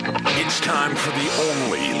It's time for the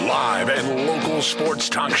only live and local sports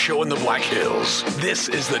talk show in the Black Hills. This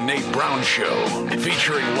is the Nate Brown Show,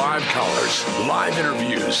 featuring live callers, live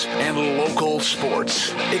interviews, and local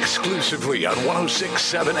sports. Exclusively on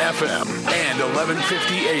 106.7 FM and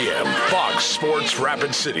 1150 AM, Fox Sports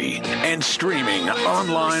Rapid City. And streaming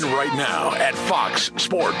online right now at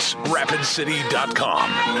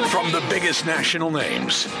foxsportsrapidcity.com. From the biggest national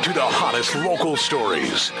names to the hottest local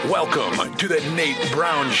stories, welcome to the Nate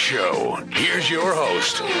Brown Show. Here's your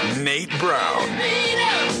host, Nate Brown.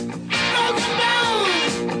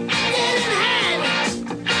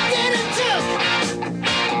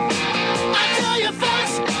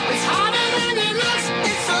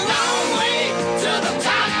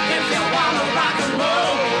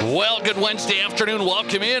 Well, good Wednesday afternoon.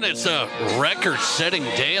 Welcome in. It's a record-setting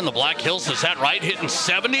day in the Black Hills. Is that right? Hitting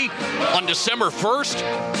 70 on December 1st?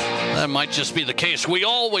 That might just be the case. We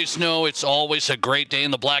always know it's always a great day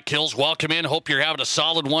in the Black Hills. Welcome in. Hope you're having a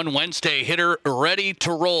solid one. Wednesday hitter ready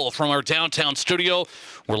to roll from our downtown studio.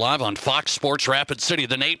 We're live on Fox Sports Rapid City.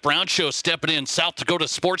 The Nate Brown Show stepping in. South Dakota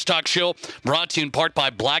Sports Talk Show brought to you in part by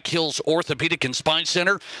Black Hills Orthopedic and Spine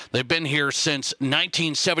Center. They've been here since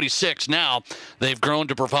 1976. Now they've grown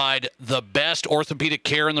to provide the best orthopedic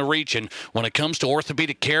care in the region. When it comes to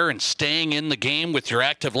orthopedic care and staying in the game with your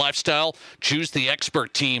active lifestyle, choose the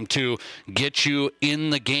expert team to get you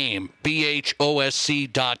in the game.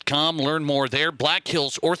 BHOSC.com. Learn more there. Black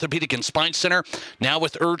Hills Orthopedic and Spine Center, now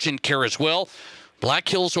with urgent care as well. Black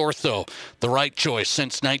Hills Ortho, the right choice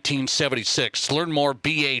since 1976. Learn more,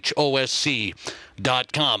 BHOSC.com.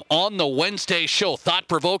 On the Wednesday show,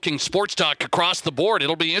 thought-provoking sports talk across the board.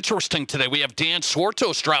 It'll be interesting today. We have Dan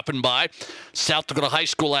Swartos dropping by, South Dakota High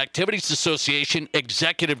School Activities Association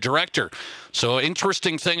Executive Director. So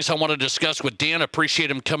interesting things I want to discuss with Dan.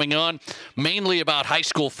 Appreciate him coming on, mainly about high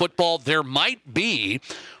school football. There might be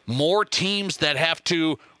more teams that have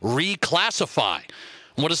to reclassify.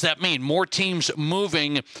 What does that mean? More teams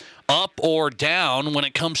moving up or down when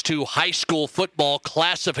it comes to high school football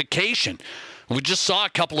classification. We just saw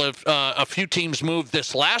a few teams move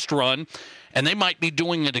this last run, and they might be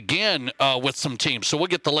doing it again with some teams. So we'll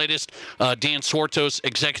get the latest. Dan Swartos,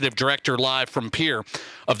 Executive Director, live from Pier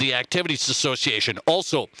of the Activities Association.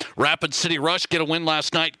 Also, Rapid City Rush get a win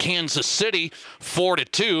last night. Kansas City,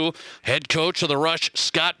 4-2. Head coach of the Rush,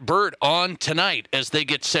 Scott Burt, on tonight as they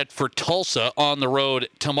get set for Tulsa on the road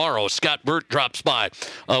tomorrow. Scott Burt drops by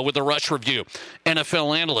with a Rush review.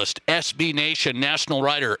 NFL analyst, SB Nation national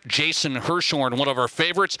writer Jason Hirschhorn, one of our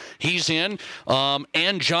favorites. He's in.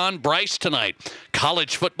 And John Brice tonight.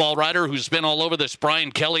 College football writer who's been all over this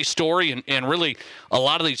Brian Kelly story and really a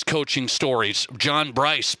lot of these coaching stories. John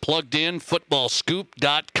Brice, plugged in,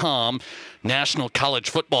 footballscoop.com, national college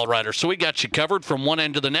football writer. So we got you covered from one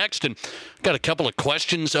end to the next, and got a couple of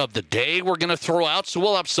questions of the day we're going to throw out, so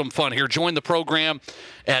we'll have some fun here. Join the program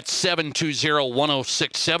at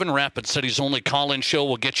 720-1067. Rapid City's only call-in show.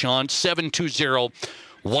 We'll get you on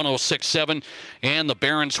 720-1067, and the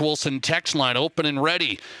Barons-Wilson text line open and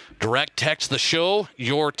ready. Direct text the show,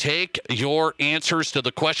 your take, your answers to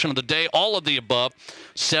the question of the day, all of the above,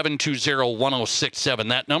 720-1067.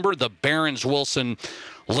 That number, the Barons-Wilson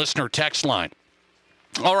listener text line.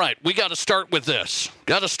 All right, we got to start with this.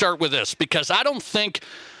 Because I don't think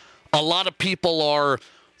a lot of people are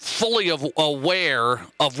fully aware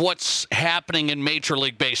of what's happening in Major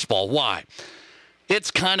League Baseball. Why?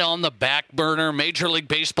 It's kind of on the back burner. Major League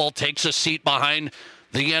Baseball takes a seat behind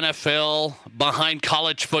the NFL, behind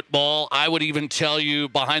college football. I would even tell you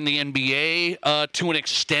behind the NBA to an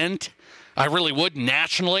extent. I really would,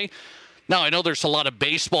 nationally. Now, I know there's a lot of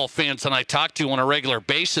baseball fans that I talk to on a regular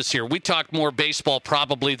basis here. We talk more baseball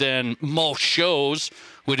probably than most shows.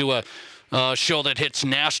 We do a show that hits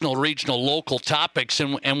national, regional, local topics,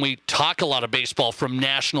 and we talk a lot of baseball from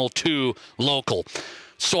national to local.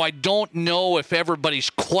 So I don't know if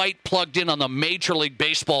everybody's quite plugged in on the Major League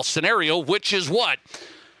Baseball scenario, which is what?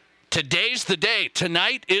 Today's the day.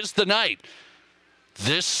 Tonight is the night.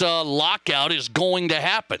 This lockout is going to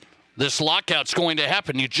happen. This lockout's going to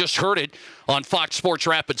happen. You just heard it on Fox Sports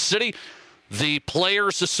Rapid City. The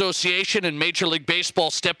Players Association and Major League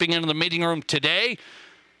Baseball stepping into the meeting room today.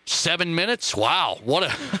 7 minutes? Wow. What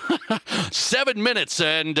a 7 minutes,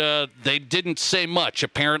 and they didn't say much,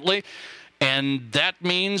 apparently. And that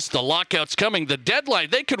means the lockout's coming. The deadline,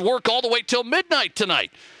 they could work all the way till midnight tonight.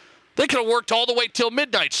 They could have worked all the way till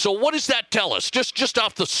midnight. So what does that tell us? Just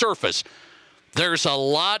off the surface, there's a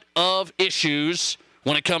lot of issues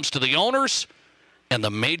when it comes to the owners and the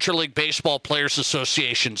Major League Baseball Players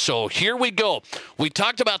Association. So here we go. We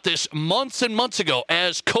talked about this months and months ago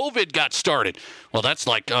as COVID got started. Well, that's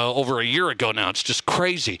like over a year ago now. It's just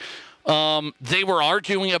crazy. they were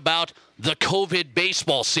arguing about the COVID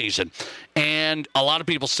baseball season. And a lot of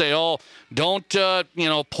people say, oh, don't,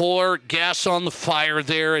 pour gas on the fire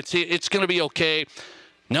there. It's going to be okay.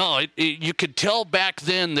 No, you could tell back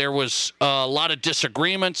then there was a lot of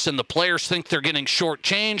disagreements, and the players think they're getting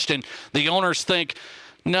shortchanged, and the owners think,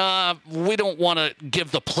 nah, we don't want to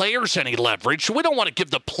give the players any leverage. We've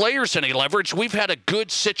had a good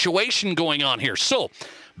situation going on here. So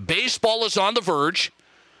baseball is on the verge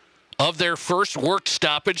of their first work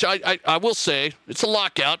stoppage. I will say it's a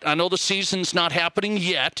lockout. I know the season's not happening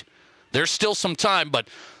yet. There's still some time, but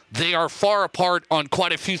they are far apart on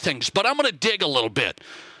quite a few things. But I'm going to dig a little bit.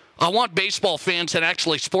 I want baseball fans and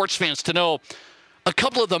actually sports fans to know a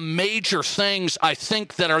couple of the major things I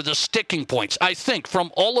think that are the sticking points. I think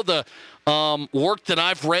from all of the work that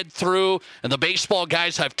I've read through and the baseball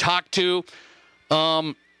guys I've talked to,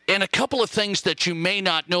 and a couple of things that you may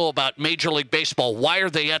not know about Major League Baseball. Why are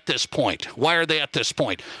they at this point?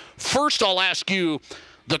 First, I'll ask you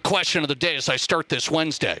the question of the day as I start this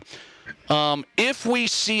Wednesday. If we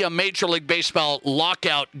see a Major League Baseball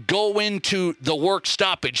lockout go into the work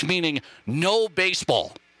stoppage, meaning no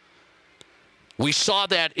baseball, we saw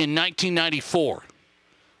that in 1994.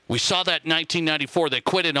 They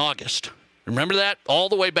quit in August. Remember that? All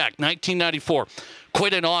the way back, 1994.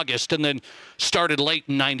 Quit in August and then started late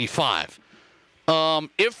in 95.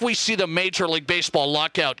 If we see the Major League Baseball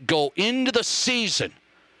lockout go into the season,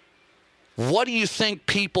 what do you think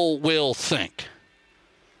people will think?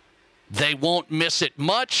 They won't miss it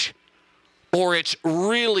much, or it's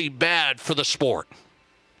really bad for the sport?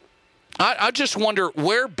 I just wonder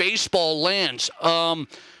where baseball lands. To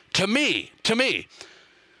me,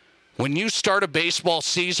 when you start a baseball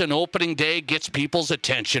season, opening day gets people's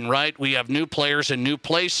attention, right? We have new players in new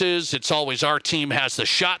places. It's always our team has the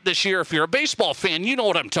shot this year. If you're a baseball fan, you know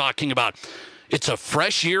what I'm talking about. It's a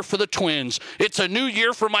fresh year for the Twins. It's a new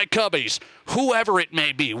year for my Cubbies. Whoever it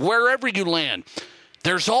may be, wherever you land,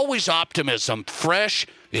 there's always optimism. Fresh.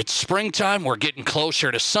 It's springtime. We're getting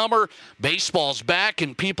closer to summer. Baseball's back,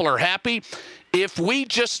 and people are happy. If we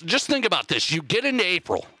just think about this. You get into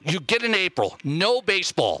April. No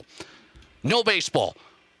baseball.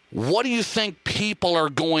 What do you think people are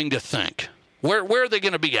going to think? Where are they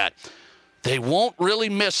going to be at? They won't really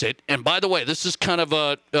miss it. And by the way, this is kind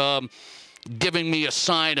of giving me a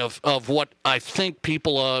sign of what I think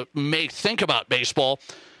people may think about baseball.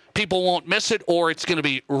 People won't miss it, or it's going to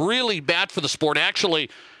be really bad for the sport. Actually,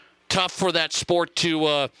 tough for that sport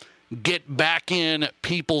to get back in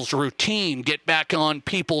people's routine, get back on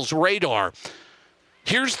people's radar.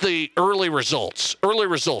 Here's the early results.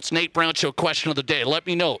 Nate Brown Show question of the day. Let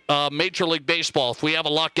me know. Major League Baseball, if we have a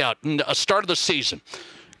lockout, a start of the season,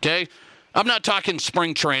 okay? I'm not talking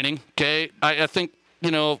spring training, okay? I think,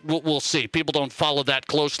 we'll see. People don't follow that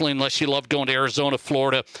closely unless you love going to Arizona,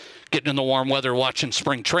 Florida, getting in the warm weather, watching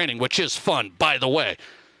spring training, which is fun, by the way.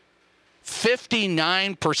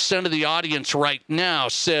 59% of the audience right now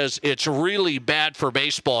says it's really bad for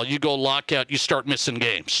baseball. You go lockout, you start missing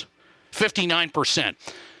games. 59%.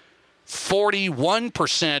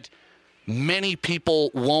 41%, many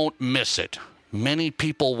people won't miss it.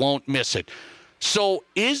 So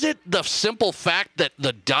is it the simple fact that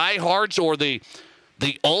the diehards or the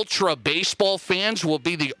ultra baseball fans will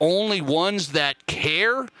be the only ones that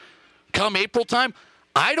care come April time?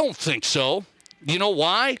 I don't think so. You know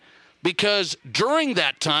why? Because during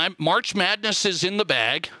that time, March Madness is in the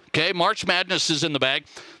bag. Okay, March Madness is in the bag.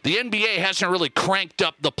 The NBA hasn't really cranked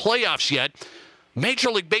up the playoffs yet. Major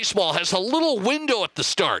League Baseball has a little window at the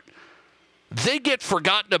start. They get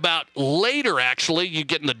forgotten about later, actually. You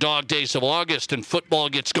get in the dog days of August and football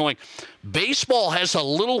gets going. Baseball has a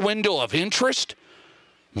little window of interest.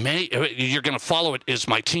 You're going to follow it. Is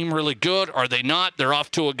my team really good? Are they not? They're off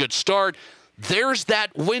to a good start. There's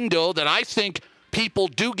that window that I think people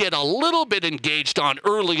do get a little bit engaged on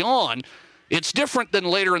early on. It's different than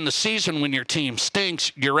later in the season when your team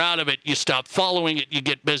stinks. You're out of it. You stop following it. You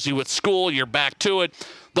get busy with school. You're back to it.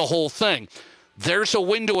 The whole thing. There's a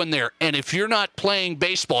window in there. And if you're not playing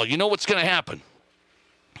baseball, you know what's going to happen.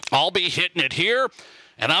 I'll be hitting it here,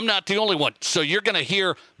 and I'm not the only one. So you're going to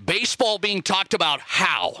hear baseball being talked about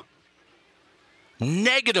how?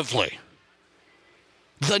 Negatively.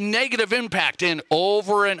 The negative impact, and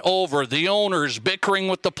over, the owners bickering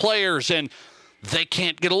with the players, and they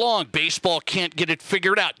can't get along. Baseball can't get it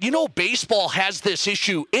figured out. Baseball has this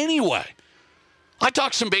issue anyway. I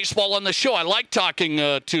talk some baseball on the show. I like talking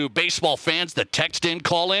to baseball fans that text in,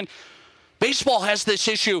 call in. Baseball has this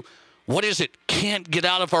issue. What is it? Can't get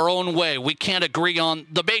out of our own way. We can't agree on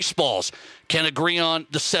the baseballs. Can't agree on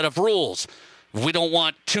the set of rules. We don't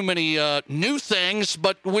want too many new things,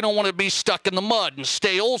 but we don't want to be stuck in the mud and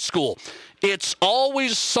stay old school. It's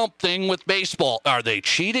always something with baseball. Are they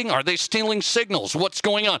cheating? Are they stealing signals? What's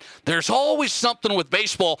going on? There's always something with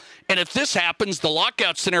baseball. And if this happens, the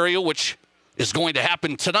lockout scenario, which is going to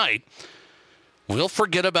happen tonight, we'll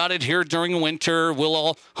forget about it here during winter. We'll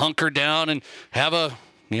all hunker down and have a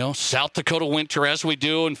South Dakota winter as we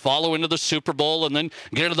do and follow into the Super Bowl and then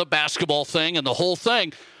get into the basketball thing and the whole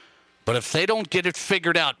thing. But if they don't get it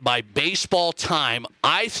figured out by baseball time,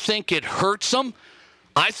 I think it hurts them.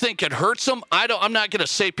 I'm not going to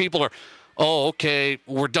say people are, oh, okay,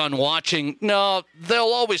 we're done watching. No, they'll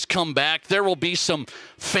always come back. There will be some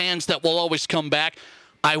fans that will always come back.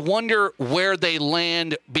 I wonder where they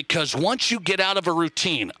land, because once you get out of a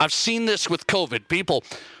routine, I've seen this with COVID. People,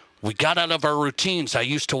 we got out of our routines. I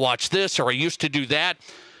used to watch this or I used to do that.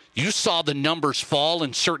 You saw the numbers fall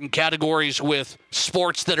in certain categories with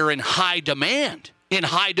sports that are in high demand.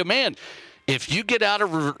 If you get out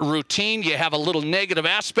of routine, you have a little negative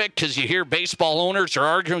aspect because you hear baseball owners are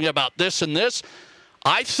arguing about this and this.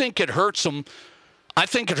 I think it hurts them. I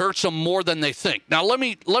think it hurts them more than they think. Now, let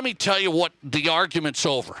me tell you what the argument's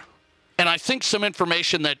over. And I think some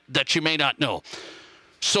information that you may not know.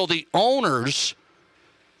 So the owners,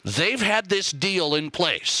 they've had this deal in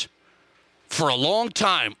place for a long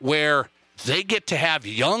time where they get to have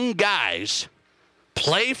young guys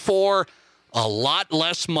play for a lot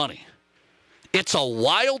less money. It's a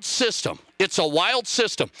wild system.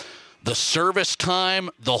 The service time,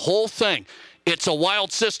 the whole thing. It's a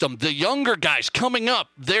wild system. The younger guys coming up,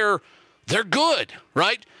 they're good,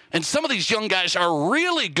 right? And some of these young guys are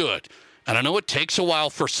really good. And I know it takes a while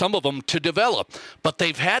for some of them to develop, but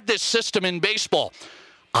they've had this system in baseball.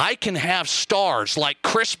 I can have stars like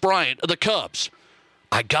Chris Bryant of the Cubs.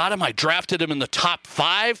 I got him. I drafted him in the top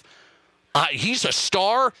 5. He's a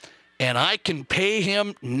star, and I can pay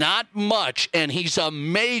him not much, and he's a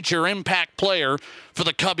major impact player for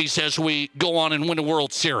the Cubbies as we go on and win a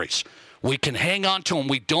World Series. We can hang on to him.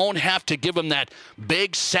 We don't have to give him that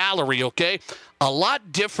big salary, okay? A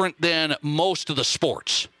lot different than most of the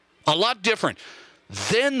sports. A lot different.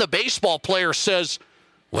 Then the baseball player says,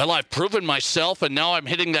 well, I've proven myself, and now I'm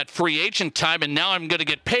hitting that free agent time, and now I'm going to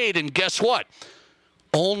get paid. And guess what?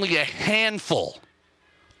 Only a handful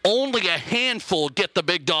get the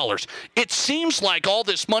big dollars. It seems like all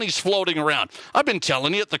this money's floating around. I've been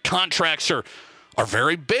telling you, the contracts are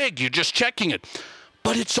very big. You're just checking it.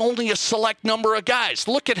 But it's only a select number of guys.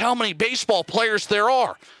 Look at how many baseball players there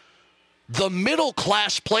are. The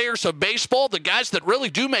middle-class players of baseball, the guys that really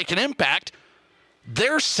do make an impact,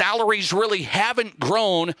 their salaries really haven't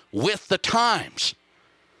grown with the times.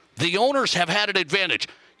 The owners have had an advantage.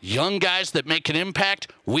 Young guys that make an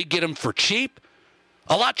impact, we get them for cheap.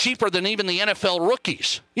 A lot cheaper than even the NFL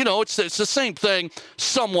rookies. It's the same thing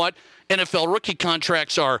somewhat. NFL rookie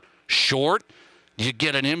contracts are short. You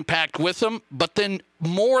get an impact with them, but then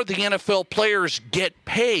more of the NFL players get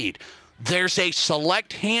paid. There's a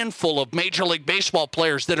select handful of Major League Baseball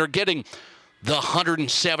players that are getting the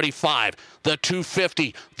 175, the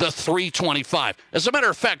 250, the 325. As a matter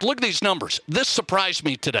of fact, look at these numbers. This surprised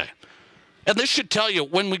me today. And this should tell you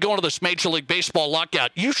when we go into this Major League Baseball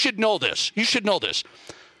lockout, you should know this.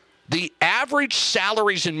 The average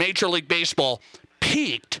salaries in Major League Baseball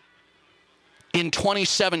peaked in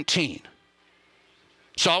 2017.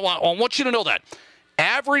 So I want you to know that.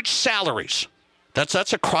 Average salaries,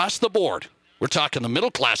 that's across the board. We're talking the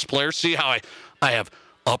middle-class players. See how I have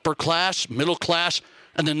upper class, middle class,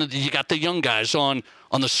 and then you got the young guys on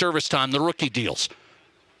the service time, the rookie deals.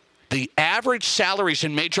 The average salaries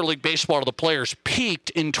in Major League Baseball of the players peaked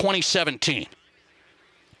in 2017.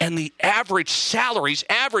 And the average salaries,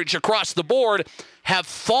 average across the board, have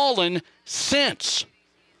fallen since.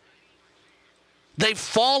 They've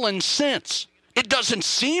fallen since. It doesn't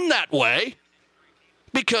seem that way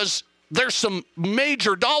because there's some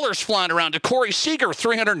major dollars flying around. To Corey Seager,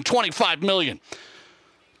 $325 million.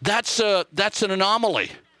 That's an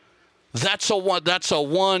anomaly. That's a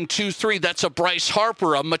 1, 2, 3. That's a Brice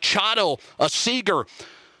Harper, a Machado, a Seager,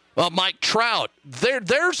 a Mike Trout.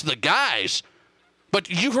 There's the guys. But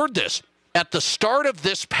you heard this. At the start of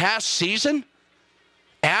this past season,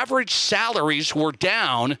 average salaries were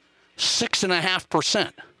down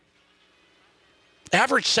 6.5%.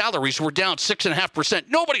 Average salaries were down 6.5%.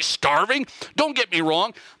 Nobody's starving. Don't get me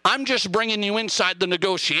wrong. I'm just bringing you inside the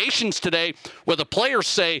negotiations today where the players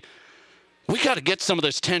say, we got to get some of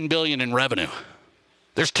this $10 billion in revenue.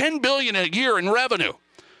 There's $10 billion a year in revenue.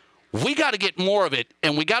 We got to get more of it,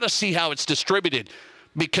 and we got to see how it's distributed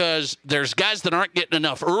because there's guys that aren't getting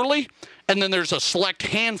enough early, and then there's a select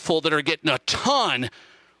handful that are getting a ton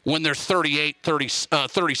when they're 38,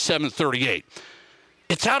 37, 38.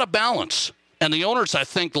 It's out of balance. And the owners, I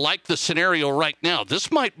think, like the scenario right now.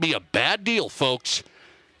 This might be a bad deal, folks.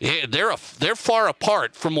 Yeah, they're far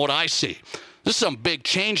apart from what I see. This is some big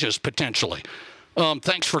changes potentially.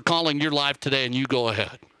 Thanks for calling. You're live today, and you go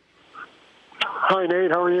ahead. Hi,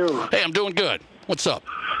 Nate. How are you? Hey, I'm doing good. What's up?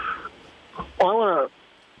 Well, I want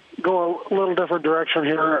to go a little different direction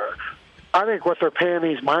here. I think what they're paying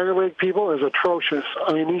these minor league people is atrocious.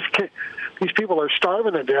 I mean, these people are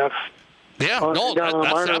starving to death. Yeah,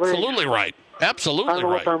 that's absolutely right. Absolutely right. I don't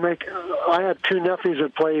know what they're making. I had two nephews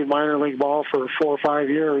that played minor league ball for 4 or 5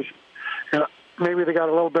 years, and maybe they got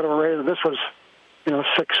a little bit of a raise. This was,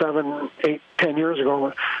 6, 7, 8, 10 years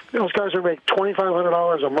ago. Those guys are making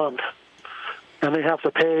 $2,500 a month, and they have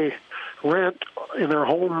to pay rent in their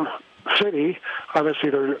home city.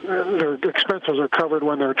 Obviously, their expenses are covered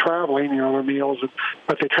when they're traveling, their meals.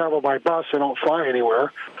 But they travel by bus; they don't fly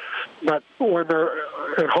anywhere. But when they're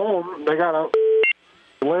at home, they got to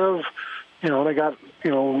live. They got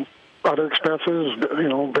other expenses,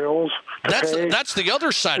 bills to pay. That's the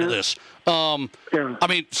other side of this. I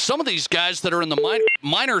mean, some of these guys that are in the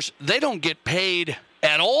minors, they don't get paid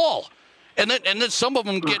at all, and then some of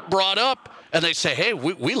them get brought up. And they say, hey,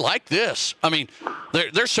 we like this. I mean,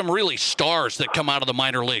 there's some really stars that come out of the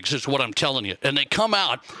minor leagues, is what I'm telling you. And they come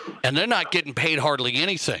out, and they're not getting paid hardly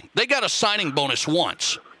anything. They got a signing bonus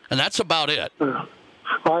once, and that's about it. Well,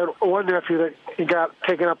 I had one nephew that he got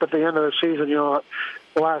taken up at the end of the season. The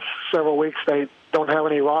last several weeks they don't have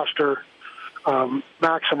any roster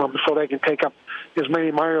maximum, so they can take up as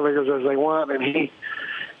many minor leaguers as they want. And he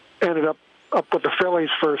ended up with the Phillies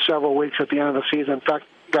for several weeks at the end of the season. In fact,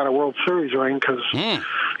 got a World Series ring because he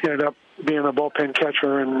ended up being a bullpen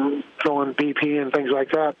catcher and throwing BP and things like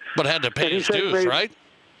that. But had to pay his dues, right?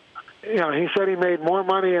 Yeah, he said he made more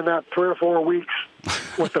money in that 3 or 4 weeks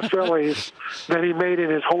with the Phillies than he made in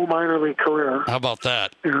his whole minor league career. How about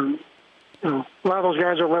that? And, a lot of those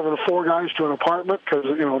guys are living 4 guys to an apartment because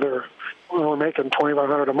they're only making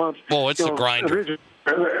 $2,500 a month. Oh, it's a grinder.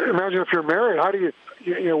 Imagine if you're married. How do you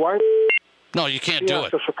your wife? No, you can't do it.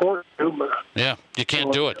 To support you, but, yeah, you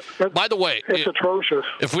can't do it. By the way, it's atrocious.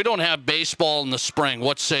 If we don't have baseball in the spring,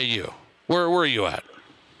 what say you? Where are you at?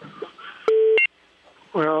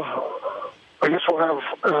 Well, I guess we'll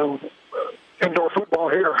have indoor football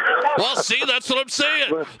here. Well, see, that's what I'm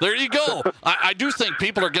saying. There you go. I do think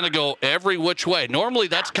people are going to go every which way. Normally,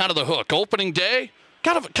 that's kind of the hook. Opening day,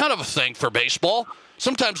 kind of a thing for baseball.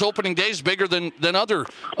 Sometimes opening day is bigger than other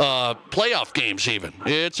playoff games even.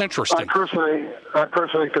 It's interesting. I personally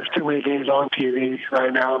think there's too many games on TV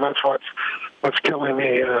right now, and that's what's killing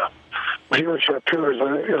the viewership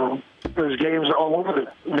too. There's games all over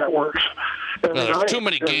the networks. There's too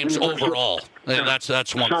many games overall.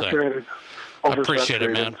 That's one thing. I appreciate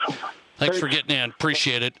it, man. Thanks for getting in.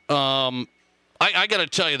 Appreciate it. I got to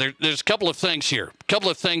tell you, there's a couple of things here. A couple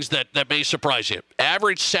of things that may surprise you.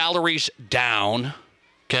 Average salaries down.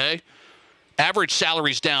 Okay? Average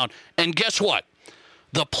salaries down. And guess what?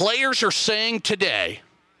 The players are saying today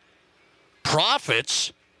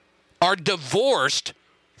profits are divorced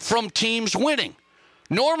from teams winning.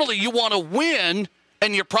 Normally you want to win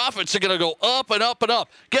and your profits are going to go up and up and up.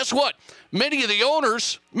 Guess what? Many of the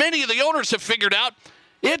owners have figured out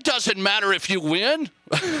it doesn't matter if you win.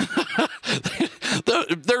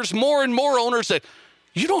 There's more and more owners that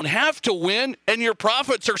you don't have to win and your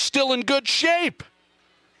profits are still in good shape.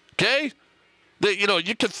 Okay?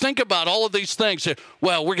 You could think about all of these things.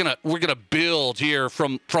 Well, we're gonna build here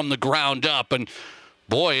from the ground up, and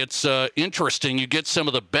boy, it's interesting. You get some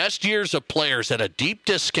of the best years of players at a deep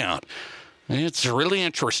discount. It's really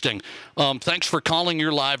interesting. Thanks for calling.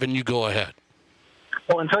 You're live, and you go ahead.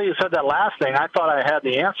 Well, until you said that last thing, I thought I had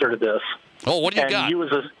the answer to this. Oh, what do you got? You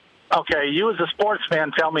as a sports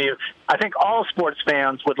fan, tell me. I think all sports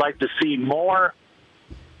fans would like to see more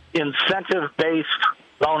incentive-based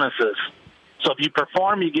bonuses. So if you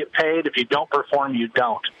perform, you get paid. If you don't perform, you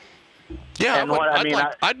don't. Yeah,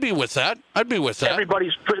 I'd be with that.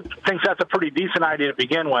 Everybody thinks that's a pretty decent idea to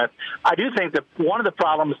begin with. I do think that one of the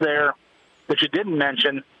problems there that you didn't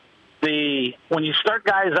mention, when you start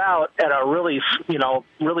guys out at a really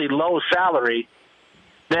low salary,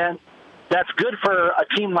 then that's good for a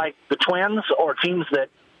team like the Twins or teams that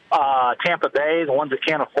Tampa Bay, the ones that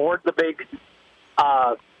can't afford the big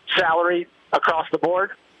salary across the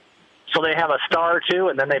board. So they have a star or two,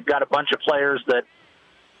 and then they've got a bunch of players that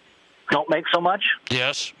don't make so much.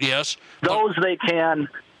 Yes. Those they can,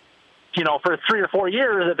 for 3 or 4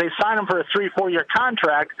 years, if they sign them for a 3 or 4 year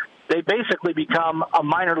contract, they basically become a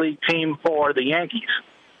minor league team for the Yankees.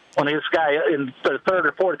 when this guy in the third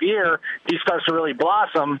or fourth year, he starts to really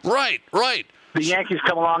blossom. Right. The Yankees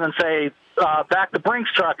come along and say, back the Brinks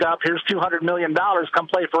truck up. Here's $200 million. Come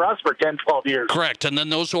play for us for 10, 12 years. Correct. And then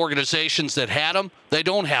those organizations that had them, they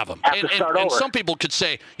don't have them. Have to start over. And some people could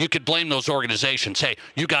say, you could blame those organizations. Hey,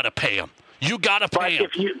 you got to pay them. You got to pay them.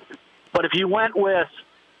 But if you went with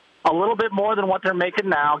a little bit more than what they're making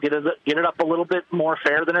now, get it up a little bit more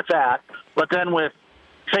fair than it's at, but then with,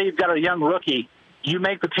 say you've got a young rookie, you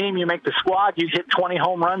make the team, you make the squad, you hit 20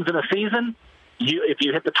 home runs in a season, if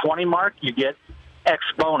you hit the 20 mark, you get X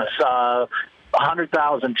bonus, $100,000,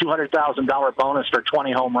 $200,000 bonus for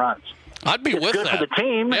 20 home runs. I'd be with that. It's good for the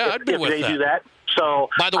team if they do that. So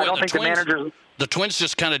by the way, I don't think the managers... The Twins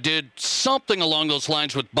just kind of did something along those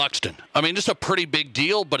lines with Buxton. I mean, it's a pretty big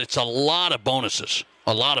deal, but it's a lot of bonuses.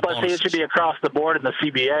 But see, it should be across the board in the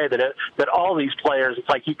CBA that all these players, it's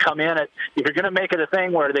like you come in at, if you're going to make it a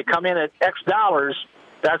thing where they come in at X dollars,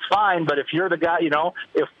 that's fine. But if you're the guy,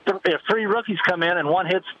 if three rookies come in and one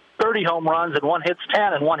hits 30 home runs and one hits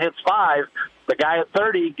 10 and one hits 5, the guy at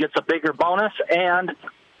 30 gets a bigger bonus, and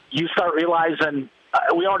you start realizing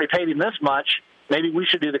we already paid him this much. Maybe we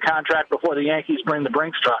should do the contract before the Yankees bring the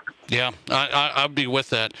Brinks truck. Yeah, I'd be with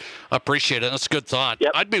that. I appreciate it. That's a good thought.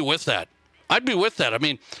 Yep. I'd be with that. I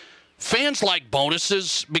mean, fans like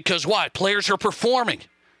bonuses because why? Players are performing.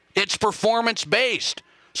 It's performance-based.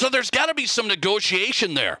 So there's got to be some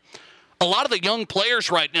negotiation there. A lot of the young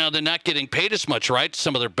players right now, they're not getting paid as much, right?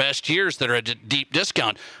 Some of their best years that are at a deep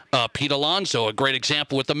discount. Pete Alonso, a great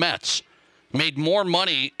example with the Mets, made more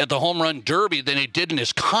money at the Home Run Derby than he did in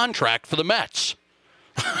his contract for the Mets.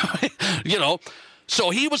 So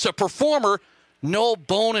he was a performer, no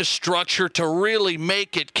bonus structure to really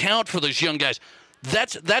make it count for those young guys.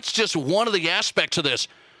 That's just one of the aspects of this.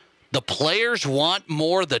 The players want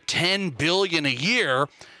more than $10 billion a year.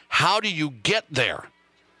 How do you get there?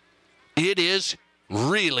 It is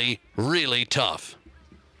really, really tough.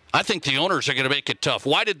 I think the owners are going to make it tough.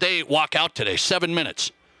 Why did they walk out today? 7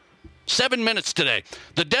 minutes. 7 minutes today.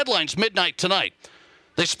 The deadline's midnight tonight.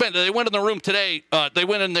 They went in the room today. They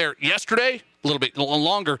went in there yesterday, a little bit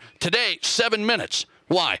longer. Today, 7 minutes.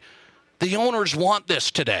 Why? The owners want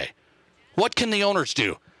this today. What can the owners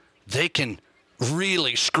do? They can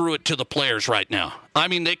really screw it to the players right now. I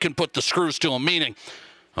mean, they can put the screws to them, meaning,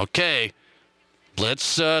 okay,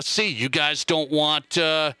 let's see. You guys don't want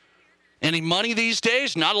any money these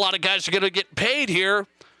days? Not a lot of guys are going to get paid here.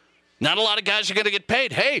 Not a lot of guys are going to get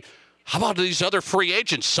paid. Hey, how about these other free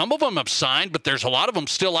agents? Some of them have signed, but there's a lot of them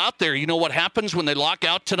still out there. You know what happens when they lock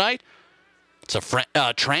out tonight? It's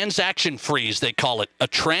a transaction freeze, they call it. A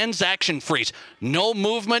transaction freeze. No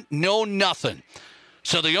movement, no nothing.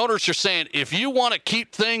 So the owners are saying, if you want to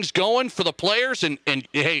keep things going for the players, and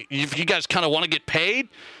hey, if you guys kind of want to get paid,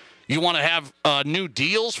 you want to have new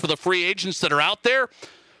deals for the free agents that are out there,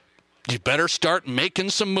 you better start making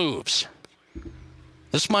some moves.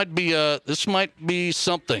 This might be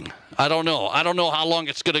something. I don't know. I don't know how long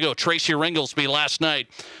it's going to go. Tracy Ringolsby last night,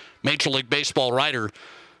 Major League Baseball writer,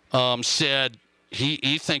 said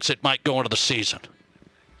he thinks it might go into the season.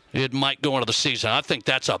 It might go into the season. I think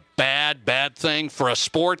that's a bad thing for a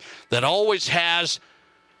sport that always has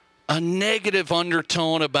a negative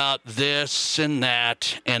undertone about this and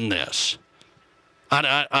that and this.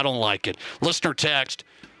 I don't like it. Listener text,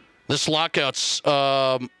 this lockout's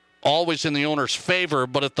always in the owner's favor,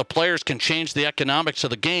 but if the players can change the economics of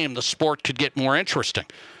the game, the sport could get more interesting.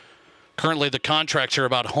 Currently, the contracts are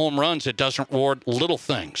about home runs. It doesn't reward little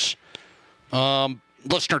things.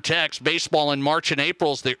 Listener text, baseball in March and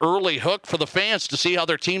April is the early hook for the fans to see how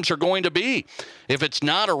their teams are going to be. If it's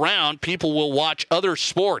not around, people will watch other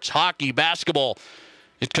sports, hockey, basketball.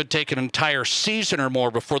 It could take an entire season or more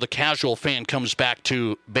before the casual fan comes back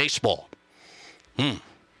to baseball.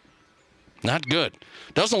 Not good.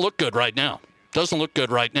 Doesn't look good right now. That's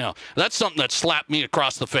something that slapped me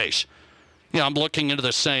across the face. I'm looking into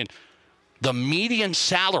this saying the median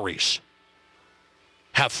salaries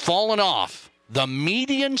have fallen off. The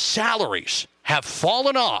median salaries have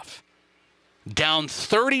fallen off, down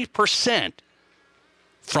 30%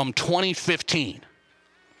 from 2015.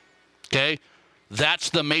 Okay? That's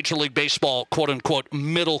the Major League Baseball, quote-unquote,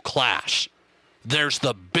 middle class. There's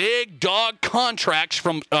the big dog contracts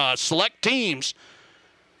from select teams.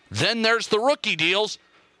 Then there's the rookie deals.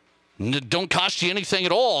 Don't cost you anything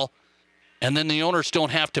at all. And then the owners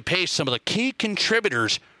don't have to pay some of the key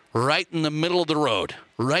contributors right in the middle of the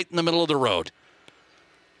road.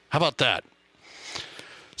 How about that?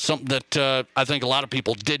 Something that I think a lot of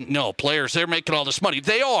people didn't know. Players, they're making all this money.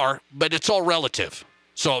 They are, but it's all relative.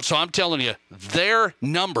 So I'm telling you, their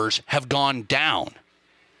numbers have gone down.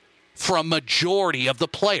 for a majority of the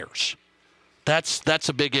players. That's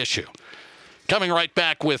a big issue. Coming right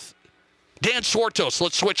back with Dan Swartos.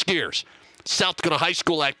 Let's switch gears. South Dakota High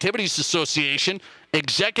School Activities Association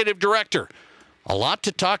Executive Director. A lot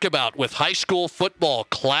to talk about with high school football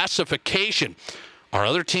classification. Are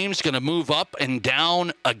other teams going to move up and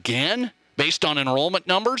down again based on enrollment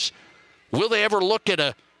numbers? Will they ever look at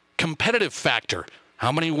a competitive factor?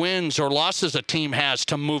 How many wins or losses a team has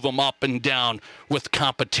to move them up and down with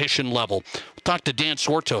competition level? We'll talk to Dan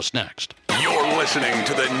Swartos next. You're listening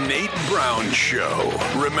to The Nate Brown Show.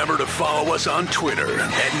 Remember to follow us on Twitter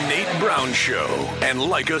at Nate Brown Show and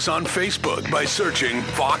like us on Facebook by searching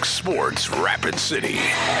Fox Sports Rapid City.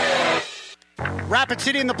 Rapid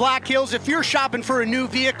City in the Black Hills, if you're shopping for a new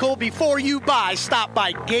vehicle, before you buy, stop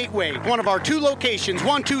by Gateway, one of our 2 locations,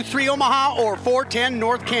 123 Omaha or 410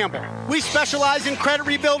 North Campbell. We specialize in credit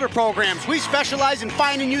rebuilder programs. We specialize in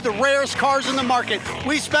finding you the rarest cars in the market.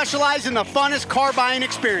 We specialize in the funnest car buying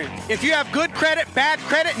experience. If you have good credit, bad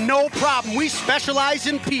credit, no problem. We specialize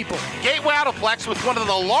in people. Gateway Autoplex with one of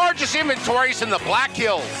the largest inventories in the Black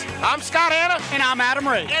Hills. I'm Scott Hanna. And I'm Adam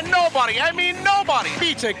Ray. And nobody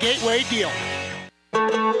beats a Gateway deal.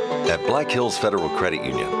 At Black Hills Federal Credit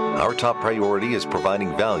Union, our top priority is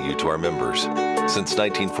providing value to our members. Since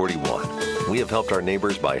 1941, we have helped our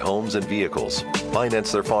neighbors buy homes and vehicles,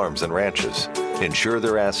 finance their farms and ranches, insure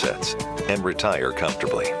their assets, and retire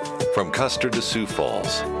comfortably. From Custer to Sioux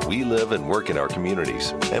Falls, we live and work in our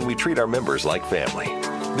communities, and we treat our members like family.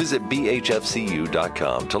 Visit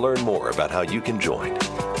bhfcu.com to learn more about how you can join.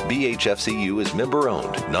 BHFCU is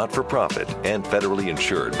member-owned, not-for-profit, and federally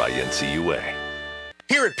insured by NCUA.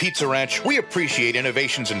 Here at Pizza Ranch, we appreciate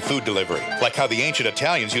innovations in food delivery, like how the ancient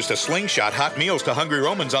Italians used to slingshot hot meals to hungry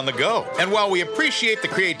Romans on the go. And while we appreciate the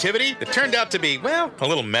creativity, it turned out to be, well, a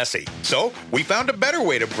little messy. So, we found a better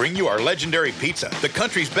way to bring you our legendary pizza, the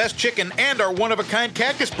country's best chicken, and our one-of-a-kind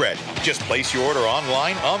cactus bread. Just place your order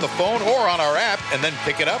online, on the phone, or on our app, and then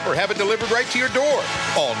pick it up or have it delivered right to your door.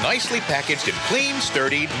 All nicely packaged in clean,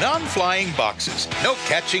 sturdy, non-flying boxes. No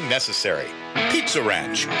catching necessary. Pizza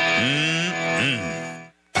Ranch. Mmm.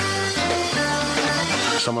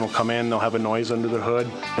 Someone will come in, they'll have a noise under the hood,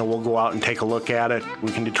 and we'll go out and take a look at it.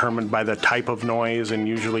 We can determine by the type of noise, and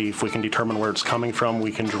usually if we can determine where it's coming from,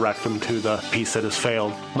 we can direct them to the piece that has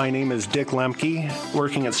failed. My name is Dick Lemke.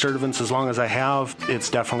 Working at Sturtevant's as long as I have,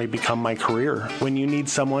 it's definitely become my career. When you need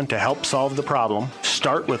someone to help solve the problem,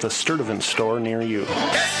 start with a Sturtevant store near you.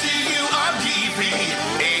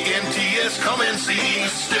 STURTVANTS, come and see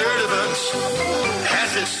Sturtevant's.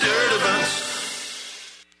 Has it Sturtevant's?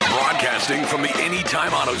 Broadcasting from the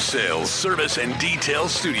Anytime Auto Sales, Service, and Detail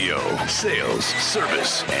Studio. Sales,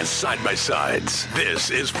 service, and side-by-sides. This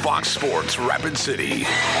is Fox Sports Rapid City.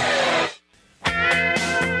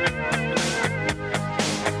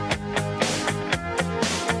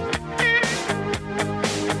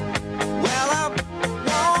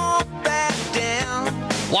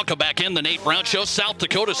 Welcome back in the Nate Brown Show, South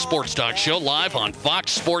Dakota Sports Talk Show, live on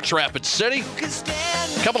Fox Sports Rapid City.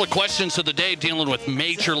 A couple of questions of the day dealing with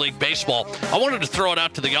Major League Baseball. I wanted to throw it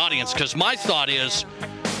out to the audience because my thought is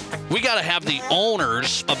we got to have the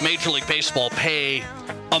owners of Major League Baseball pay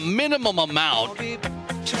a minimum amount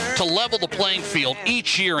to level the playing field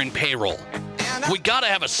each year in payroll. We got to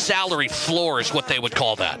have a salary floor is what they would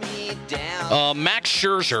call that. Max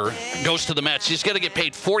Scherzer goes to the Mets. He's going to get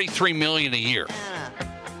paid $43 million a year.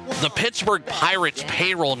 The Pittsburgh Pirates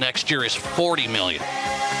payroll next year is $40 million.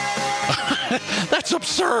 That's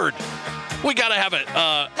absurd. We got to have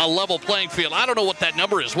a level playing field. I don't know what that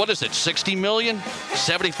number is. What is it, 60 million?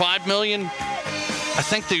 75 million? I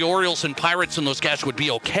think the Orioles and Pirates and those guys would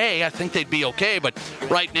be okay. I think they'd be okay, but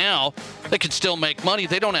right now they could still make money.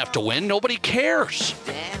 They don't have to win. Nobody cares.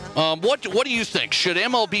 What do you think? Should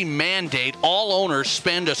MLB mandate all owners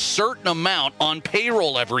spend a certain amount on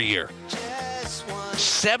payroll every year?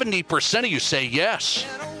 70% of you say yes.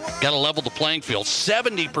 Got to level the playing field.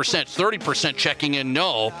 70%, 30% checking in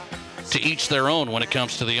no. To each their own when it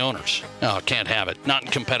comes to the owners. No, can't have it. Not in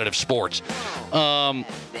competitive sports.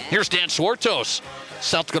 Here's Dan Swartos,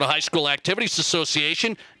 South Dakota High School Activities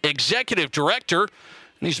Association Executive Director.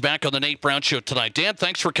 And he's back on the Nate Brown Show tonight. Dan,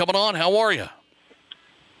 thanks for coming on. How are you?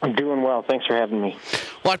 I'm doing well. Thanks for having me.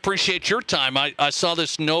 Well, I appreciate your time. I saw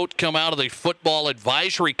this note come out of the Football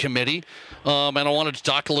Advisory Committee, and I wanted to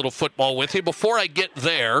talk a little football with you. Before I get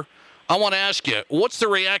there, I want to ask you, what's the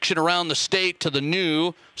reaction around the state to the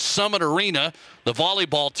new Summit Arena? The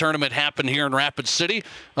volleyball tournament happened here in Rapid City.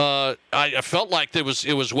 I felt like it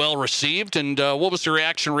was well received. And what was the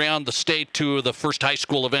reaction around the state to the first high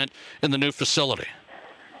school event in the new facility?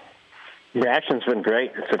 Reaction's been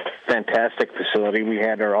great. It's a fantastic facility. We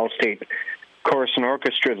had our all-state chorus and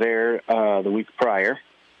orchestra there the week prior,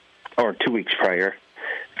 or 2 weeks prior,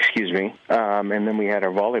 excuse me. And then we had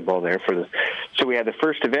our volleyball there so we had the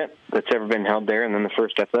first event that's ever been held there, and then the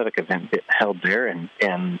first athletic event held there. And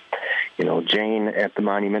Jane at the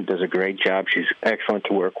Monument does a great job. She's excellent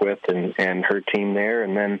to work with, and her team there.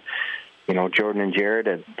 And then, Jordan and Jared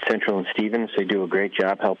at Central and Stevens, they do a great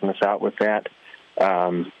job helping us out with that.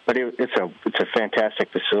 But it's a fantastic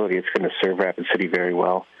facility. It's going to serve Rapid City very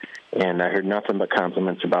well. And I heard nothing but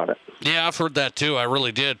compliments about it. Yeah, I've heard that too. I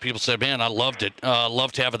really did. People said, man, I loved it.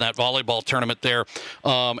 Loved having that volleyball tournament there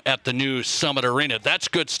at the new Summit Arena. That's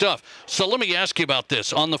good stuff. So let me ask you about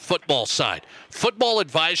this. On the football side, Football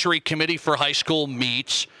Advisory Committee for High School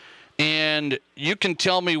meets, and you can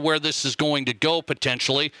tell me where this is going to go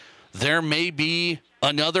potentially. There may be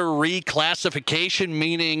another reclassification,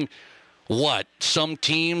 meaning what? Some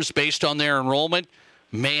teams, based on their enrollment,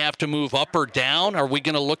 may have to move up or down. Are we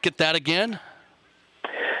going to look at that again?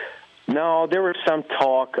 No, there was some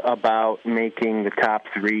talk about making the top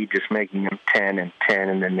three, just making them 10 and 10,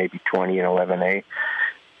 and then maybe 20 and 11A.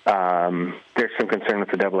 There's some concern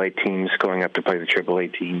with the AA teams going up to play the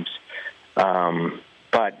AAA teams.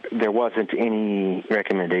 But there wasn't any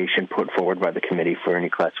recommendation put forward by the committee for any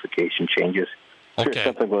classification changes. Okay. There's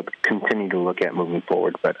something we'll continue to look at moving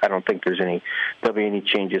forward, but I don't think there'll be any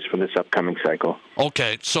changes for this upcoming cycle.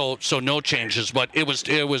 Okay, so no changes, but it was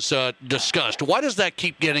discussed. Why does that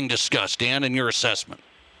keep getting discussed, Dan, in your assessment?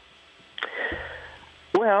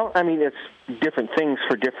 Well, I mean, it's different things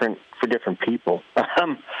for different people.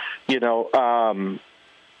 The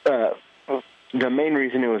main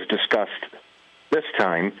reason it was discussed this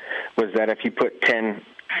time was that if you put 10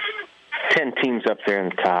 teams up there in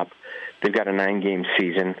the top, they've got a 9-game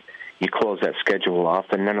season. You close that schedule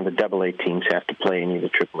off, and none of the AA teams have to play any of the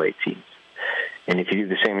AAA teams. And if you do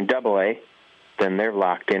the same in AA, then they're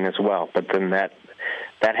locked in as well. But then that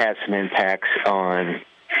has some impacts on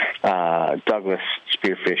Douglas,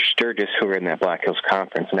 Spearfish, Sturgis, who are in that Black Hills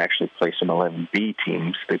Conference and actually play some 11B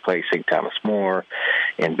teams. They play St. Thomas More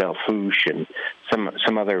and Belle Fourche and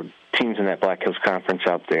some other teams in that Black Hills Conference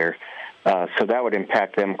out there. So that would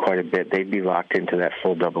impact them quite a bit. They'd be locked into that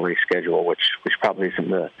full AA schedule, which probably isn't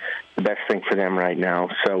the best thing for them right now.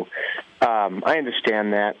 So I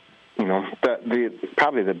understand that.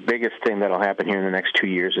 Probably the biggest thing that'll happen here in the next 2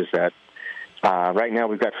 years is that right now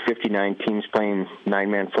we've got 59 teams playing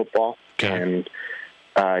 9-man football. Okay. And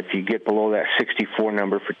if you get below that 64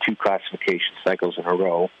 number for 2 classification cycles in a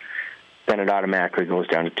row, then it automatically goes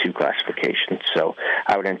down to 2 classifications. So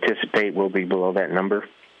I would anticipate we'll be below that number.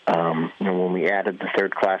 When we added the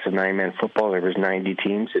third class of 9-man football, there was 90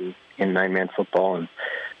 teams in 9-man football, and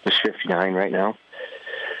there's 59 right now.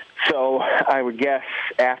 So I would guess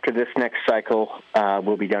after this next cycle,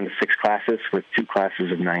 we'll be down to 6 classes with 2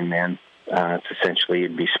 classes of 9-man. It's essentially,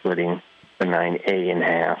 it'd be splitting the 9A in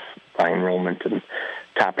half by enrollment, and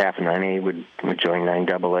top half of 9A would join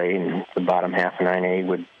 9AA, and the bottom half of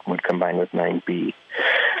 9A would combine with 9B.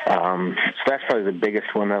 So that's probably the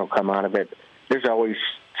biggest one that'll come out of it. There's always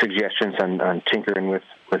suggestions on tinkering with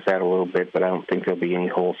that a little bit, but I don't think there'll be any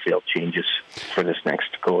wholesale changes for this next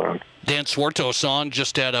go-around. Dan Swartos on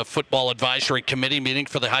just at a Football Advisory Committee meeting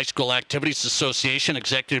for the High School Activities Association,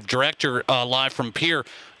 Executive Director, live from Pier.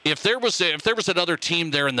 If there was another team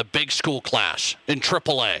there in the big school class in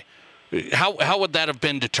AAA, how would that have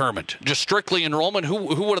been determined? Just strictly enrollment? Who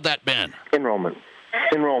would have that been? Enrollment.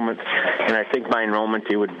 And I think by enrollment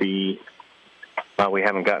it would be, well, we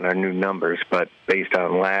haven't gotten our new numbers, but based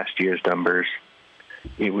on last year's numbers,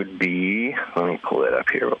 it would be, let me pull it up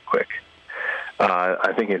here real quick.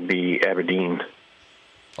 I think it'd be Aberdeen.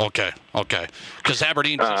 Okay. Because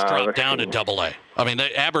Aberdeen just dropped down to AA. I mean,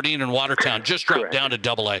 Aberdeen and Watertown just dropped down to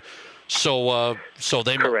AA. So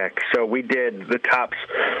they... Correct. So we did the top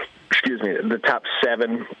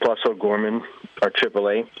 7 plus O'Gorman are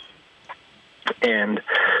AAA. And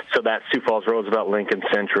so that's Sioux Falls, Roosevelt, Lincoln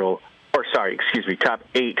Central, top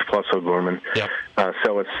 8 plus O'Gorman. Yep.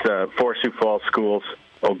 So it's 4 Sioux Falls schools,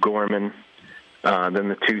 O'Gorman, then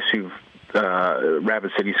the 2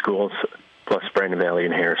 Rapid City schools, plus Brandon Valley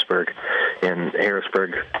and Harrisburg. And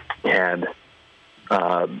Harrisburg had,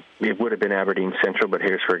 it would have been Aberdeen Central, but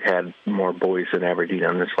Harrisburg had more boys than Aberdeen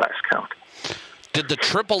on this last count. Did the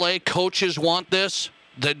AAA coaches want this?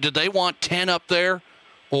 Did they want 10 up there?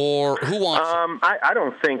 Or who wants it? I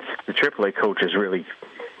don't think the AAA coaches really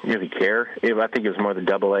care. I think it was more the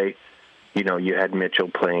AA. You had Mitchell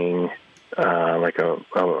playing I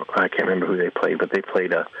can't remember who they played, but they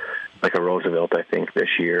played a like a Roosevelt, I think, this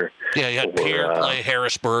year. Yeah, you had Pierre play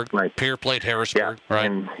Harrisburg. Right. Pierre played Harrisburg. Yeah, right.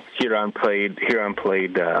 And Huron played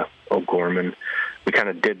O'Gorman. We kind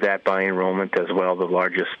of did that by enrollment as well. The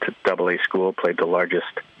largest AA school played the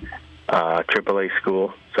largest AAA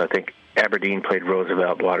school. So I think Aberdeen played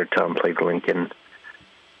Roosevelt, Watertown played Lincoln,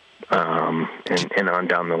 and on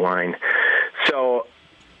down the line. So,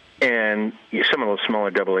 and some of those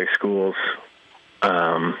smaller AA schools,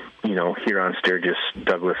 Huron, Sturgis,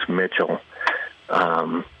 Douglas, Mitchell,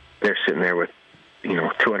 they're sitting there with,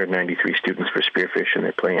 293 students for Spearfish, and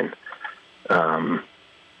they're playing.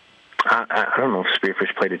 I don't know if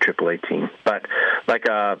Spearfish played a AAA team, but like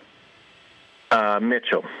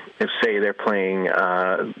Mitchell, if say they're playing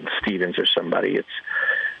Stevens or somebody, it's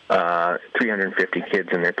 350 kids,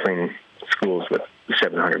 and they're playing schools with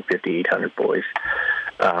 750, 800 boys.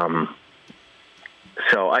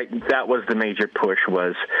 So that was the major push,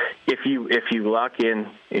 was if you lock in,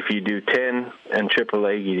 if you do 10 in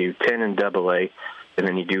AAA, you do 10 in AA, and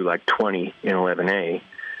then you do like 20 in 11A,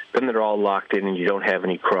 then they're all locked in, and you don't have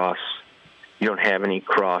any cross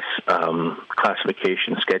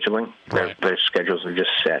classification scheduling. Right. Their schedules are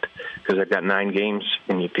just set because they've got 9 games,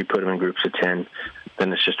 and if you put them in groups of 10,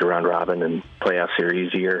 then it's just a round robin, and playoffs are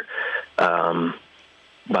easier.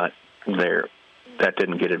 But that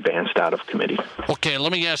didn't get advanced out of committee. Okay,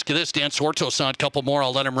 let me ask you this. Dan Swartos on a couple more.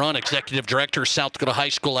 I'll let him run. Executive Director, South Dakota High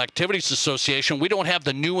School Activities Association. We don't have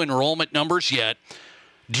the new enrollment numbers yet.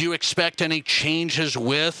 Do you expect any changes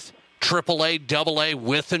with AAA, AA,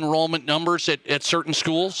 with enrollment numbers at certain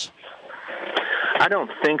schools? I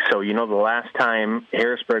don't think so. The last time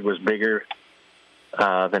Harrisburg was bigger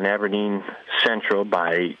than Aberdeen Central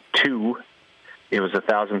by 2, it was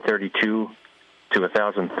 1,032 to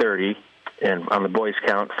 1,030. And on the boys'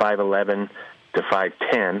 count, 5'11" to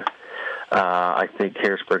 5'10". I think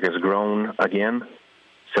Harrisburg has grown again,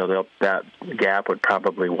 so that gap would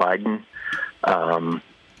probably widen.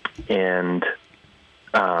 And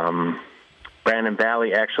Brandon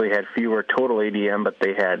Valley actually had fewer total ADM, but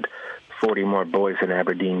they had 40 more boys than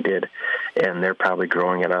Aberdeen did, and they're probably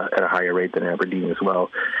growing at a higher rate than Aberdeen as well.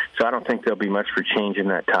 So I don't think there'll be much for change in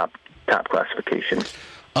that top classification.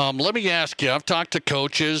 Let me ask you, I've talked to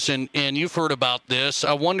coaches, and you've heard about this.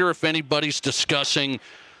 I wonder if anybody's discussing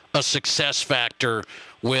a success factor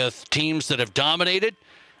with teams that have dominated.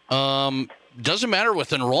 Doesn't matter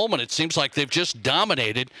with enrollment. It seems like they've just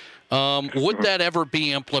dominated. Would that ever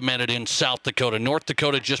be implemented in South Dakota? North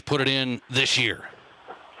Dakota just put it in this year.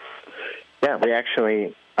 Yeah, we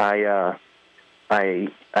actually, I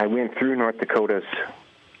went through North Dakota's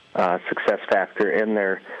success factor and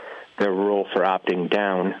their rule for opting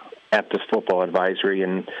down at this football advisory,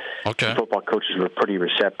 and football coaches were pretty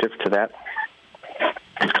receptive to that.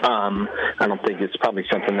 I don't think it's probably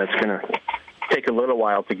something that's going to take a little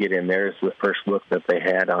while to get in there. It's the first look that they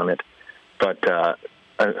had on it, but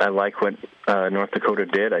I like what North Dakota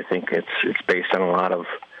did. I think it's based on a lot of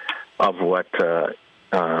what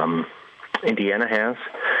Indiana has,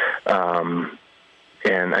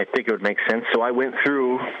 and I think it would make sense. So I went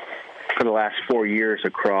through for the last 4 years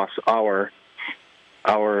across our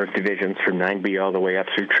divisions from 9B all the way up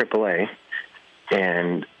through AAA,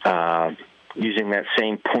 and using that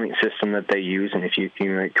same point system that they use, and if you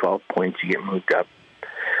accumulate 12 points, you get moved up.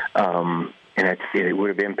 And it would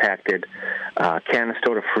have impacted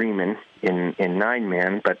Canastota Freeman in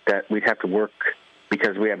 9-man, but that we'd have to work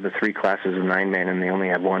because we have the 3 classes of 9-man and they only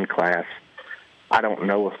have 1 class. I don't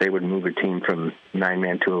know if they would move a team from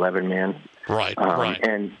 9-man to 11-man. Right.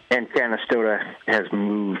 And Canastota has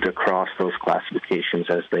moved across those classifications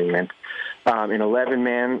as they went. In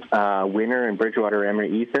 11-man, Winner and Bridgewater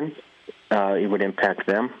Emory Ethan, it would impact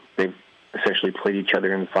them. They've essentially played each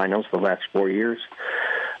other in the finals the last 4 years.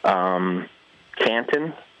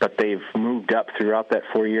 Canton, but they've moved up throughout that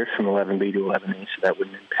 4 years from 11B to 11A, so that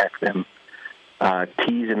wouldn't impact them.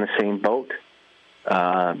 T's in the same boat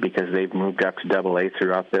because they've moved up to AA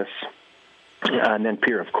throughout this. And then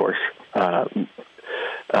Pierre, of course,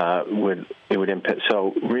 would impact.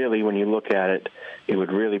 So really, when you look at it, it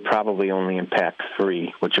would really probably only impact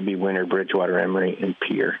 3, which would be Winter, Bridgewater, Emory, and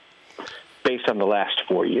Pierre, based on the last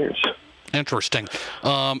 4 years. Interesting.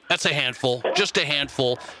 That's a handful, just a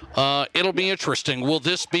handful. It'll be interesting. Will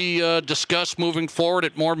this be discussed moving forward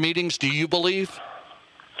at more meetings, do you believe?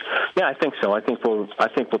 Yeah, I think so. I think we'll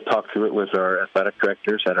talk through it with our athletic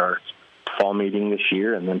directors at our fall meeting this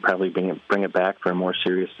year, and then probably bring it back for a more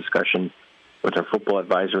serious discussion with our football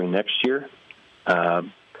advisory next year.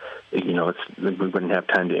 We wouldn't have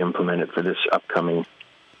time to implement it for this upcoming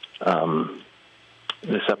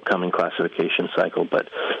classification cycle, but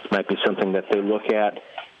it might be something that they look at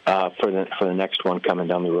for the next one coming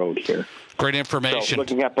down the road here. Great information. So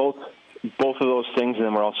looking at both of those things, and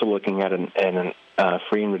then we're also looking at an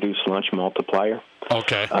free and reduced lunch multiplier.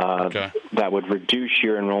 Okay. That would reduce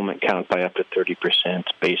your enrollment count by up to 30%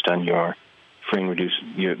 based on your free and reduced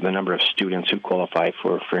the number of students who qualify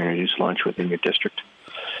for free and reduced lunch within your district.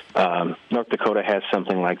 North Dakota has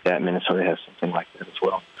something like that. Minnesota has something like that as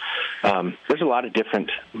well. There's a lot of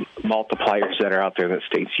different multipliers that are out there that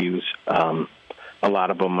states use. A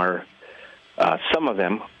lot of them are. Some of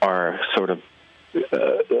them are sort of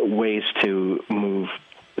ways to move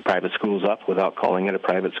the private schools up without calling it a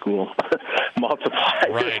private school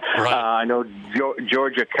multiplier. Right. I know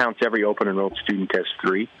Georgia counts every open enrolled student as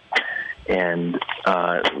 3, and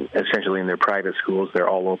essentially in their private schools, they're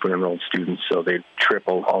all open enrolled students, so they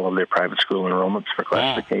triple all of their private school enrollments for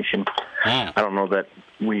classification. I don't know that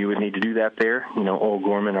we would need to do that there. Old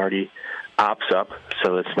Gorman already opts up,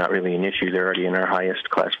 so it's not really an issue. They're already in our highest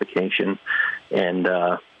classification, and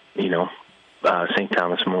St.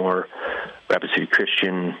 Thomas More, Rapid City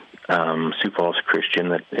Christian, Sioux Falls Christian,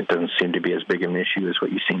 that it doesn't seem to be as big of an issue as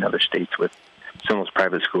what you see in other states with some of those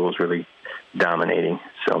private schools really dominating.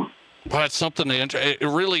 So. Well, it's something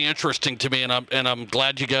really interesting to me, and I'm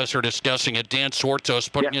glad you guys are discussing it. Dan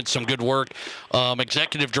Swartos putting in some good work.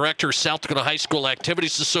 Executive Director, South Dakota High School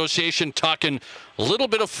Activities Association, talking a little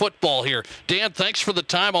bit of football here. Dan, thanks for the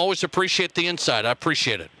time. Always appreciate the insight. I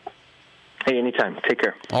appreciate it. Hey, anytime. Take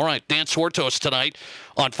care. All right, Dan Swartos tonight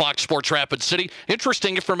on Fox Sports Rapid City.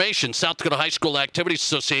 Interesting information. South Dakota High School Activities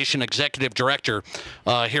Association Executive Director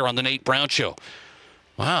here on the Nate Brown Show.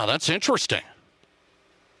 Wow, that's interesting.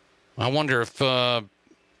 I wonder if, they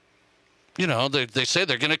say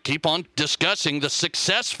they're going to keep on discussing the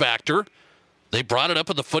success factor. They brought it up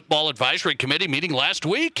at the Football Advisory Committee meeting last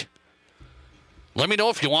week. Let me know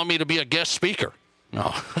if you want me to be a guest speaker.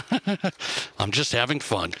 No, I'm just having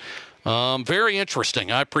fun. Very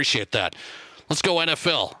interesting. I appreciate that. Let's go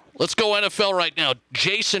NFL. Let's go NFL right now.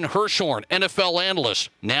 Jason Hirschhorn, NFL analyst,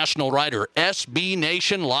 national writer, SB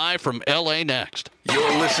Nation, live from L.A. next.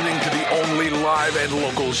 You're listening to the only live and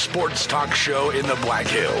local sports talk show in the Black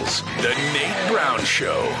Hills. The Nate Brown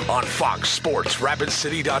Show on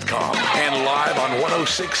FoxSportsRapidCity.com and live on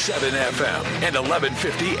 106.7 FM and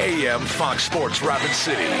 1150 AM Fox Sports Rapid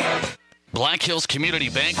City. Black Hills Community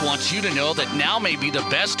Bank wants you to know that now may be the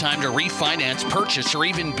best time to refinance, purchase, or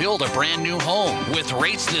even build a brand new home. With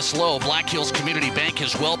rates this low, Black Hills Community Bank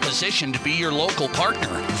is well positioned to be your local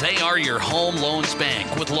partner. They are your home loans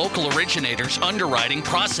bank with local originators, underwriting,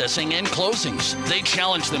 processing, and closings. They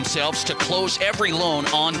challenge themselves to close every loan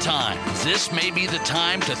on time. This may be the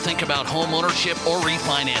time to think about home ownership or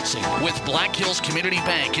refinancing with Black Hills Community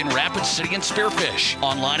Bank in Rapid City and Spearfish.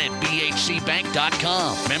 Online at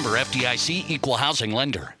bhcbank.com. Member FDIC. Equal housing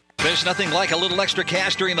lender. There's nothing like a little extra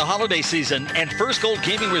cash during the holiday season, and First Gold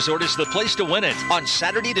Gaming Resort is the place to win it. On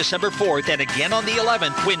Saturday, December 4th, and again on the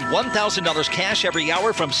 11th, win $1,000 cash every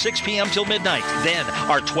hour from 6 p.m. till midnight. Then,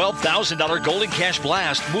 our $12,000 Golden Cash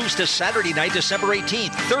Blast moves to Saturday night, December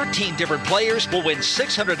 18th. 13 different players will win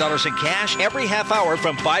 $600 in cash every half hour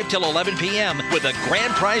from 5 till 11 p.m. with a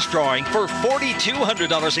grand prize drawing for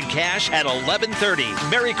 $4,200 in cash at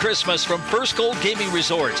 11:30. Merry Christmas from First Gold Gaming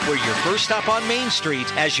Resort, where your first stop on Main Street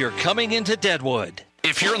as you're coming into Deadwood.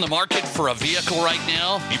 If you're in the market for a vehicle right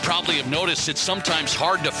now, you probably have noticed it's sometimes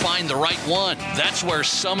hard to find the right one. That's where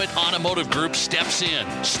Summit Automotive Group steps in.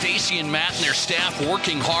 Stacy and Matt and their staff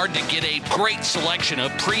working hard to get a great selection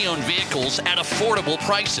of pre-owned vehicles at affordable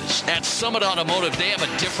prices. At Summit Automotive, they have a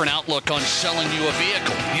different outlook on selling you a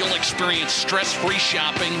vehicle. You'll experience stress-free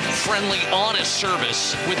shopping, friendly, honest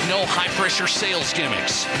service with no high-pressure sales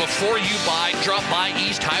gimmicks. Before you buy, drop by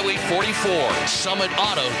East Highway 44,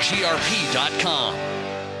 SummitAutoGRP.com.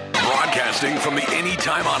 Broadcasting from the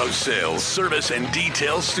Anytime Auto Sales, Service and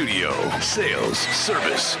Detail Studio. Sales,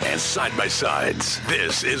 service, and side-by-sides.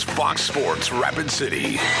 This is Fox Sports Rapid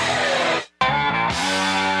City. I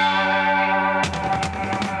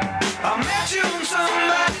met you on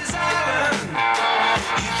somebody's island.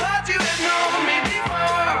 You thought you had known me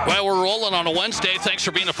before. Well, we're rolling on a Wednesday. Thanks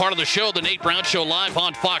for being a part of the show. The Nate Brown Show live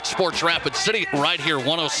on Fox Sports Rapid City, right here,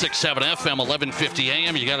 106.7 FM, 1150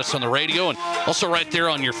 AM. You got us on the radio and also right there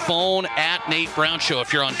on your phone at Nate Brown Show.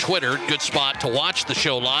 If you're on Twitter, good spot to watch the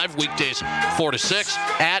show live, weekdays 4 to 6,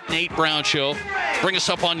 at Nate Brown Show. Bring us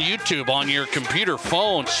up on YouTube, on your computer,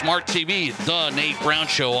 phone, smart TV, The Nate Brown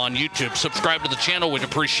Show on YouTube. Subscribe to the channel. We'd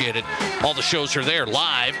appreciate it. All the shows are there,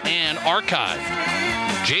 live and archived.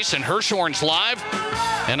 Jason Hirschhorn's live.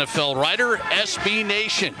 NFL writer, SB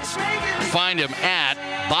Nation. Find him at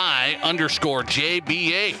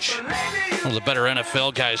 @by_JBH. One of the better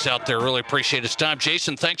NFL guys out there. Really appreciate his time.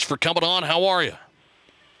 Jason, thanks for coming on. How are you?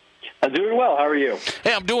 I'm doing well. How are you?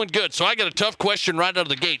 Hey, I'm doing good. So I got a tough question right out of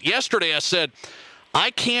the gate. Yesterday I said, I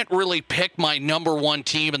can't really pick my number one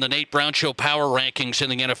team in the Nate Brown Show power rankings in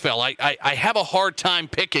the NFL. I have a hard time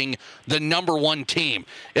picking the number one team.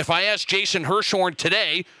 If I ask Jason Hirschhorn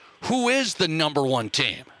today, who is the number one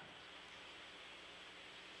team?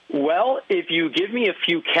 Well, if you give me a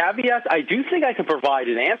few caveats, I do think I can provide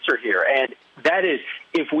an answer here. And that is,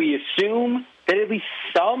 if we assume that at least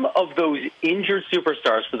some of those injured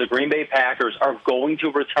superstars for the Green Bay Packers are going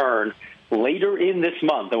to return later in this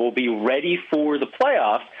month and will be ready for the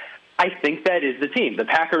playoffs, I think that is the team. The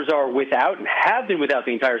Packers are without and have been without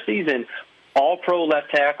the entire season all-pro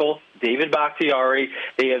left tackle David Bakhtiari.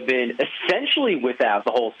 They have been essentially without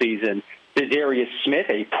the whole season Darius Smith,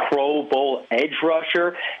 a Pro Bowl edge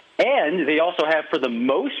rusher. And they also have, for the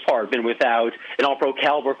most part, been without an all-pro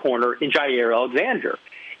caliber corner in Jair Alexander.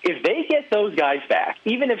 If they get those guys back,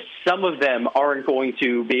 even if some of them aren't going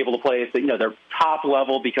to be able to play at their top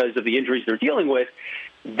level because of the injuries they're dealing with,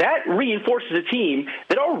 that reinforces a team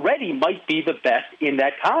that already might be the best in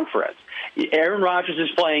that conference. Aaron Rodgers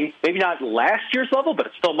is playing maybe not last year's level, but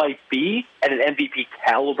it still might be at an MVP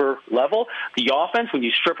caliber level. The offense, when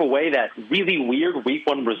you strip away that really weird week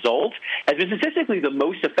one result, has been statistically the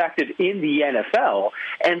most effective in the NFL.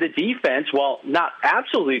 And the defense, while not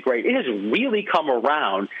absolutely great, it has really come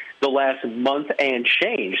around the last month and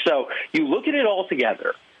change. So you look at it all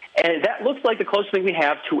together, and that looks like the closest thing we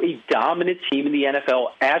have to a dominant team in the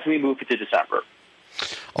NFL as we move into December.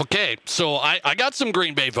 Okay, so I got some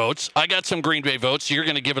Green Bay votes. You're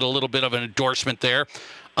going to give it a little bit of an endorsement there.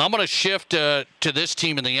 I'm going to shift to this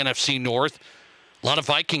team in the NFC North. A lot of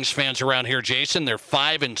Vikings fans around here, Jason. They're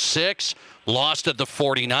 5-6, lost at the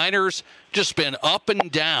 49ers, just been up and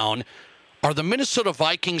down. Are the Minnesota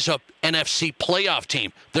Vikings a NFC playoff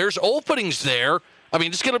team? There's openings there. I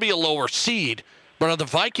mean, it's going to be a lower seed, but are the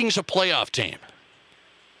Vikings a playoff team?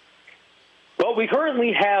 Well, we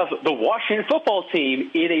currently have the Washington football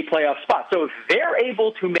team in a playoff spot. So if they're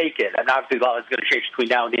able to make it, and obviously a lot is going to change between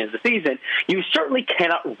now and the end of the season, you certainly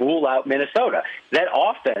cannot rule out Minnesota. That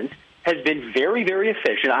offense has been very, very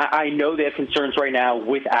efficient. I know they have concerns right now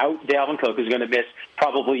without Dalvin Cook, who's going to miss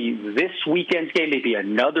probably this weekend's game, maybe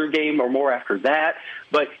another game or more after that.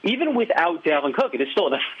 But even without Dalvin Cook, it is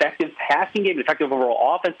still an effective passing game, an effective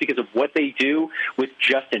overall offense because of what they do with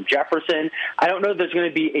Justin Jefferson. I don't know if there's going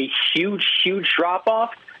to be a huge, huge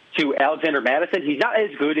drop-off to Alexander Madison. He's not as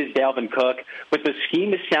good as Dalvin Cook, but the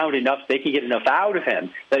scheme is sound enough they can get enough out of him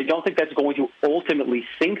that I don't think that's going to ultimately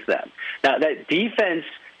sink them. Now, that defense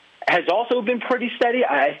has also been pretty steady.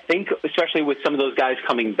 I think, especially with some of those guys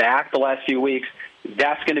coming back the last few weeks,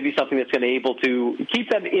 that's going to be something that's going to be able to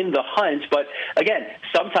keep them in the hunt. But, again,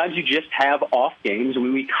 sometimes you just have off games.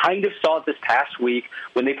 We kind of saw it this past week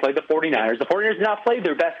when they played the 49ers. The 49ers did not play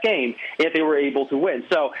their best game, yet they were able to win.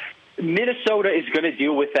 So Minnesota is going to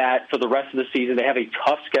deal with that for the rest of the season. They have a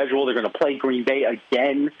tough schedule. They're going to play Green Bay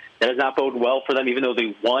again. That does not bode well for them, even though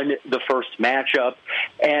they won the first matchup.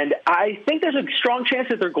 And I think there's a strong chance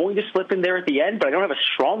that they're going to slip in there at the end, but I don't have a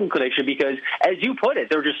strong inclination because, as you put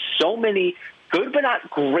it, there are just so many good but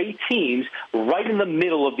not great teams right in the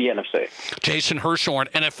middle of the NFC. Jason Hirschhorn,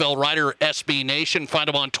 NFL writer, SB Nation. Find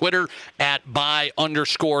him on Twitter @by_JBH.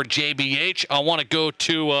 I want to go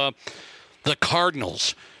to the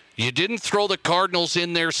Cardinals. You didn't throw the Cardinals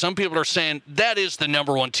in there. Some people are saying that is the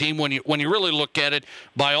number one team. When you really look at it,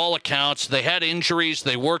 by all accounts, they had injuries.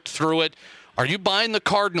 They worked through it. Are you buying the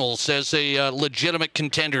Cardinals as a legitimate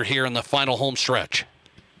contender here in the final home stretch?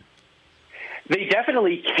 They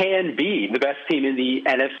definitely can be the best team in the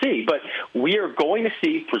NFC, but we are going to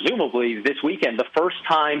see, presumably this weekend, the first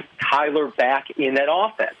time Kyler back in that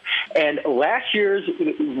offense. And last year's,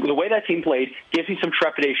 the way that team played gives me some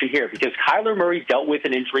trepidation here because Kyler Murray dealt with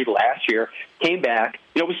an injury last year, came back,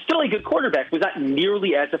 was still a good quarterback, was not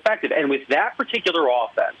nearly as effective. And with that particular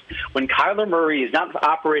offense, when Kyler Murray is not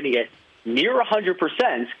operating at near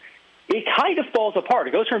 100%, it kind of falls apart.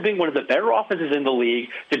 It goes from being one of the better offenses in the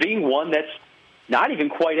league to being one that's not even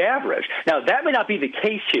quite average. Now, that may not be the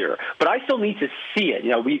case here, but I still need to see it.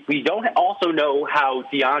 We don't also know how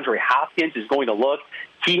DeAndre Hopkins is going to look.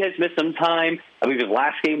 He has missed some time. I believe his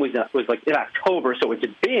last game was like in October, so it's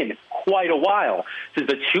been quite a while since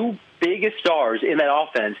the two biggest stars in that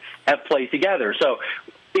offense have played together. So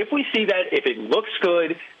if we see that, if it looks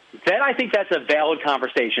good, then I think that's a valid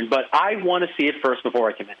conversation, but I want to see it first before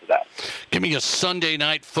I commit to that. Give me a Sunday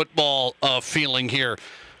night football feeling here.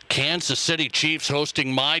 Kansas City Chiefs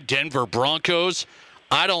hosting my Denver Broncos.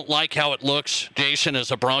 I don't like how it looks, Jason,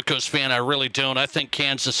 as a Broncos fan. I really don't. I think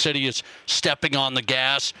Kansas City is stepping on the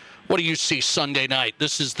gas. What do you see Sunday night?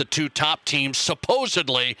 This is the two top teams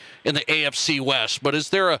supposedly in the AFC West, but is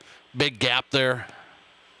there a big gap there?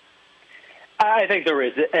 I think there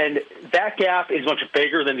is, and that gap is much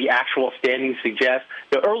bigger than the actual standings suggest.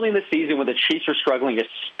 Early in the season, when the Chiefs are struggling,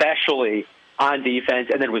 especially on defense,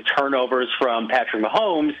 and then with turnovers from Patrick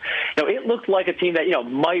Mahomes, it looked like a team that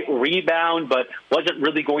might rebound, but wasn't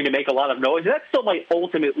really going to make a lot of noise. That still might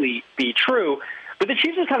ultimately be true. But the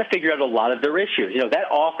Chiefs have kind of figured out a lot of their issues. That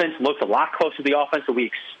offense looks a lot closer to the offense that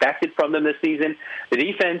we expected from them this season. The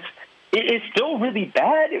defense, it is still really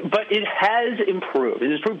bad, but it has improved.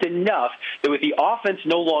 It has improved enough that with the offense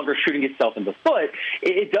no longer shooting itself in the foot,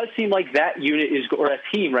 it does seem like that unit or that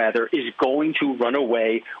team rather, is going to run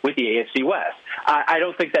away with the AFC West. I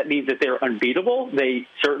don't think that means that they're unbeatable. They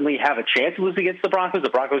certainly have a chance to lose against the Broncos. The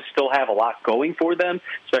Broncos still have a lot going for them,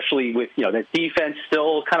 especially with that defense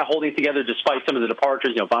still kind of holding together despite some of the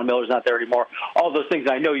departures. Von Miller's not there anymore. All those things,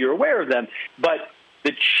 I know you're aware of them, but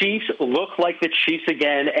the Chiefs look like the Chiefs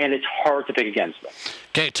again, and it's hard to pick against them.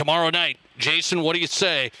 Okay, tomorrow night, Jason, what do you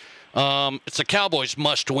say? It's a Cowboys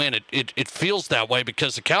must-win. It feels that way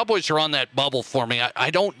because the Cowboys are on that bubble for me. I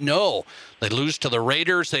don't know. They lose to the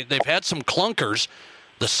Raiders. They've had some clunkers.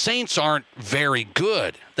 The Saints aren't very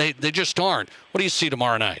good. They just aren't. What do you see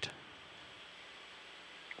tomorrow night?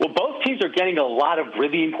 Well, both teams are getting a lot of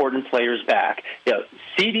really important players back.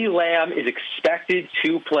 CeeDee Lamb is expected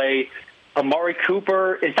to play. Amari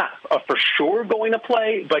Cooper is not for sure going to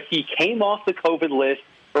play, but he came off the COVID list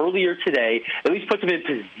earlier today, at least puts him in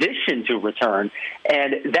position to return,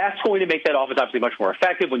 and that's going to make that offense obviously much more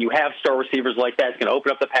effective. When you have star receivers like that, it's going to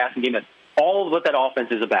open up the passing game. That's all of what that offense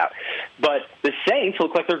is about. But the Saints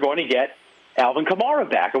look like they're going to get Alvin Kamara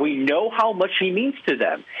back, and we know how much he means to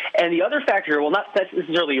them. And the other factor, well, not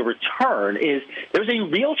necessarily a return, is there's a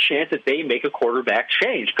real chance that they make a quarterback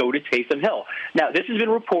change, go to Taysom Hill. Now, this has been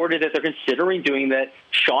reported that they're considering doing that.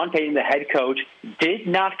 Sean Payton, the head coach, did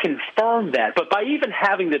not confirm that. But by even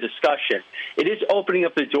having the discussion, it is opening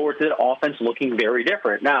up the door to the offense looking very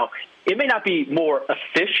different. Now, it may not be more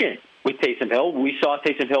efficient with Taysom Hill. We saw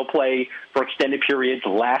Taysom Hill play for extended periods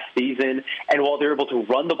last season, and while they're able to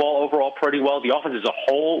run the ball overall pretty well, the offense as a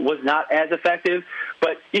whole was not as effective.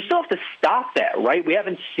 But you still have to stop that, right? We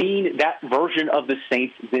haven't seen that version of the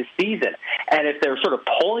Saints this season. And if they're sort of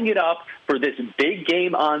pulling it up for this big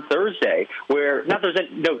game on Thursday, where not there's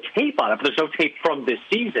no tape on it, but there's no tape from this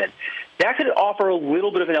season, that could offer a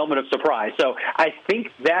little bit of an element of surprise. So I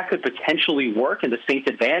think that could potentially work in the Saints'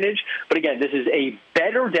 advantage. But again, this is a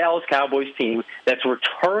better Dallas Cowboys team that's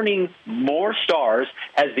returning more stars,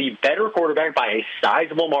 has the better quarterback by a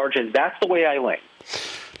sizable margin. That's the way I lean.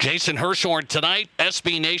 Jason Hirschhorn tonight,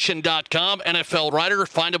 SBNation.com, NFL writer.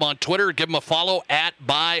 Find him on Twitter. Give him a follow at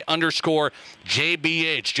 @by_JBH.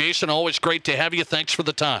 Jason, always great to have you. Thanks for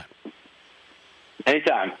the time.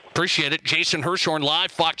 Anytime. Appreciate it. Jason Hirschhorn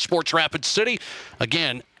live, Fox Sports Rapid City.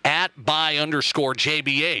 Again, at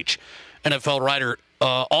 @by_JBH. NFL writer,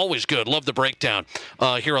 always good. Love the breakdown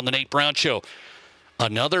here on the Nate Brown Show.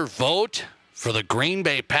 Another vote for the Green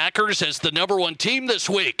Bay Packers as the #1 team this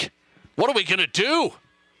week. What are we going to do?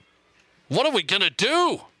 What are we going to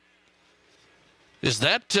do? Is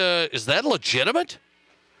that legitimate?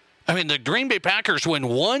 I mean, the Green Bay Packers win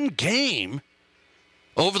one game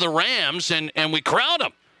over the Rams, and we crown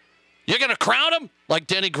them. You're going to crown them like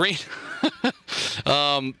Denny Green?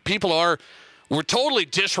 We're totally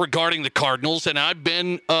disregarding the Cardinals, and I've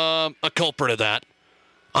been a culprit of that.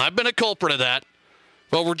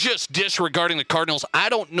 But we're just disregarding the Cardinals. I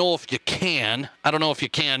don't know if you can.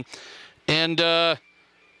 And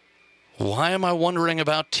why am I wondering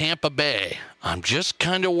about Tampa Bay? I'm just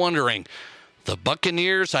kind of wondering. The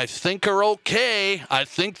Buccaneers, I think, are okay. I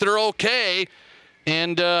think they're okay.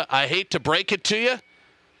 And I hate to break it to you,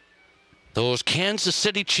 those Kansas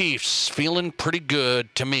City Chiefs feeling pretty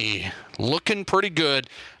good to me, looking pretty good.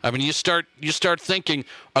 I mean, you start thinking,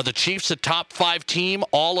 are the Chiefs a top 5 team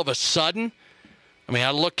all of a sudden? I mean,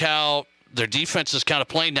 I look how their defense is kind of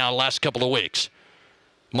playing now the last couple of weeks.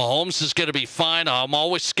 Mahomes is going to be fine. I'm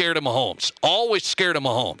always scared of Mahomes.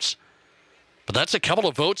 But that's a couple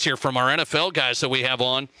of votes here from our NFL guys that we have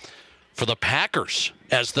on for the Packers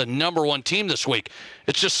as the #1 team this week.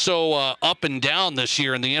 It's just so up and down this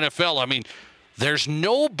year in the NFL. I mean, there's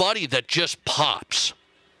nobody that just pops.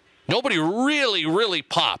 Nobody really, really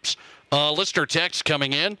pops. Listener text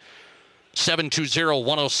coming in,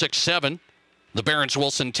 720-1067, the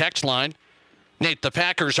Barron's-Wilson text line. Nate, the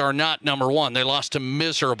Packers are not #1. They lost to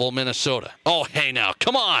miserable Minnesota. Oh, hey now,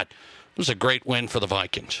 come on. It was a great win for the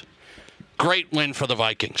Vikings. Great win for the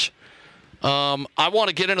Vikings. I want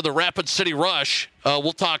to get into the Rapid City Rush.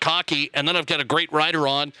 We'll talk hockey, and then I've got a great writer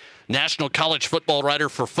on, national college football writer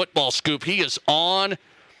for Football Scoop. He is on.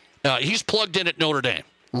 He's plugged in at Notre Dame.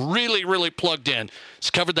 Really, really plugged in. He's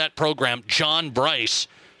covered that program. John Brice,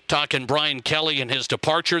 talking Brian Kelly and his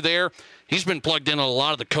departure there. He's been plugged in on a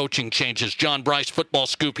lot of the coaching changes. John Brice, Football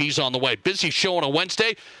Scoop, he's on the way. Busy show on a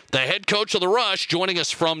Wednesday. The head coach of the Rush joining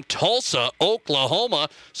us from Tulsa, Oklahoma.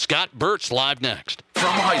 Scott Burt's live next.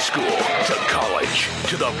 From high school to college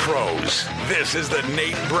to the pros, this is the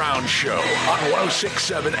Nate Brown Show on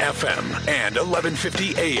 106.7 FM and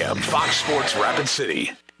 1150 AM Fox Sports Rapid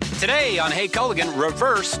City. Today on Hey Culligan,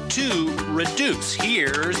 reverse to reduce.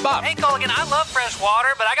 Here's Bob. Hey Culligan, I love fresh water,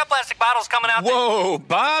 but I got plastic bottles coming out. Whoa,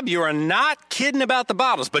 Bob, you are not kidding about the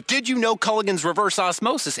bottles. But did you know Culligan's reverse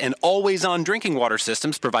osmosis and always-on drinking water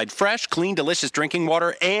systems provide fresh, clean, delicious drinking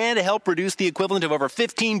water and help reduce the equivalent of over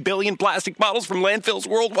 15 billion plastic bottles from landfills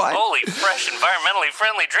worldwide? Holy, fresh, environmentally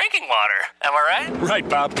friendly drinking water. Am I right? Right,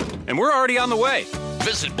 Bob. And we're already on the way.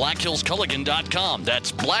 Visit BlackHillsCulligan.com.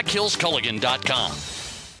 That's BlackHillsCulligan.com.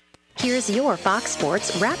 Here's your Fox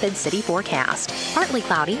Sports Rapid City forecast. Partly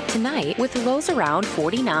cloudy tonight with lows around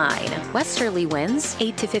 49. Westerly winds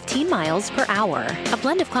 8 to 15 miles per hour. A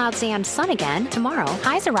blend of clouds and sun again tomorrow.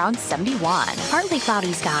 Highs around 71. Partly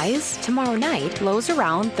cloudy skies tomorrow night. Lows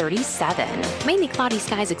around 37. Mainly cloudy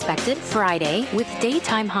skies expected Friday with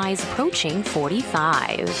daytime highs approaching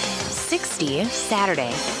 45. 60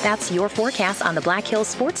 Saturday. That's your forecast on the Black Hills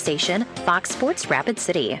Sports Station, Fox Sports Rapid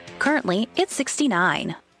City. Currently, it's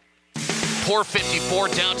 69. Pour 54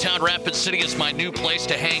 downtown Rapid City is my new place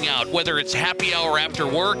to hang out. Whether it's happy hour after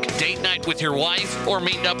work, date night with your wife, or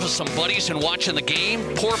meeting up with some buddies and watching the game,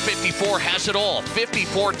 Pour 54 has it all.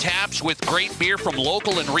 54 taps with great beer from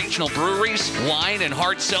local and regional breweries, wine and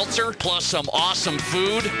hard seltzer, plus some awesome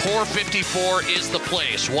food. Pour 54 is the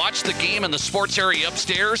place. Watch the game in the sports area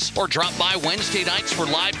upstairs, or drop by Wednesday nights for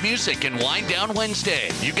live music and Wind Down Wednesday.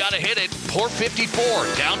 You gotta hit it. Pour 54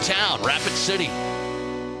 downtown Rapid City.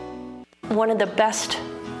 One of the best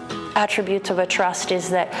attributes of a trust is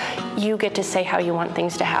that you get to say how you want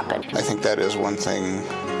things to happen. I think that is one thing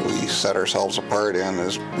we set ourselves apart in,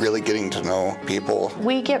 is really getting to know people.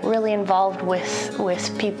 We get really involved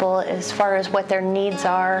with people as far as what their needs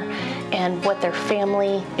are and what their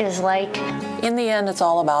family is like. In the end, it's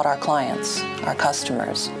all about our clients, our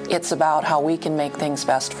customers. It's about how we can make things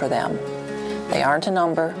best for them. They aren't a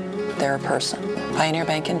number, they're a person. Pioneer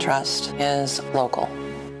Bank and Trust is local.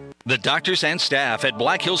 The doctors and staff at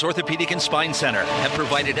Black Hills Orthopedic and Spine Center have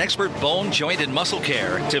provided expert bone, joint, and muscle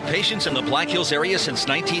care to patients in the Black Hills area since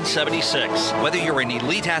 1976. Whether you're an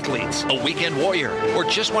elite athlete, a weekend warrior, or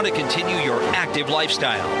just want to continue your active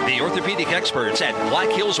lifestyle, the orthopedic experts at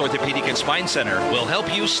Black Hills Orthopedic and Spine Center will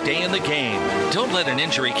help you stay in the game. Don't let an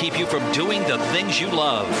injury keep you from doing the things you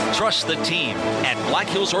love. Trust the team at Black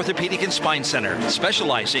Hills Orthopedic and Spine Center,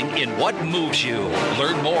 specializing in what moves you.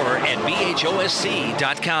 Learn more at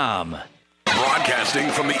BHOSC.com. Broadcasting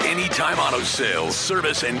from the Anytime Auto Sales,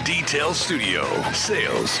 Service, and Detail Studio.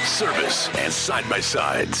 Sales, service, and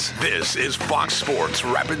side-by-sides. This is Fox Sports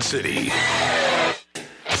Rapid City.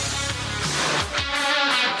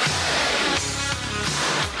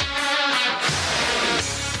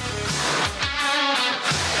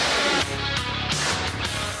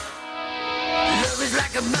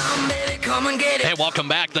 Hey, welcome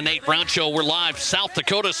back. The Nate Brown Show. We're live. South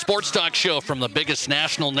Dakota Sports Talk Show, from the biggest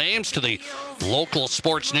national names to the local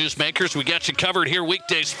sports newsmakers. We got you covered here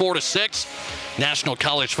weekdays 4 to 6. National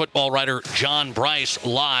college football writer John Brice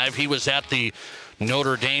live. He was at the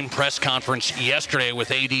Notre Dame press conference yesterday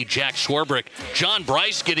with AD Jack Swarbrick. John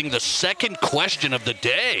Brice getting the second question of the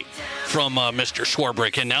day from Mr.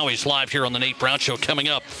 Swarbrick, and now he's live here on the Nate Brown Show. Coming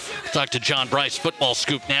up, talk to John Brice, Football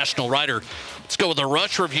Scoop national writer. Let's go with the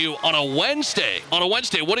Rush review on a Wednesday. On a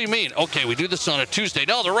Wednesday, what do you mean? Okay, we do this on a Tuesday.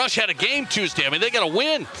 No, the Rush had a game Tuesday. I mean, they got to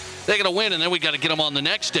win. They got to win, and then we got to get them on the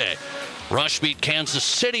next day. Rush beat Kansas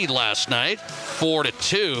City last night,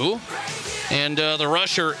 4-2. And the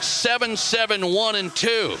Rush are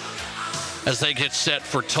 7-1-2 as they get set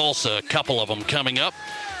for Tulsa. A couple of them coming up.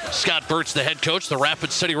 Scott Burt's the head coach, the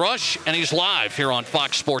Rapid City Rush, and he's live here on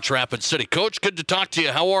Fox Sports Rapid City. Coach, good to talk to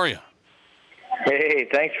you. How are you? Hey,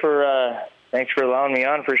 thanks for allowing me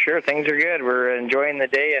on. For sure, things are good. We're enjoying the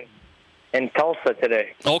day in Tulsa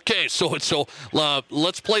today. Okay, so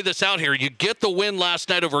let's play this out here. You get the win last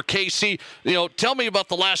night over KC. Tell me about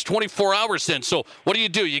the last 24 hours then. So what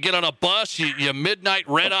do? You get on a bus, you midnight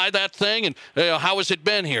red-eye that thing, and how has it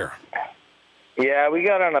been here? Yeah, we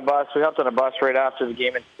got on a bus. We hopped on a bus right after the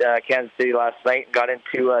game in Kansas City last night and got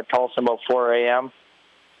into Tulsa about 4 a.m.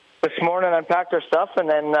 this morning, unpacked our stuff, and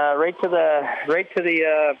then right to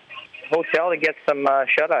the hotel to get some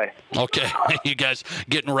shut-eye. Okay, you guys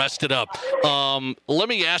getting rested up. Let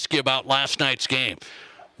me ask you about last night's game.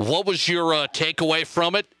 What was your takeaway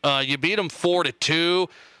from it? You beat them 4-2.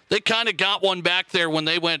 They kind of got one back there when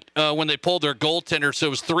they pulled their goaltender, so it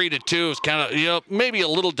was 3-2. It was kind of maybe a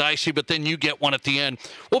little dicey, but then you get one at the end.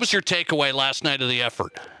 What was your takeaway last night of the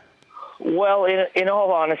effort? Well, in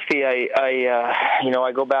all honesty,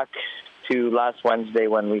 I go back to last Wednesday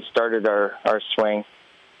when we started our swing.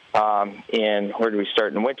 Where did we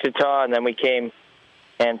start? In Wichita, and then we came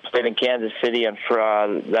and played in Kansas City on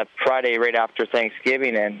that Friday right after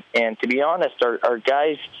Thanksgiving. And to be honest, our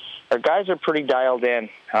guys are pretty dialed in.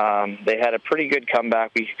 They had a pretty good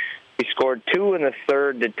comeback. We scored 2 in the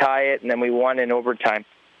third to tie it, and then we won in overtime.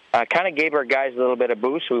 Kind of gave our guys a little bit of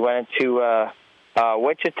boost. We went into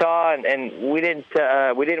Wichita, and we didn't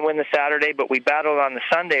win the Saturday, but we battled on the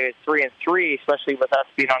Sunday at 3-3, especially with us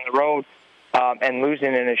being on the road and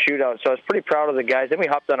losing in a shootout. So I was pretty proud of the guys. Then we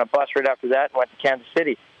hopped on a bus right after that and went to Kansas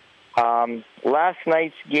City. Last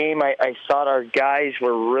night's game, I thought our guys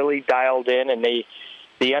were really dialed in, and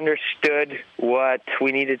they understood what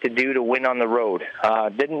we needed to do to win on the road.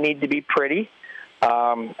 Didn't need to be pretty.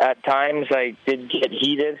 At times, I did get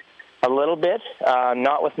heated a little bit,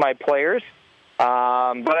 not with my players.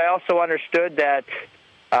 But I also understood that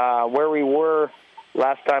where we were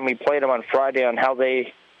last time we played them on Friday on how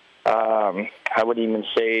they, I would even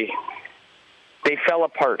say, they fell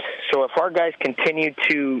apart. So if our guys continued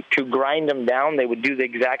to grind them down, they would do the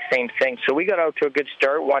exact same thing. So we got out to a good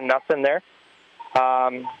start, 1-0 there.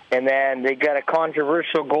 And then they got a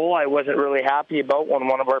controversial goal I wasn't really happy about when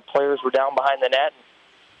one of our players were down behind the net.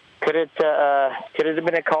 Could it have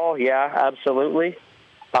been a call? Yeah, absolutely.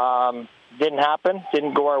 Didn't happen.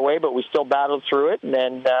 Didn't go our way, but we still battled through it. And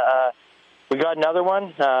then we got another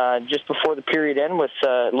one just before the period end with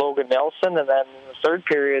Logan Nelson. And then in the third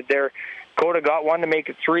period there, Coda got one to make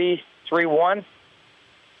it 3-1.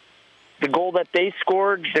 The goal that they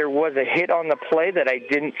scored, there was a hit on the play that I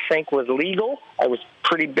didn't think was legal. I was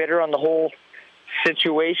pretty bitter on the whole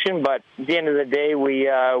situation, but at the end of the day,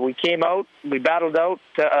 we came out, we battled out.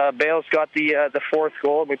 Bales got the fourth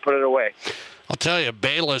goal, and we put it away. I'll tell you,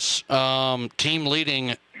 Bayless, team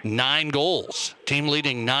leading 9 goals.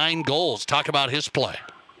 Talk about his play.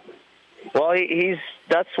 Well,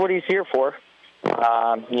 that's what he's here for.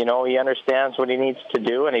 He understands what he needs to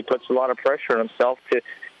do, and he puts a lot of pressure on himself to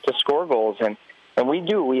score goals. And we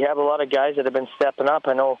do. We have a lot of guys that have been stepping up.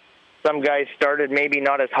 I know some guys started maybe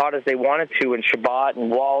not as hot as they wanted to, and Shabbat and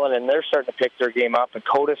Wallen, and they're starting to pick their game up, and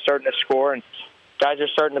Coda's starting to score, and guys are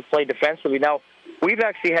starting to play defensively. Now, we've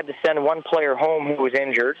actually had to send one player home who was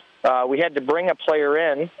injured. We had to bring a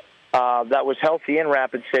player in that was healthy in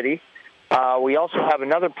Rapid City. We also have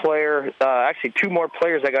another player, actually 2 more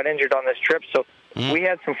players that got injured on this trip. So we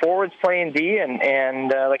had some forwards playing D, and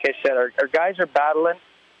like I said, our guys are battling.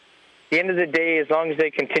 At the end of the day, as long as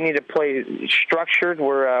they continue to play structured,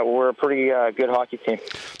 we're a pretty good hockey team.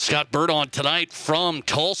 Scott Burt on tonight from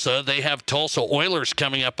Tulsa. They have Tulsa Oilers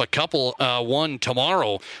coming up one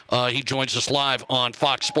tomorrow. He joins us live on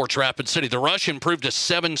Fox Sports Rapid City. The Rush improved to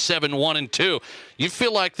 7-7-1-2. You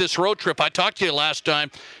feel like this road trip, I talked to you last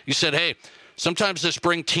time, you said, hey, sometimes this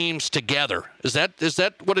brings teams together. Is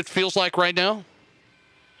that what it feels like right now?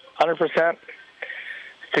 100%.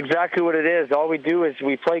 It's exactly what it is. All we do is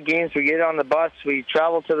we play games, we get on the bus, we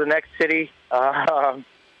travel to the next city,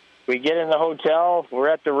 we get in the hotel, we're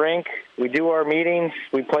at the rink, we do our meetings,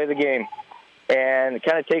 we play the game. And it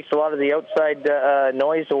kind of takes a lot of the outside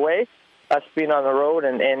noise away, us being on the road,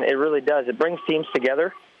 and it really does. It brings teams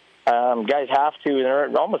together. Guys have to, and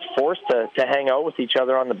they're almost forced to hang out with each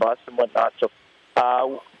other on the bus and whatnot.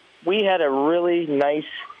 So we had a really nice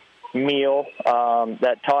meal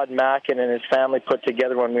that Todd Mackin and his family put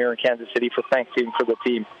together when we were in Kansas City for Thanksgiving for the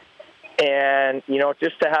team. And,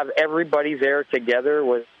 just to have everybody there together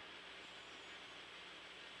was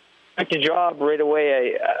like a job right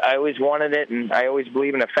away. I always wanted it, and I always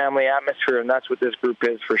believe in a family atmosphere, and that's what this group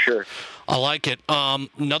is for sure. I like it.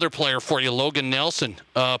 Another player for you, Logan Nelson,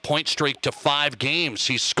 point streak to 5 games.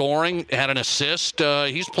 He's scoring, had an assist.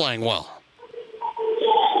 He's playing well.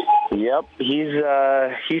 Yep,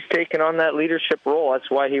 he's taken on that leadership role. That's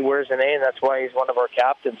why he wears an A, and that's why he's one of our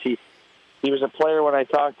captains. He was a player when I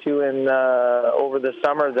talked to him over the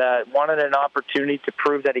summer that wanted an opportunity to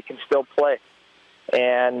prove that he can still play.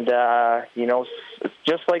 And,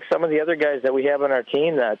 just like some of the other guys that we have on our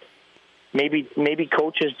team that maybe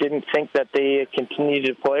coaches didn't think that they continued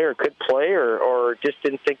to play or could play or just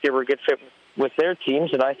didn't think they were a good fit with their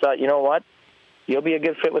teams. And I thought, you know what? you'll be a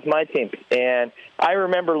good fit with my team. And I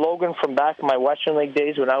remember Logan from back in my Western League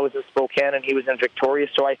days when I was in Spokane and he was in Victoria.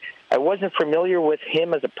 So I wasn't familiar with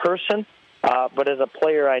him as a person, but as a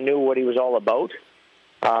player, I knew what he was all about.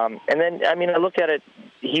 And then, I look at it,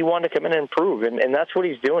 he wanted to come in and improve, and that's what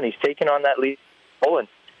he's doing. He's taking on that lead role, and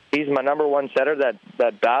he's my number one setter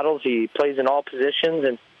that battles. He plays in all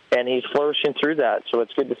positions, and he's flourishing through that, so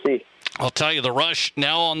it's good to see. I'll tell you, the Rush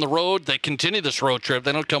now on the road. They continue this road trip.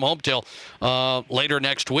 They don't come home till later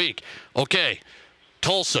next week. Okay,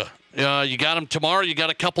 Tulsa, you got them tomorrow. You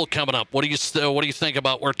got a couple coming up. What do you think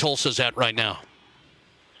about where Tulsa's at right now?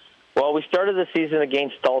 Well, we started the season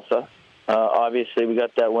against Tulsa. Obviously, we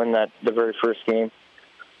got that win the very first game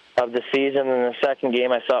of the season. And the second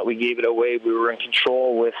game, I thought we gave it away. We were in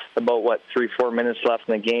control with about, 3-4 minutes left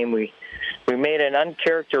in the game. We made an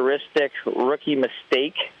uncharacteristic rookie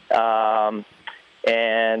mistake, and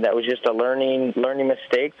that was just a learning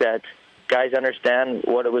mistake that guys understand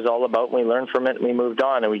what it was all about. We learned from it, and we moved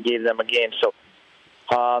on, and we gave them a game. So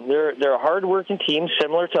they're a hard-working team,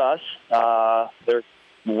 similar to us. They're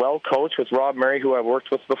well coached with Rob Murray, who I've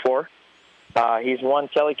worked with before. He's won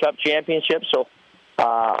Kelly Cup championships, so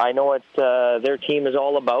I know what their team is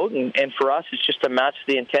all about. And for us, it's just to match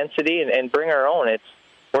the intensity and bring our own.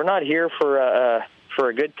 We're not here for a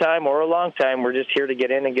good time or a long time. We're just here to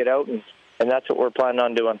get in and get out, and that's what we're planning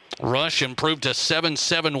on doing. Rush improved to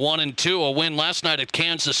 7-7-1-2, a win last night at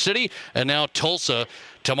Kansas City, and now Tulsa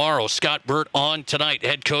tomorrow. Scott Burt on tonight,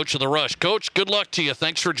 head coach of the Rush. Coach, good luck to you.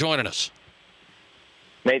 Thanks for joining us.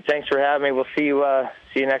 Nate, thanks for having me. We'll see you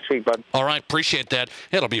next week, bud. All right, appreciate that.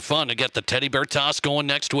 It'll be fun to get the teddy bear toss going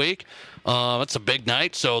next week. It's a big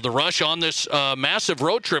night. So the Rush on this massive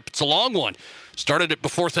road trip, it's a long one. Started it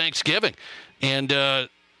before Thanksgiving, and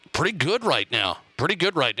pretty good right now.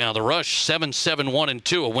 The Rush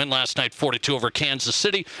 7-7-1-2, a win last night, 42 over Kansas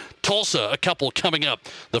City. Tulsa, a couple coming up,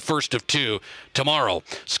 the first of two tomorrow.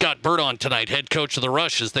 Scott Burt on tonight, head coach of the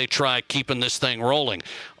Rush, as they try keeping this thing rolling.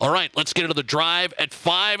 All right, let's get into the drive at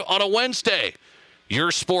 5 on a Wednesday.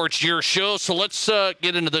 Your sports, your show. So let's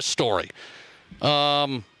get into this story.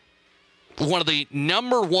 One of the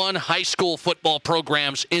number one high school football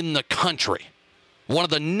programs in the country. One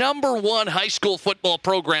of the number one high school football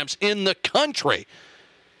programs in the country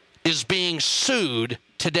is being sued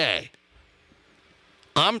today.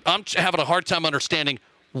 I'm having a hard time understanding,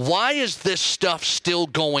 why is this stuff still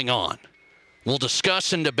going on? We'll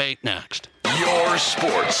discuss and debate next. Your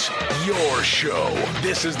sports, your show.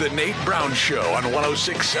 This is the Nate Brown Show on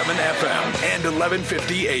 106.7 FM and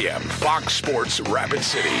 1150 AM. Fox Sports Rapid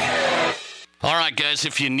City. All right, guys,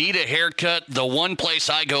 if you need a haircut, the one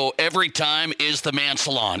place I go every time is the Man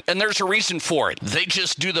Salon. And there's a reason for it. They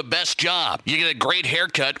just do the best job. You get a great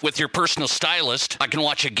haircut with your personal stylist. I can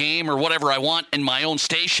watch a game or whatever I want in my own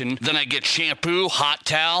station. Then I get shampoo, hot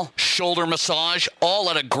towel, shoulder massage,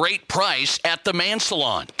 all at a great price at the Man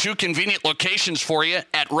Salon. 2 convenient locations for you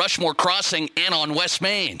at Rushmore Crossing and on West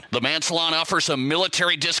Main. The Man Salon offers a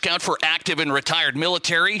military discount for active and retired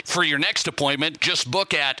military. For your next appointment, just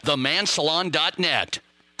book at themansalon.net.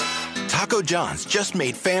 Taco John's just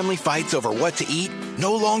made family fights over what to eat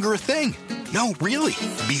no longer a thing. No, really.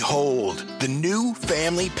 Behold, the new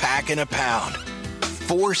family pack in a pound.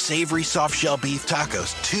 4 savory soft-shell beef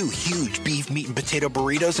tacos, 2 huge beef meat and potato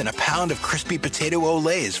burritos, and a pound of crispy potato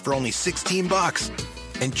olays for only $16.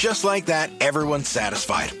 And just like that, everyone's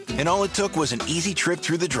satisfied. And all it took was an easy trip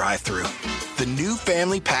through the drive-thru. The new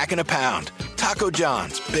family pack in a pound. Taco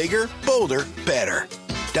John's. Bigger, bolder, better.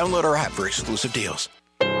 Download our app for exclusive deals.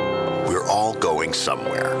 We're all going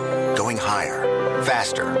somewhere. Going higher,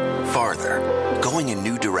 faster, farther. Going in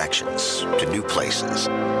new directions, to new places.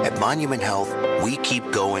 At Monument Health, we keep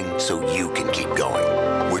going so you can keep going.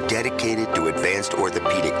 We're dedicated to advanced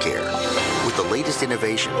orthopedic care with the latest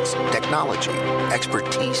innovations, technology,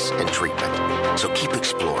 expertise, and treatment. So keep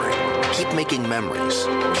exploring. Keep making memories.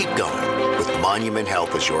 Keep going with Monument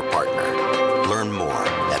Health as your partner. Learn more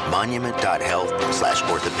at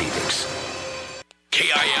monument.health/orthopedics.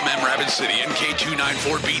 KIMM Rapid City and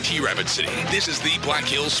K294BT Rapid City. This is the Black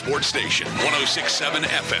Hills Sports Station, 106.7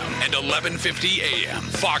 FM and 1150 AM.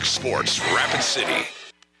 Fox Sports Rapid City.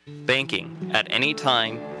 Banking at any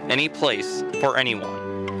time, any place, for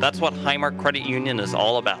anyone. That's what Highmark Credit Union is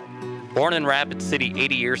all about. Born in Rapid City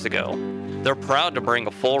 80 years ago, they're proud to bring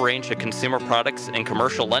a full range of consumer products and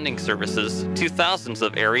commercial lending services to thousands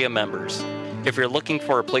of area members. If you're looking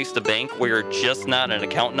for a place to bank where you're just not an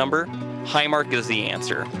account number, Highmark is the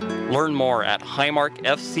answer. Learn more at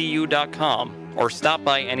highmarkfcu.com or stop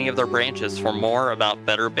by any of their branches for more about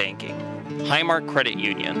better banking. Highmark Credit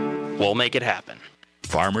Union. We'll make it happen.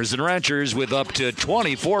 Farmers and ranchers with up to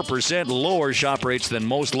 24% lower shop rates than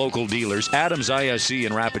most local dealers. Adams ISC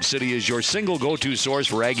in Rapid City is your single go-to source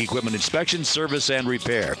for ag equipment inspection, service, and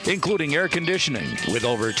repair, including air conditioning. With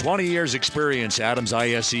over 20 years experience, Adams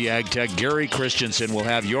ISC Ag Tech Gary Christensen will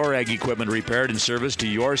have your ag equipment repaired and serviced to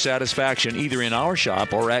your satisfaction, either in our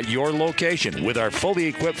shop or at your location with our fully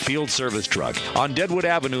equipped field service truck on Deadwood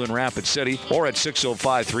Avenue in Rapid City or at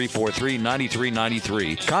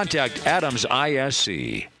 605-343-9393. Contact Adams ISC.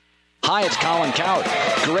 Hi, it's Colin Coward.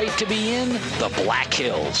 Great to be in the Black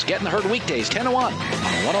Hills. Get in the herd weekdays 10 to 1 on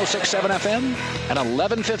 106.7 FM and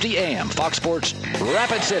 1150 AM. Fox Sports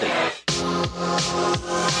Rapid City.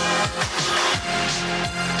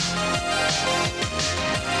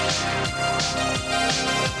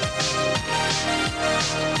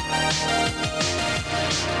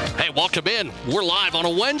 Hey, welcome in. We're live on a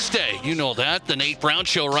Wednesday. You know that. The Nate Brown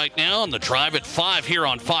Show right now on the Drive at 5 here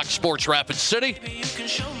on Fox Sports Rapid City.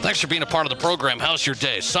 Thanks for being a part of the program. How's your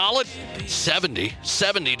day? Solid? 70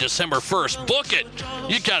 December 1st. Book it.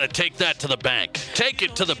 You got to take that to the bank. Take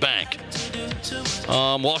it to the bank.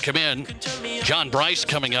 Welcome in. John Brice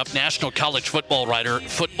coming up, National College Football writer,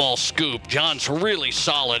 Football Scoop. John's really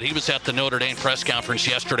solid. He was at the Notre Dame press conference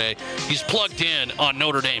yesterday. He's plugged in on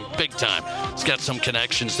Notre Dame big time. He's got some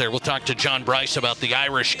connections there. We'll talk to John Brice about the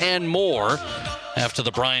Irish and more after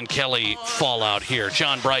the Brian Kelly fallout here.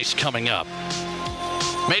 John Brice coming up.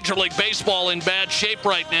 Major League Baseball in bad shape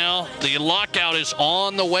right now. The lockout is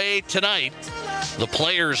on the way tonight. The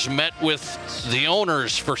players met with the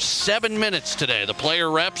owners for 7 minutes today. The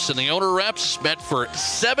player reps and the owner reps met for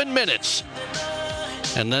 7 minutes.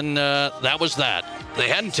 And then that was that. They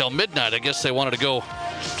had until midnight. I guess they wanted to go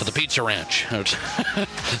to the Pizza Ranch.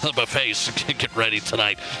 The buffets get ready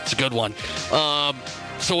tonight. It's a good one.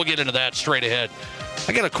 So we'll get into that straight ahead.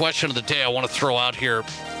 I got a question of the day I want to throw out here.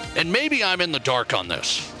 And maybe I'm in the dark on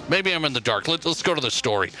this. Maybe I'm in the dark. Let's go to the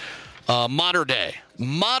story. Modern Day.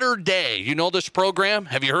 Modern Day. You know this program?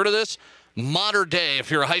 Have you heard of this? Modern Day.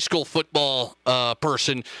 If you're a high school football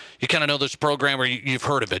person, you kind of know this program or you've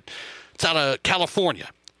heard of it. It's out of California.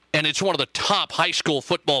 And it's one of the top high school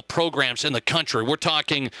football programs in the country. We're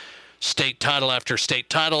talking state title after state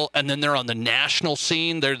title, and then they're on the national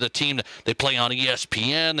scene. They're the team that they play on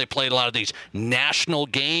ESPN. They play a lot of these national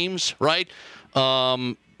games, right?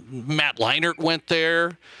 Matt Leinart went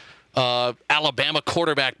there. Alabama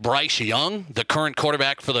quarterback Bryce Young, the current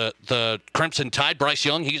quarterback for the Crimson Tide. Bryce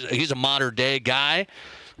Young, he's a modern day guy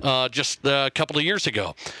just a couple of years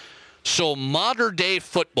ago. So modern day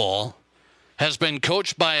football has been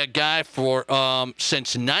coached by a guy for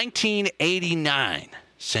since 1989.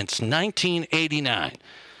 Since 1989.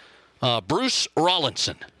 Bruce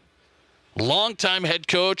Rollinson, longtime head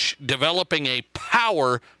coach, developing a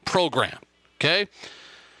power program. Okay?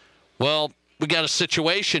 Well, we got a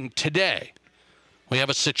situation today. We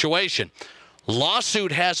have a situation.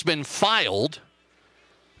 Lawsuit has been filed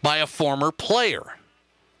by a former player.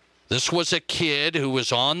 This was a kid who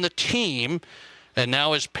was on the team, and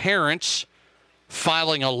now his parents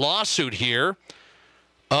filing a lawsuit here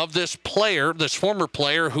of this player, this former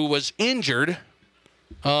player who was injured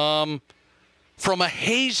from a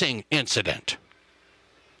hazing incident.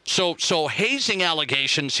 So hazing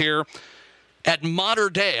allegations here at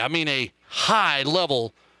Modern Day. I mean, a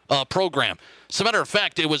high-level program. As a matter of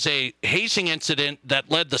fact, it was a hazing incident that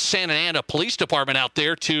led the Santa Ana Police Department out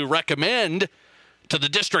there to recommend to the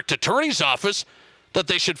district attorney's office that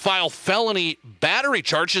they should file felony battery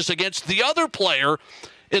charges against the other player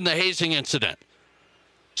in the hazing incident.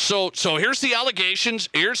 So here's the allegations.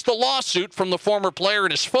 Here's the lawsuit from the former player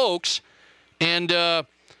and his folks. And this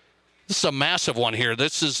is a massive one here.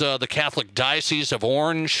 This is the Catholic Diocese of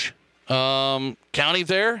Orange County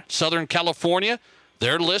there, Southern California.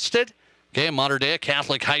 They're listed. Okay, Modern Day, a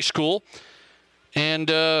Catholic high school. And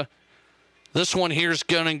this one here is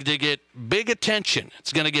going to get big attention.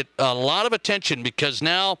 It's going to get a lot of attention because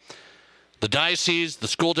now the diocese, the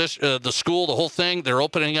school, the whole thing, they're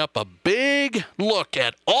opening up a big look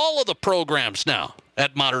at all of the programs now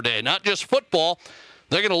at Modern Day. Not just football.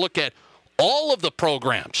 They're going to look at all of the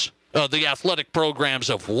programs, the athletic programs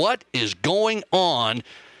of what is going on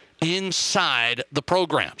inside the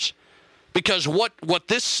programs. Because what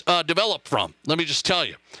this developed from, let me just tell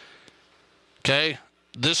you, okay,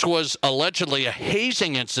 this was allegedly a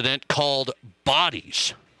hazing incident called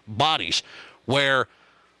bodies, where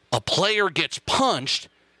a player gets punched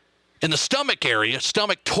in the stomach area,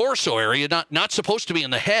 torso area, not supposed to be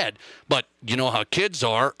in the head, but you know how kids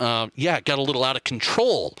are. It got a little out of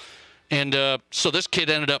control. And so this kid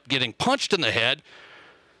ended up getting punched in the head,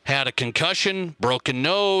 had a concussion, broken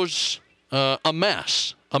nose, a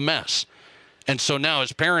mess. And so now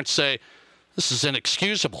his parents say, this is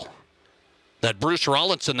inexcusable. That Bruce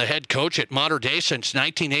Rollinson, the head coach at Mater Dei since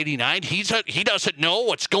 1989, he doesn't know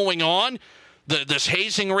what's going on. This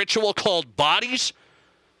hazing ritual called bodies,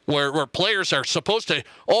 where players are supposed to,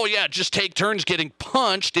 just take turns getting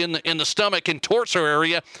punched in the stomach and torso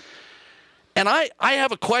area. And I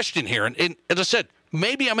have a question here, and as I said,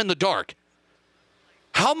 maybe I'm in the dark.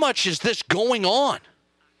 How much is this going on?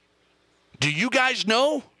 Do you guys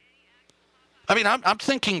know? I mean, I'm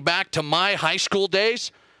thinking back to my high school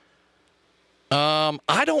days.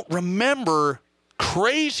 I don't remember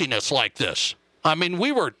craziness like this. I mean,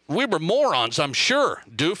 we were morons, I'm sure.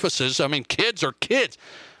 Doofuses. I mean, kids are kids.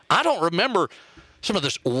 I don't remember some of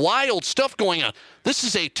this wild stuff going on. This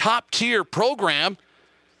is a top-tier program,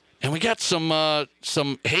 and we got some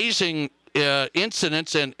hazing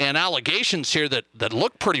incidents and allegations here that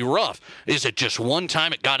look pretty rough. Is it just one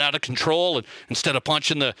time it got out of control, and instead of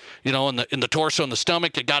punching in the torso and the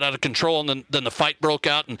stomach, it got out of control, and then the fight broke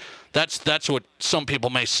out? And that's what some people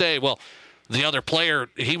may say. Well, the other player,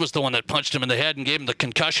 he was the one that punched him in the head and gave him the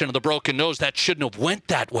concussion of the broken nose. That shouldn't have went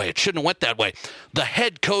that way. It shouldn't have went that way. The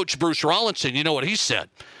head coach, Bruce Rollinson, you know what he said?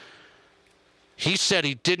 He said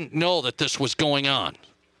he didn't know that this was going on.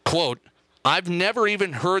 Quote, I've never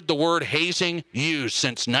even heard the word hazing used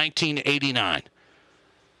since 1989.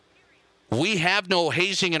 We have no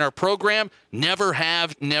hazing in our program. Never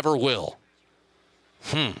have, never will.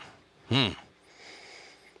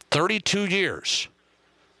 32 years.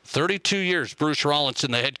 32 years, Bruce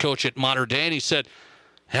Rollinson, the head coach at Mater Dei, and he said,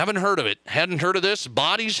 haven't heard of it. Hadn't heard of this.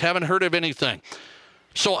 Bodies, haven't heard of anything.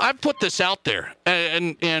 So I've put this out there.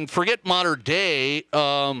 And forget Mater Dei.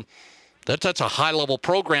 That's a high-level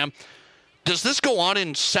program. Does this go on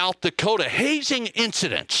in South Dakota? Hazing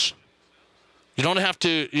incidents. You don't have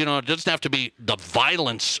to, it doesn't have to be the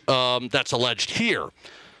violence that's alleged here.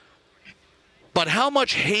 But how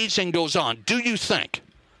much hazing goes on, do you think?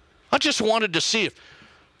 I just wanted to see if,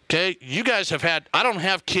 you guys have had, I don't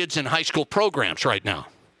have kids in high school programs right now.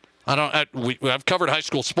 I've covered high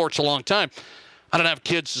school sports a long time. I don't have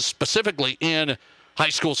kids specifically in high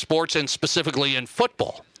school sports and specifically in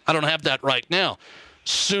football. I don't have that right now.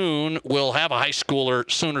 Soon we'll have a high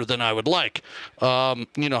schooler sooner than I would like.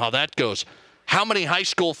 You know how that goes. How many high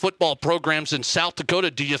school football programs in South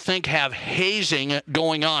Dakota do you think have hazing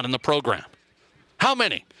going on in the program? How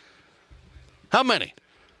many? How many?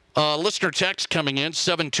 Listener text coming in,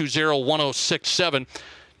 720-1067.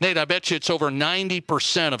 Nate, I bet you it's over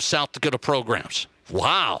 90% of South Dakota programs.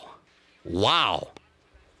 Wow.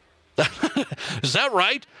 Is that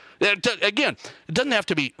right? Again, it doesn't have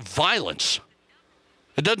to be violence.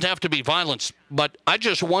 It doesn't have to be violence, but I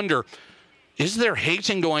just wonder, is there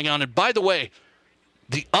hazing going on? And by the way,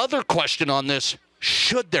 the other question on this,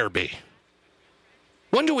 should there be?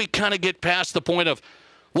 When do we kind of get past the point of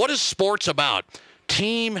what is sports about?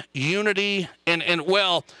 Team unity and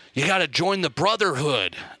well, you got to join the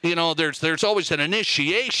brotherhood. There's always an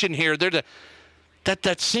initiation here.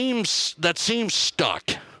 That seems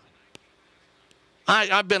stuck.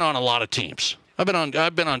 I've been on a lot of teams. I've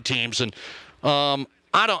been on teams, and I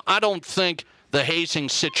don't think the hazing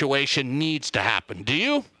situation needs to happen. Do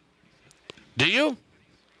you? Do you?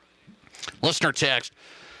 Listener text,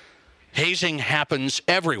 hazing happens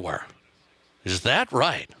everywhere. Is that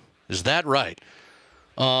right?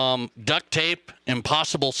 Duct tape,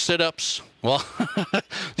 impossible sit-ups. Well,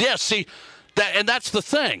 yeah, see, that's the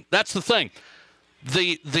thing. The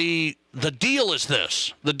deal is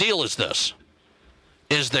this.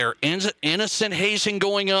 Is there innocent hazing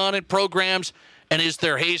going on in programs, and is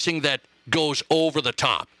there hazing that goes over the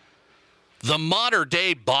top? The Mater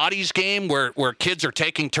Dei bodies game where kids are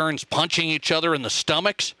taking turns punching each other in the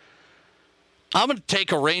stomachs, I'm going to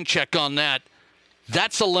take a rain check on that.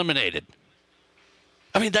 That's eliminated.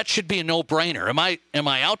 I mean, that should be a no-brainer. Am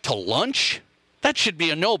I out to lunch? That should be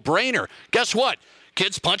a no-brainer. Guess what?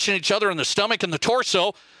 Kids punching each other in the stomach and the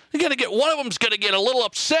torso, one of them's going to get a little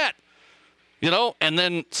upset. And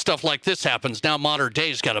then stuff like this happens. Now Mater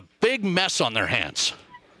Dei's got a big mess on their hands.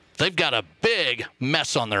 They've got a big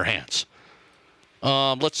mess on their hands.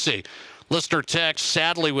 Let's see. Listener text,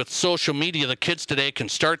 sadly with social media, the kids today can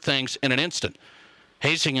start things in an instant.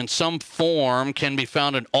 Hazing in some form can be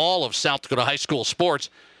found in all of South Dakota high school sports.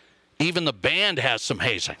 Even the band has some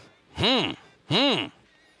hazing.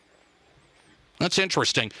 That's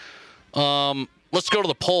interesting. Let's go to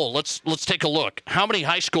the poll. Let's take a look. How many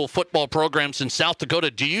high school football programs in South Dakota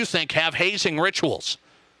do you think have hazing rituals?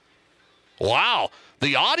 Wow.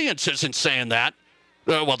 The audience isn't saying that.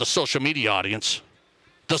 Well, the social media audience.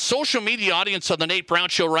 The social media audience on the Nate Brown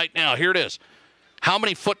Show right now. Here it is. How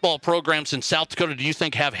many football programs in South Dakota do you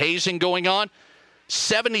think have hazing going on?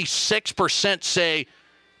 76% say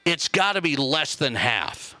it's got to be less than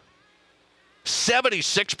half.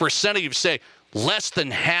 76% of you say less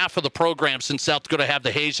than half of the programs in South Dakota have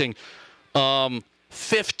the hazing.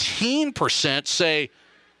 15% say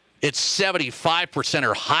it's 75%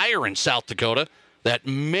 or higher in South Dakota, that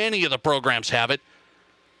many of the programs have it.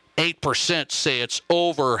 8% say it's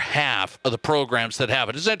over half of the programs that have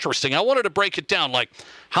it. It's interesting. I wanted to break it down, like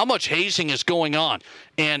how much hazing is going on.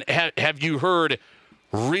 And have you heard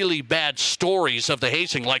really bad stories of the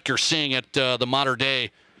hazing like you're seeing at the Mater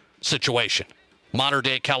Dei situation? Mater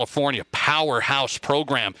Dei, California, powerhouse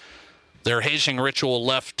program. Their hazing ritual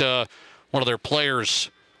left one of their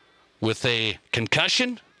players with a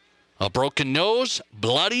concussion, a broken nose,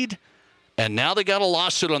 bloodied, and now they got a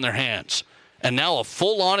lawsuit on their hands. And now a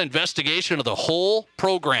full-on investigation of the whole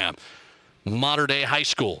program, Mater Dei High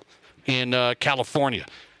School in California.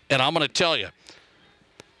 And I'm going to tell you,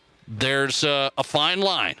 there's a fine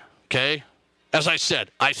line, okay? As I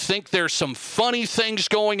said, I think there's some funny things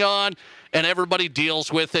going on, and everybody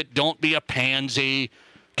deals with it. Don't be a pansy,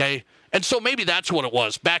 okay? And so maybe that's what it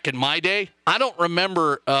was back in my day. I don't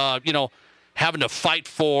remember, having to fight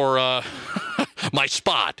for my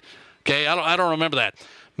spot, okay? I don't remember that.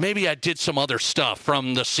 Maybe I did some other stuff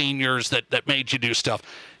from the seniors that made you do stuff.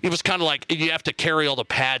 It was kind of like you have to carry all the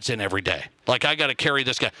pads in every day. Like, I got to carry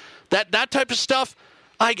this guy. That type of stuff,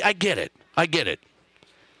 I get it. I get it.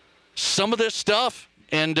 Some of this stuff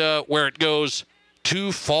and where it goes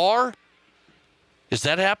too far, is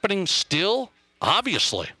that happening still?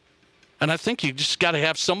 Obviously. And I think you just got to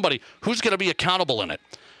have somebody who's going to be accountable in it.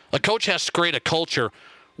 A coach has to create a culture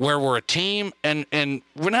where we're a team and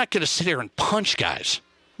we're not going to sit here and punch guys.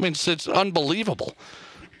 I mean, it's unbelievable.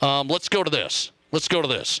 Let's go to this.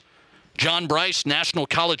 John Brice, national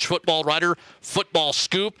college football writer, Football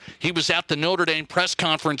Scoop. He was at the Notre Dame press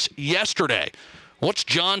conference yesterday. What's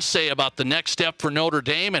John say about the next step for Notre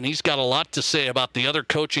Dame? And he's got a lot to say about the other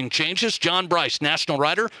coaching changes. John Brice, national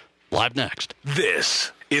writer, live next.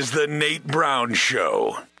 This is the Nate Brown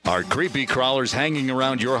Show. Are creepy crawlers hanging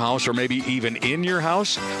around your house or maybe even in your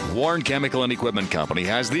house? Warren Chemical and Equipment Company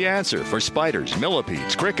has the answer for spiders,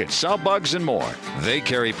 millipedes, crickets, sow bugs, and more. They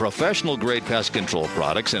carry professional-grade pest control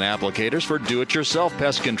products and applicators for do-it-yourself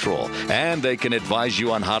pest control, and they can advise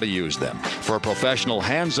you on how to use them. For professional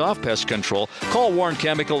hands-off pest control, call Warren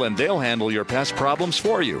Chemical and they'll handle your pest problems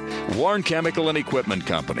for you. Warren Chemical and Equipment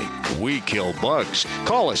Company. We kill bugs.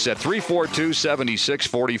 Call us at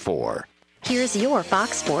 342-7644. Here's your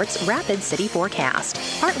Fox Sports Rapid City forecast.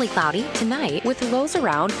 Partly cloudy tonight with lows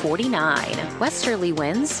around 49. Westerly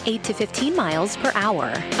winds 8 to 15 miles per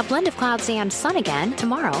hour. A blend of clouds and sun again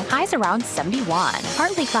tomorrow. Highs around 71.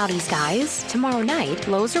 Partly cloudy skies tomorrow night.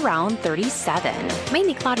 Lows around 37.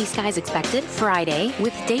 Mainly cloudy skies expected Friday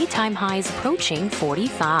with daytime highs approaching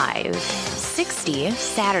 45. 60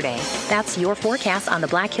 Saturday. That's your forecast on the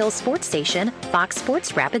Black Hills Sports Station, Fox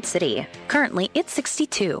Sports Rapid City. Currently, it's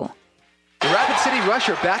 62. The Rapid City Rush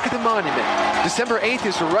are back at the Monument. December 8th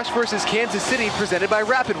is for Rush versus Kansas City, presented by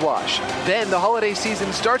Rapid Wash. Then the holiday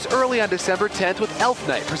season starts early on December 10th with Elf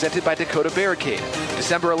Night, presented by Dakota Barricade.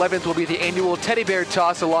 December 11th will be the annual Teddy Bear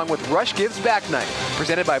Toss, along with Rush Gives Back Night,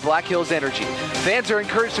 presented by Black Hills Energy. Fans are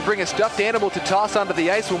encouraged to bring a stuffed animal to toss onto the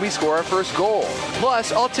ice when we score our first goal.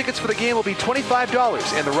 Plus, all tickets for the game will be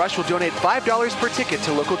 $25, and the Rush will donate $5 per ticket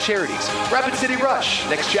to local charities. Rapid City Rush.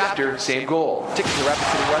 Next chapter, same goal. Tickets at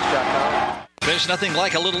rapidcityrush.com. There's nothing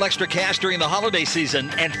like a little extra cash during the holiday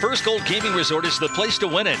season, and First Gold Gaming Resort is the place to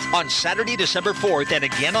win it. On Saturday, December 4th, and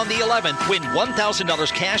again on the 11th, win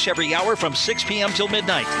 $1,000 cash every hour from 6 p.m. till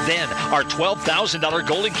midnight. Then, our $12,000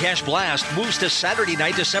 Golden Cash Blast moves to Saturday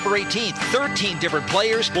night, December 18th. 13 different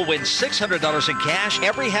players will win $600 in cash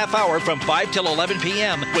every half hour from 5 till 11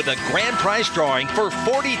 p.m. with a grand prize drawing for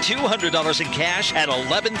 $4,200 in cash at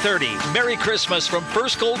 11:30. Merry Christmas from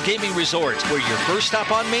First Gold Gaming Resort, where your first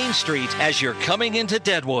stop on Main Street as you're coming into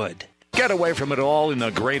Deadwood. Get away from it all in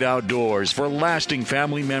the great outdoors for lasting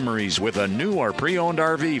family memories with a new or pre-owned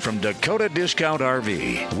RV from Dakota Discount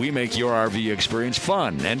RV. We make your RV experience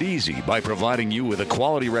fun and easy by providing you with a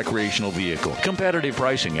quality recreational vehicle, competitive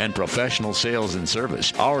pricing, and professional sales and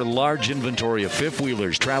service. Our large inventory of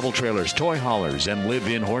fifth-wheelers, travel trailers, toy haulers, and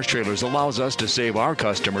live-in horse trailers allows us to save our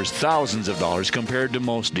customers thousands of dollars compared to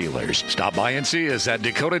most dealers. Stop by and see us at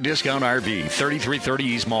Dakota Discount RV, 3330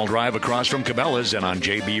 East Mall Drive across from Cabela's and on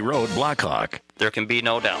JB Road, Blackhawk. There can be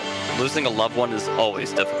no doubt, losing a loved one is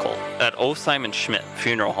always difficult. At O. Simon Schmidt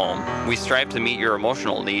Funeral Home, we strive to meet your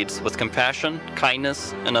emotional needs with compassion,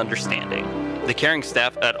 kindness, and understanding. The caring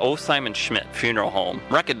staff at O. Simon Schmidt Funeral Home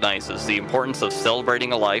recognizes the importance of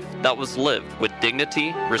celebrating a life that was lived with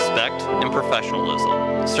dignity, respect, and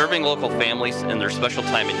professionalism, serving local families in their special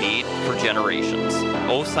time of need for generations.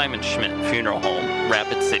 O. Simon Schmidt Funeral Home,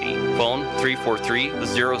 Rapid City. Phone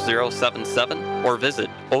 343-0077 or visit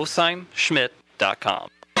osimschmidt.com.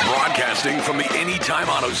 Broadcasting from the Anytime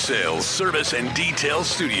Auto Sales, Service and Detail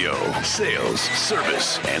Studio. Sales,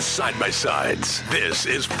 service, and side-by-sides. This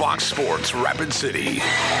is Fox Sports Rapid City.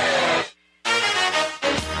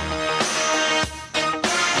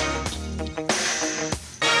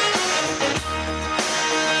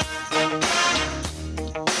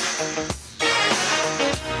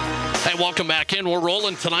 Welcome back in. We're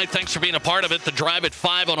rolling tonight. Thanks for being a part of it. The Drive at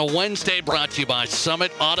 5 on a Wednesday brought to you by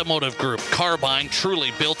Summit Automotive Group. Carbine,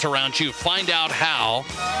 truly built around you. Find out how.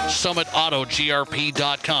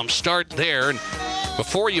 SummitAutoGRP.com. Start there. And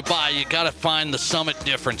before you buy, you got to find the Summit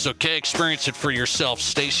difference, okay? Experience it for yourself.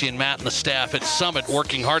 Stacy and Matt and the staff at Summit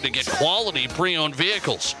working hard to get quality pre-owned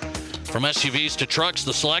vehicles. From SUVs to trucks,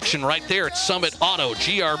 the selection right there at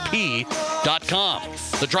SummitAutoGRP.com.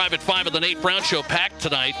 The Drive at 5 of the Nate Brown Show packed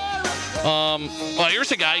tonight. Well,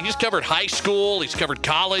 here's a guy. He's covered high school. He's covered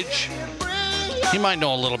college. You might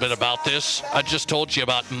know a little bit about this. I just told you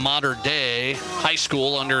about Mater Dei High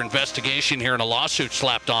School under investigation here, and a lawsuit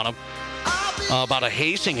slapped on him about a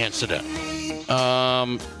hazing incident.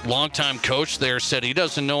 Longtime coach there said he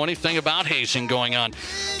doesn't know anything about hazing going on.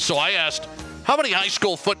 So I asked, how many high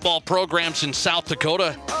school football programs in South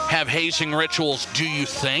Dakota have hazing rituals, do you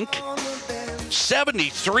think?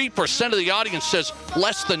 73% of the audience says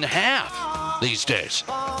less than half these days.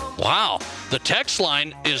 Wow. The text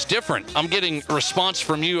line is different. I'm getting a response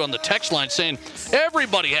from you on the text line saying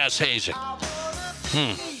everybody has hazing.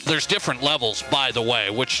 There's different levels, by the way,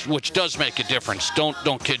 which does make a difference.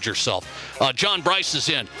 Don't kid yourself. John Brice is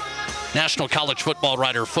in. National college football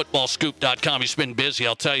writer, footballscoop.com. He's been busy,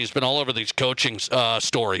 I'll tell you. He's been all over these coaching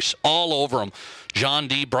stories, all over them. John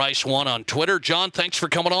D. Brice 1 on Twitter. John, thanks for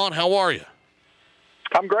coming on. How are you?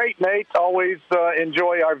 I'm great, Nate. Always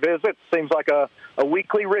enjoy our visits. Seems like a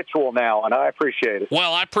weekly ritual now, and I appreciate it.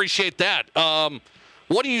 Well, I appreciate that.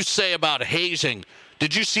 What do you say about hazing?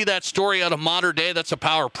 Did you see that story out of Mater Dei? That's a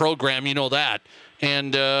power program, you know that.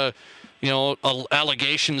 And,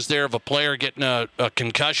 allegations there of a player getting a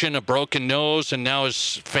concussion, a broken nose, and now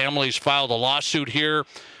his family's filed a lawsuit here.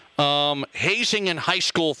 Hazing in high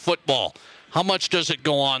school football, how much does it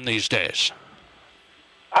go on these days?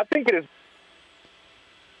 I think it is.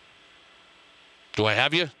 Do I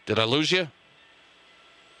have you? Did I lose you?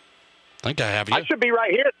 I think I have you. I should be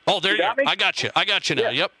right here. Oh, there you are. I got you. I got you now. Yeah.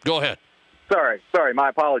 Yep, go ahead. Sorry, my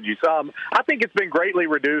apologies. I think it's been greatly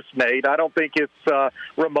reduced, Nate. I don't think it's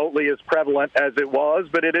remotely as prevalent as it was,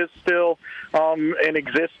 but it is still an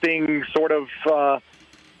existing sort of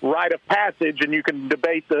rite of passage, and you can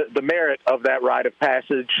debate the merit of that rite of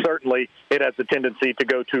passage. Certainly, it has a tendency to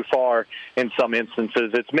go too far in some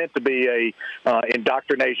instances. It's meant to be a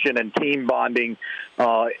indoctrination and team bonding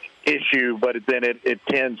issue, but then it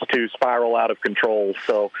tends to spiral out of control.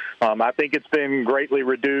 So I think it's been greatly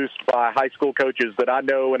reduced by high school coaches that I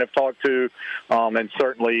know and have talked to, and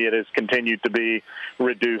certainly it has continued to be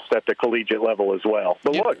reduced at the collegiate level as well.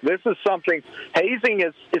 But look, this is something, hazing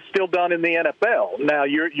is still done in the NFL. Now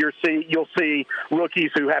you'll see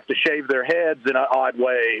rookies who have to shave their heads in an odd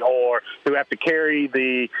way, or who have to carry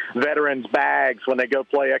the veterans' bags when they go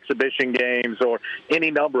play exhibition games, or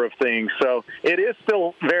any number of things. So it is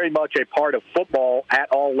still very much a part of football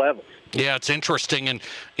at all levels. Yeah, it's interesting, and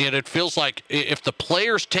it feels like if the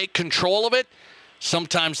players take control of it,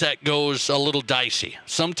 sometimes that goes a little dicey.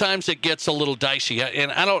 Sometimes it gets a little dicey,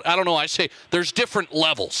 and I don't know. I say there's different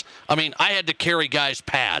levels. I mean, I had to carry guys'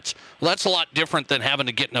 pads. Well, that's a lot different than having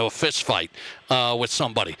to get into a fist fight with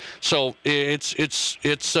somebody. So it's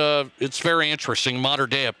very interesting. Mater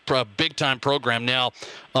Dei, a big time program now,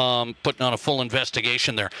 putting on a full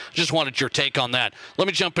investigation there. Just wanted your take on that. Let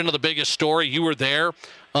me jump into the biggest story. You were there.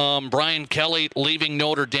 Brian Kelly leaving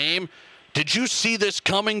Notre Dame. Did you see this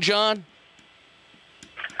coming, John?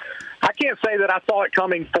 I can't say that I saw it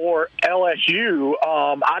coming for LSU.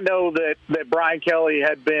 I know that Brian Kelly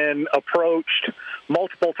had been approached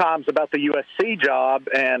multiple times about the USC job,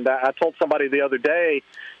 and I told somebody the other day,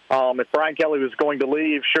 if Brian Kelly was going to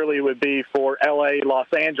leave, surely it would be for L.A.,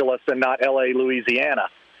 Los Angeles, and not L.A., Louisiana.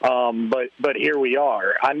 But here we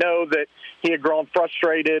are. I know that he had grown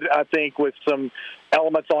frustrated, I think, with some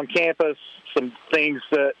elements on campus, some things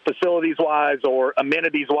facilities-wise or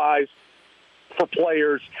amenities-wise for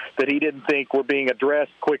players that he didn't think were being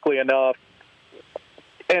addressed quickly enough.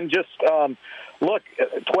 And just look,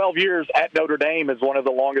 12 years at Notre Dame is one of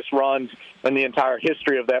the longest runs in the entire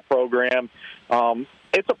history of that program.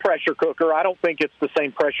 It's a pressure cooker. I don't think it's the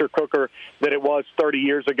same pressure cooker that it was 30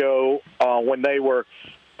 years ago when they were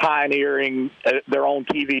pioneering their own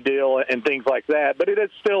TV deal and things like that. But it is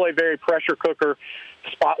still a very pressure cooker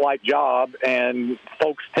spotlight job, and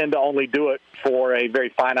folks tend to only do it for a very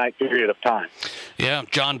finite period of time. Yeah,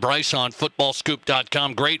 John Brice on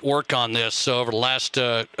footballscoop.com. Great work on this over the last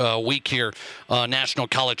week here, national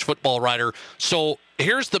college football writer. So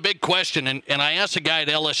here's the big question, and I asked a guy at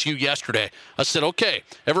LSU yesterday. I said, okay,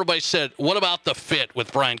 everybody said, what about the fit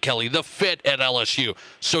with Brian Kelly, the fit at LSU?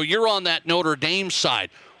 So you're on that Notre Dame side.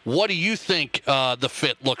 What do you think the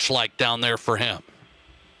fit looks like down there for him?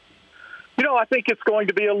 I think it's going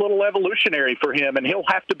to be a little evolutionary for him, and he'll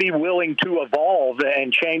have to be willing to evolve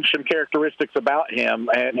and change some characteristics about him.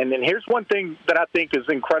 And then here's one thing that I think is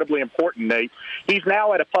incredibly important, Nate. He's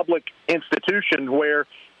now at a public institution where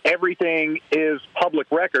everything is public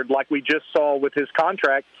record, like we just saw with his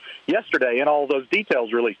contract yesterday and all those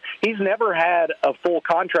details released. He's never had a full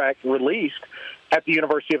contract released at the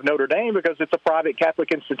University of Notre Dame because it's a private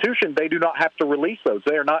Catholic institution. They do not have to release those.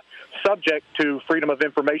 They are not subject to Freedom of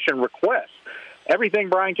Information requests. Everything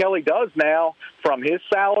Brian Kelly does now, from his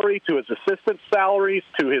salary to his assistant's salaries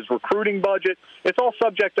to his recruiting budget, it's all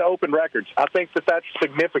subject to open records. I think that that's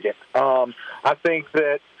significant. I think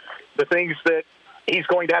that the things that he's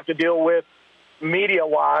going to have to deal with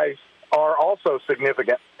media-wise are also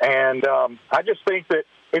significant. And I just think that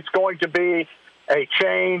it's going to be a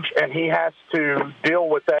change, and he has to deal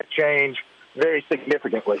with that change very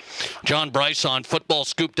significantly. John Brice on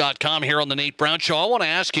footballscoop.com here on the Nate Brown Show. I want to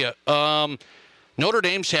ask you, Notre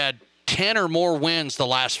Dame's had 10 or more wins the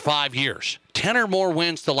last 5 years. 10 or more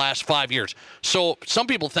wins the last 5 years. So some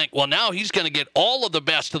people think, well, now he's going to get all of the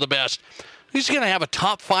best of the best. He's going to have a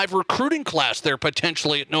top 5 recruiting class there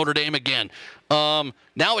potentially at Notre Dame again. Now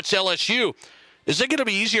it's LSU. Is it going to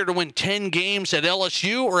be easier to win 10 games at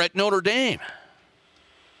LSU or at Notre Dame?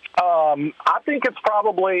 I think it's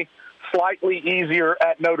probably slightly easier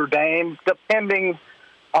at Notre Dame, depending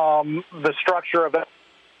on the structure of the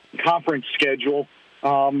conference schedule.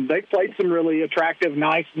 They've played some really attractive,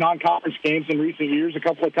 nice non-conference games in recent years, a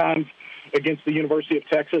couple of times against the University of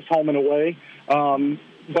Texas, home and away.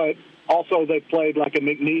 But also they've played like a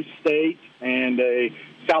McNeese State and a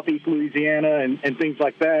Southeast Louisiana and things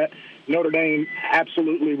like that. Notre Dame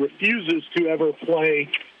absolutely refuses to ever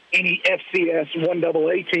play any FCS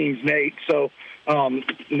 1AA teams, Nate. So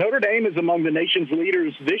Notre Dame is among the nation's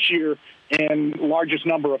leaders this year and largest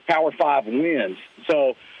number of Power 5 wins.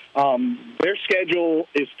 So their schedule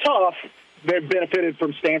is tough. They've benefited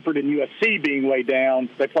from Stanford and USC being way down.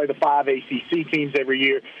 They play the 5 ACC teams every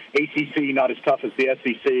year. ACC not as tough as the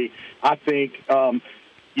SEC. I think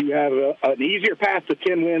you have an easier path to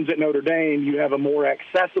 10 wins at Notre Dame. You have a more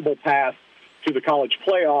accessible path to the college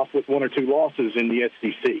playoff with 1 or 2 losses in the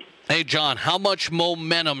SEC. Hey, John, how much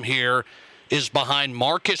momentum here is behind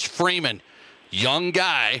Marcus Freeman, young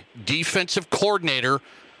guy, defensive coordinator?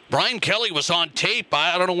 Brian Kelly was on tape.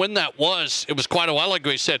 I don't know when that was. It was quite a while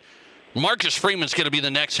ago. He said, Marcus Freeman's going to be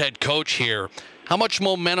the next head coach here. How much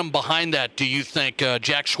momentum behind that do you think?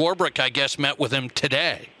 Jack Swarbrick, I guess, met with him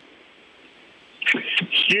today.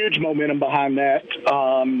 Huge momentum behind that,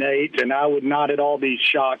 Nate, and I would not at all be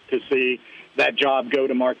shocked to see that job go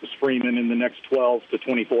to Marcus Freeman in the next 12 to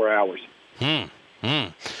 24 hours.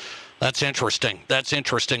 That's interesting.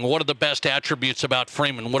 What are the best attributes about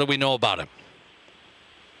Freeman? What do we know about him?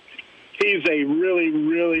 He's a really,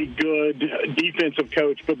 really good defensive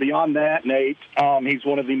coach, but beyond that, Nate, he's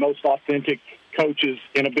one of the most authentic coaches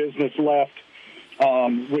in a business left,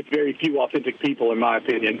 with very few authentic people, in my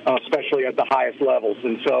opinion, especially at the highest levels.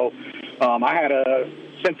 And so I had a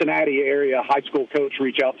Cincinnati area high school coach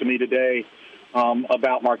reach out to me today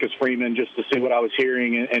about Marcus Freeman just to see what I was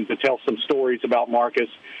hearing and to tell some stories about Marcus.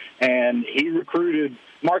 And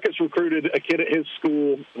Marcus recruited a kid at his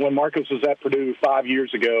school when Marcus was at Purdue 5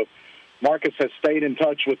 years ago. Marcus has stayed in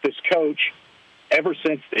touch with this coach ever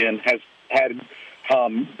since then, has had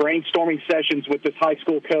brainstorming sessions with this high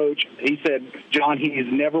school coach. He said, John, he has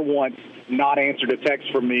never once not answered a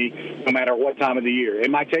text from me, no matter what time of the year.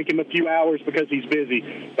 It might take him a few hours because he's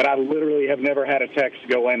busy, but I literally have never had a text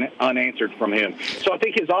go unanswered from him. So I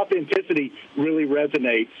think his authenticity really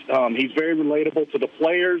resonates. He's very relatable to the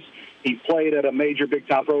players. He played at a major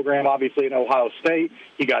big-time program, obviously, in Ohio State.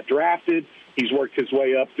 He got drafted. He's worked his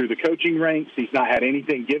way up through the coaching ranks. He's not had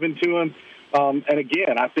anything given to him. And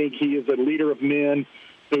again, I think he is a leader of men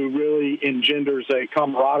who really engenders a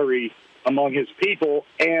camaraderie among his people.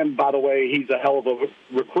 And by the way, he's a hell of a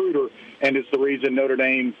recruiter and is the reason Notre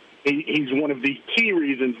Dame he's one of the key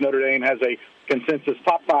reasons Notre Dame has a consensus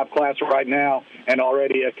top 5 class right now and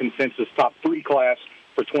already a consensus top 3 class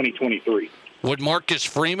for 2023. Would Marcus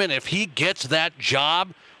Freeman, if he gets that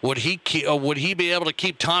job, would he be able to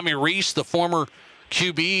keep Tommy Rees, the former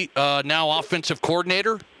QB, now offensive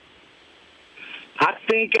coordinator? I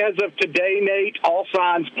think as of today, Nate, all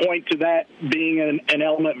signs point to that being an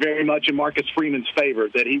element very much in Marcus Freeman's favor,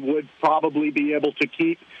 that he would probably be able to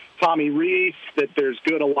keep Tommy Rees, that there's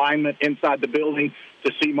good alignment inside the building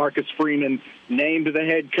to see Marcus Freeman named the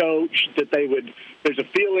head coach, that there's a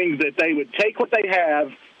feeling that they would take what they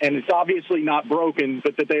have, and it's obviously not broken,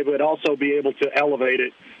 but that they would also be able to elevate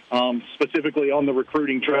it, specifically on the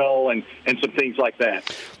recruiting trail and some things like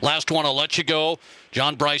that. Last one, I'll let you go.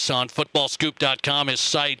 John Brice on footballscoop.com, his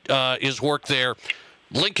site, his work there.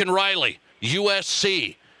 Lincoln Riley,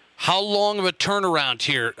 USC. How long of a turnaround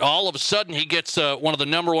here? All of a sudden, he gets one of the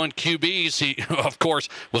number 1 QBs. He, of course,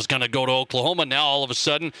 was going to go to Oklahoma. Now, all of a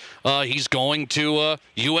sudden, he's going to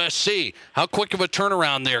USC. How quick of a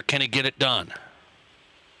turnaround there? Can he get it done?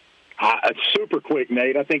 It's super quick,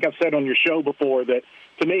 Nate. I think I've said on your show before that,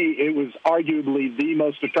 to me, it was arguably the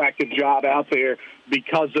most attractive job out there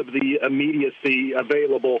because of the immediacy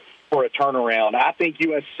available for a turnaround. I think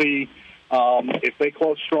USC, if they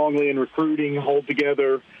close strongly in recruiting, hold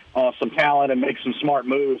together some talent and make some smart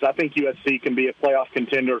moves, I think USC can be a playoff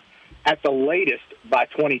contender at the latest by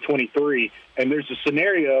 2023. And there's a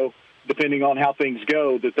scenario, depending on how things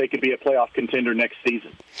go, that they could be a playoff contender next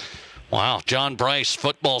season. Wow. John Brice,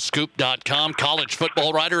 footballscoop.com, college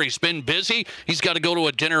football writer. He's been busy. He's got to go to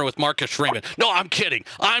a dinner with Marcus Freeman. No, I'm kidding.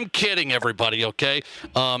 I'm kidding, everybody, okay?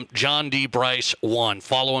 John D. Brice 1.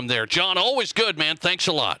 Follow him there. John, always good, man. Thanks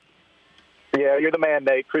a lot. Yeah, you're the man,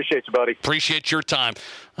 Nate. Appreciate you, buddy. Appreciate your time.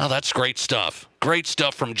 Oh, that's great stuff. Great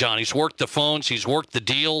stuff from John. He's worked the phones. He's worked the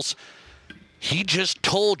deals. He just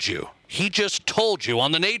told you. He just told you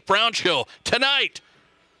on the Nate Brown Show tonight.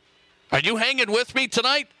 Are you hanging with me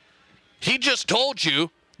tonight? He just told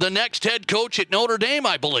you the next head coach at Notre Dame,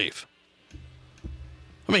 I believe.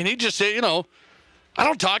 I mean, he just said, you know, I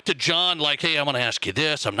don't talk to John like, hey, I'm going to ask you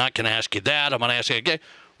this. I'm not going to ask you that. I'm going to ask you again.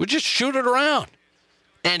 We just shoot it around.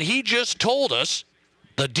 And he just told us,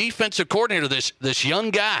 the defensive coordinator, this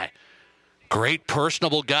young guy, great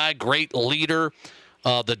personable guy, great leader,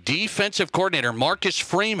 the defensive coordinator, Marcus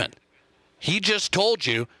Freeman, he just told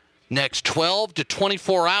you next 12 to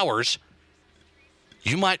 24 hours,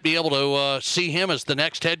 you might be able to see him as the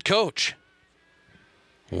next head coach.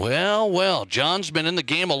 Well, John's been in the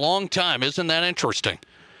game a long time. Isn't that interesting?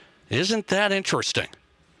 Isn't that interesting?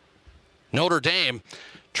 Notre Dame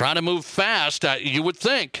trying to move fast. You would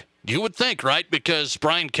think, right? Because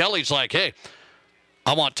Brian Kelly's like, hey,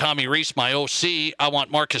 I want Tommy Rees, my OC. I want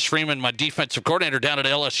Marcus Freeman, my defensive coordinator down at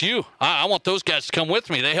LSU. I want those guys to come with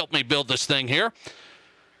me. They helped me build this thing here.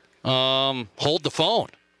 Hold the phone.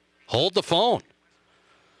 Hold the phone.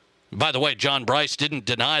 By the way, John Brice didn't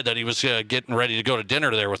deny that he was getting ready to go to dinner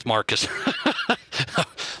there with Marcus.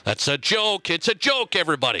 That's a joke. It's a joke,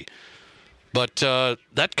 everybody. But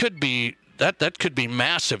that could be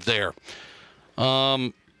massive there.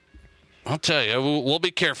 I'll tell you, we'll be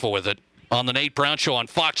careful with it on the Nate Brown Show on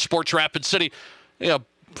Fox Sports Rapid City. Yeah,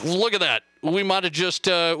 look at that. We might have just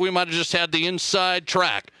had the inside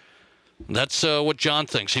track. That's what John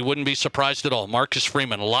thinks. He wouldn't be surprised at all. Marcus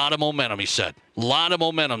Freeman, a lot of momentum, he said. A lot of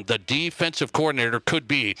momentum. The defensive coordinator could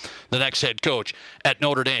be the next head coach at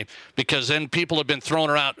Notre Dame, because then people have been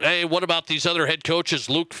throwing around, hey, what about these other head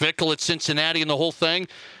coaches, Luke Fickell at Cincinnati and the whole thing?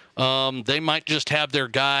 They might just have their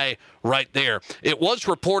guy right there. It was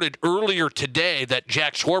reported earlier today that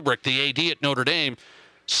Jack Swarbrick, the AD at Notre Dame,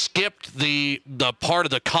 skipped the part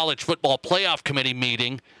of the college football playoff committee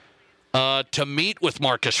meeting to meet with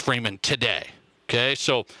Marcus Freeman today. Okay,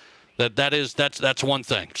 so that's one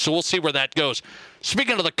thing. So we'll see where that goes.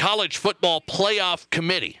 Speaking of the college football playoff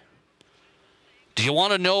committee, do you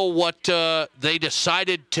want to know what they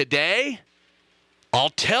decided today? I'll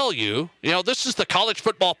tell you. You know, this is the college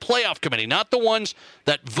football playoff committee, not the ones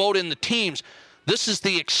that vote in the teams. This is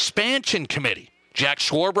the expansion committee. Jack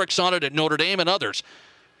Swarbrick's on it at Notre Dame and others.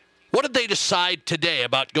 What did they decide today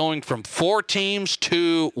about going from 4 teams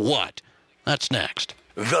to what? That's next.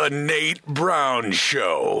 The Nate Brown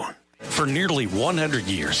Show. For nearly 100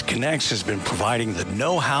 years, Connects has been providing the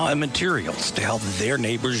know-how and materials to help their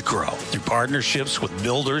neighbors grow. Through partnerships with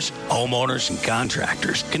builders, homeowners, and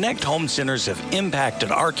contractors, Connect Home Centers have impacted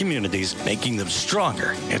our communities, making them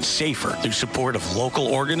stronger and safer through support of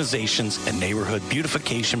local organizations and neighborhood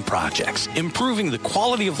beautification projects. Improving the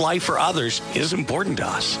quality of life for others is important to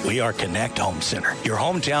us. We are Connect Home Center, your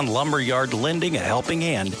hometown lumberyard lending a helping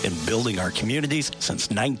hand in building our communities since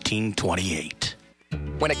 1928.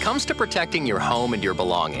 When it comes to protecting your home and your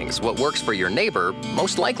belongings, what works for your neighbor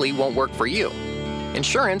most likely won't work for you.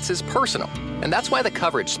 Insurance is personal, and that's why the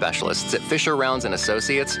coverage specialists at Fisher Rounds &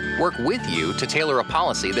 Associates work with you to tailor a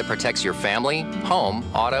policy that protects your family, home,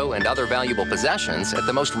 auto, and other valuable possessions at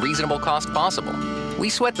the most reasonable cost possible. We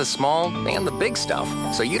sweat the small and the big stuff,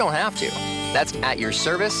 so you don't have to. That's at your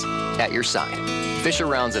service, at your side. Fisher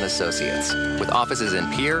Rounds & Associates, with offices in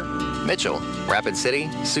Pierre, Mitchell, Rapid City,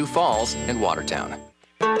 Sioux Falls, and Watertown.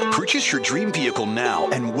 Purchase your dream vehicle now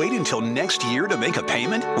and wait until next year to make a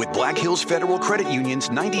payment? With Black Hills Federal Credit Union's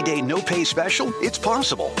 90-day no-pay special, it's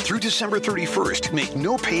possible. Through December 31st, make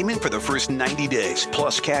no payment for the first 90 days,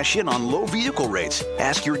 plus cash in on low vehicle rates.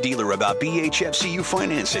 Ask your dealer about BHFCU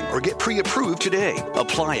financing or get pre-approved today.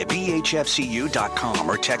 Apply at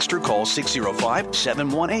bhfcu.com or text or call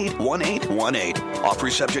 605-718-1818. Offer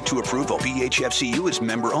subject to approval. BHFCU is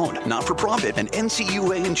member-owned, not-for-profit, and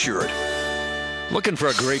NCUA insured. Looking for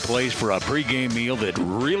a great place for a pregame meal that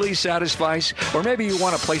really satisfies? Or maybe you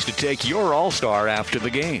want a place to take your all-star after the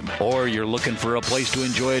game. Or you're looking for a place to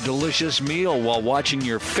enjoy a delicious meal while watching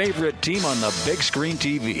your favorite team on the big screen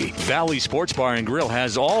TV. Valley Sports Bar and Grill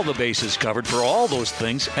has all the bases covered for all those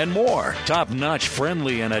things and more. Top-notch,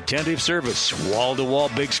 friendly, and attentive service. Wall-to-wall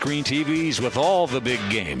big screen TVs with all the big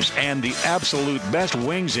games. And the absolute best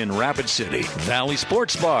wings in Rapid City. Valley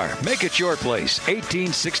Sports Bar. Make it your place.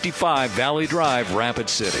 1865 Valley Drive, Rapid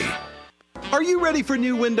City. Are you ready for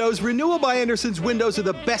new windows? Renewal by Anderson's windows are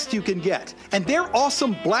the best you can get. And their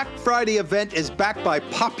awesome Black Friday event is backed by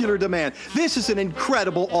popular demand. This is an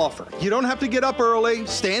incredible offer. You don't have to get up early,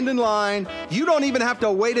 stand in line. You don't even have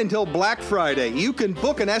to wait until Black Friday. You can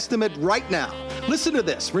book an estimate right now. Listen to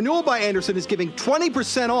this. Renewal by Anderson is giving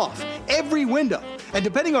 20% off every window. And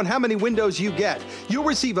depending on how many windows you get, you'll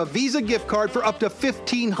receive a Visa gift card for up to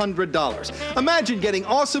 $1,500. Imagine getting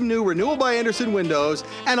awesome new Renewal by Anderson windows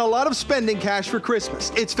and a lot of spending cash for Christmas.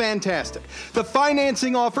 It's fantastic. The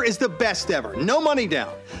financing offer is the best ever. No money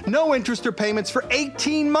down, no interest or payments for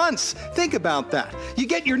 18 months. Think about that. You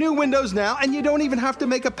get your new windows now and you don't even have to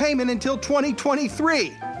make a payment until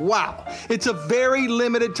 2023. Wow. It's a very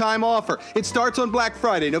limited time offer. It starts on Black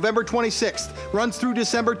Friday, November 26th, runs through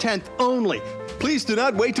December 10th only. Please do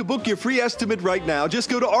not wait to book your free estimate right now. Just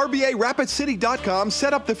go to RBARapidCity.com,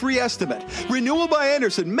 set up the free estimate. Renewal by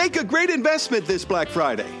Anderson. Make a great investment this Black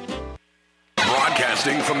Friday.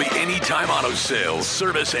 Broadcasting from the Anytime Auto Sales,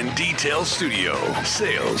 Service, and Detail Studio.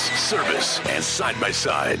 Sales, service, and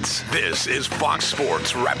side-by-sides. This is Fox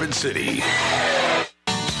Sports Rapid City.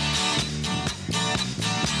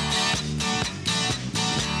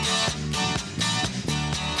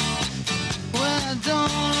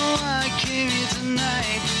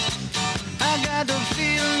 I got the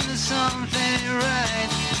feeling that something ain't right.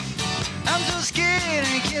 I'm so scared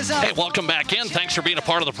in case Hey, welcome back in. Thanks for being a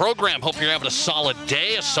part of the program. Hope you're having a solid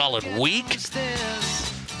day, a solid week.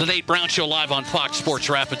 The Nate Brown Show live on Fox Sports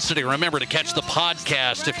Rapid City. Remember to catch the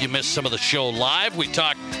podcast if you missed some of the show live. We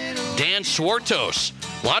talked Dan Swartos.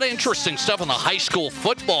 A lot of interesting stuff on the high school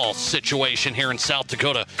football situation here in South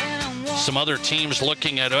Dakota. Some other teams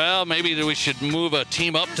looking at, well, maybe we should move a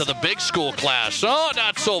team up to the big school class. Oh,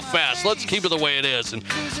 not so fast. Let's keep it the way it is. And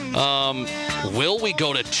will we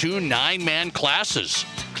go to 2 9-man classes?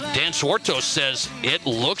 Dan Swartos says it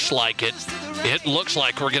looks like it. It looks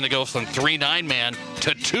like we're going to go from 3 9-man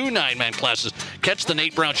to 2 9-man classes. Catch the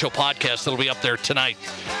Nate Brown Show podcast. It'll be up there tonight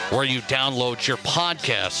where you download your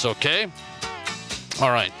podcasts, okay?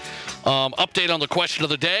 All right. Update on the question of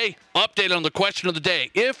the day.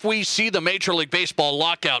 If we see the Major League Baseball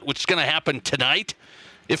lockout, which is going to happen tonight,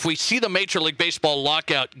 if we see the Major League Baseball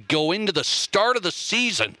lockout go into the start of the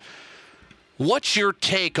season, what's your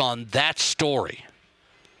take on that story?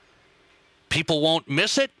 People won't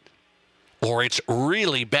miss it, or it's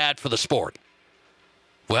really bad for the sport?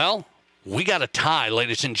 Well, we got a tie,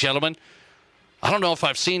 ladies and gentlemen. I don't know if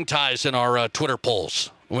I've seen ties in our Twitter polls.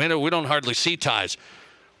 We don't hardly see ties.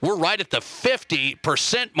 We're right at the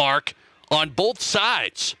 50% mark on both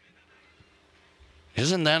sides.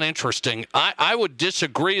 Isn't that interesting? I would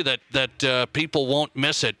disagree that people won't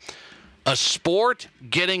miss it. A sport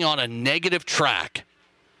getting on a negative track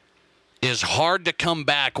is hard to come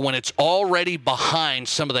back when it's already behind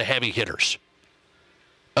some of the heavy hitters.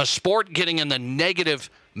 A sport getting in the negative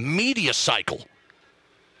media cycle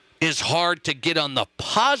is hard to get on the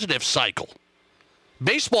positive cycle.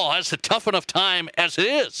 Baseball has a tough enough time as it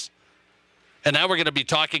is. And now we're going to be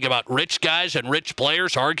talking about rich guys and rich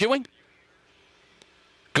players arguing?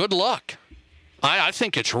 Good luck. I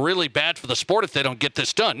think it's really bad for the sport if they don't get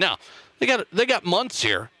this done. Now, they got months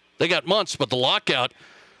here. They got months, but the lockout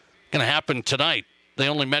going to happen tonight. They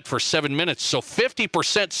only met for 7 minutes. So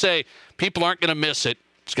 50% say people aren't going to miss it.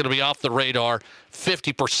 It's going to be off the radar.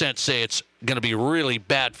 50% say it's going to be really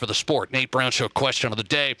bad for the sport. Nate Brown Show question of the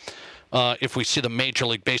day. If we see the Major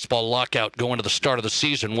League Baseball lockout go into the start of the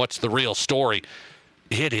season, what's the real story?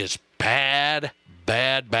 It is bad,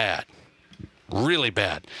 bad, bad. Really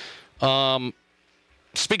bad.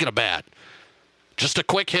 Speaking of bad, just a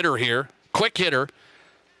quick hitter here. Quick hitter.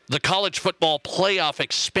 The College Football Playoff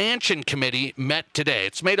Expansion Committee met today.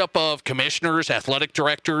 It's made up of commissioners, athletic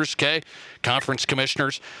directors, conference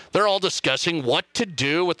commissioners. They're all discussing what to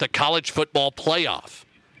do with the college football playoff.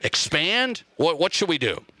 Expand? What should we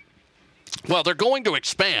do? Well, they're going to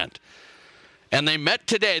expand. And they met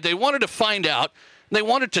today. They wanted to find out. They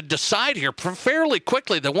wanted to decide here fairly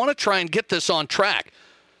quickly. They want to try and get this on track.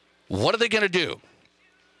 What are they going to do?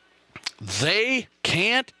 They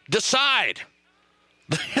can't decide.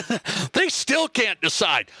 They still can't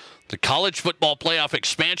decide. The College Football Playoff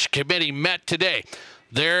Expansion Committee met today.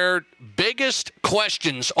 Their biggest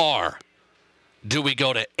questions are, do we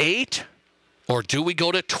go to 8 or do we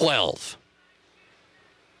go to 12?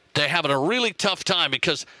 They're having a really tough time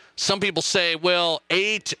because some people say, well,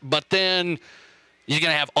 8, but then you're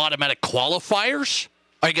going to have automatic qualifiers?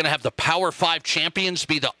 Are you going to have the Power 5 champions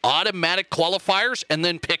be the automatic qualifiers and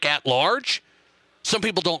then pick at large? Some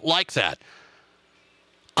people don't like that.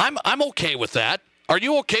 I'm okay with that. Are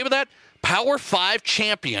you okay with that? Power 5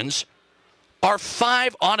 champions are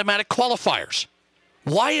 5 automatic qualifiers.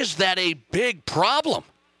 Why is that a big problem?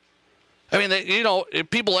 I mean,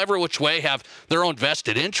 people every which way have their own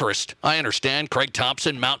vested interest. I understand. Craig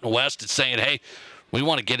Thompson, Mountain West, is saying, hey, we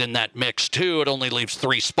want to get in that mix too. It only leaves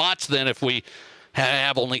 3 spots then if we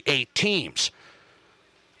have only 8 teams.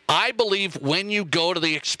 I believe when you go to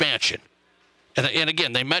the expansion, and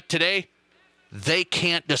again, they met today, they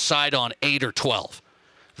can't decide on 8 or 12.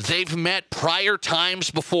 They've met prior times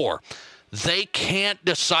before. They can't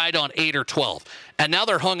decide on 8 or 12. And now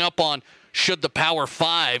they're hung up on, should the Power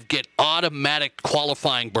 5 get automatic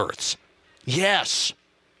qualifying berths? Yes.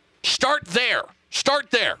 Start there.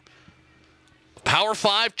 Start there. Power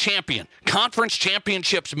 5 champion. Conference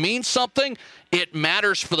championships mean something. It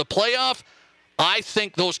matters for the playoff. I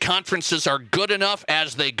think those conferences are good enough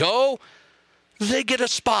as they go. They get a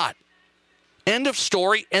spot. End of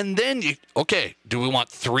story. And then, do we want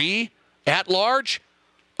 3 at large?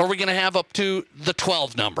 Or are we going to have up to the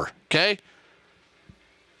 12 number? Okay?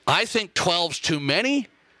 I think 12's too many.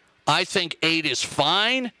 I think 8 is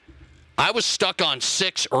fine. I was stuck on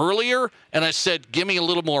 6 earlier, and I said, give me a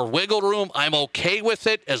little more wiggle room. I'm okay with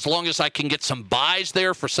it as long as I can get some buys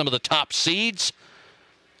there for some of the top seeds.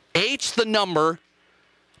 8's the number.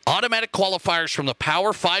 Automatic qualifiers from the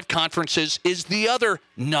Power 5 conferences is the other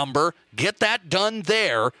number. Get that done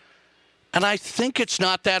there. And I think it's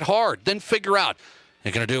not that hard. Then figure out,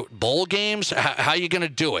 you're going to do it bowl games? How are you going to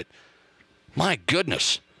do it? My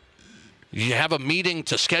goodness. You have a meeting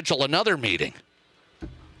to schedule another meeting.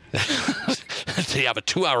 You have a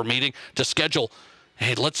 2-hour meeting to schedule.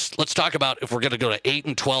 Hey, let's talk about if we're going to go to 8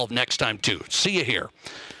 and 12 next time too. See you here.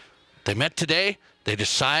 They met today. They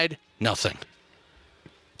decide nothing.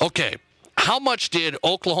 Okay, how much did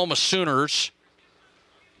Oklahoma Sooners,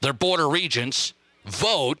 their border regents,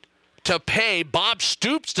 vote to pay Bob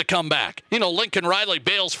Stoops to come back? Lincoln Riley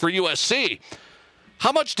bails for USC.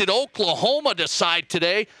 How much did Oklahoma decide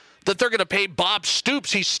today that they're going to pay Bob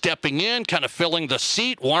Stoops? He's stepping in, kind of filling the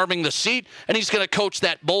seat, warming the seat, and he's going to coach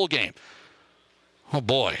that bowl game. Oh,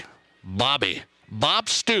 boy. Bob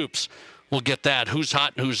Stoops. We'll get that. Who's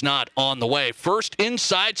hot and who's not on the way. First,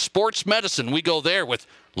 Inside Sports Medicine. We go there with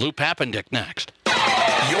Lou Pappendick next.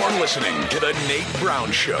 You're listening to The Nate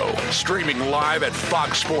Brown Show, streaming live at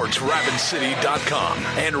FoxSportsRapidCity.com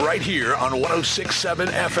and right here on 106.7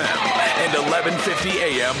 FM and 1150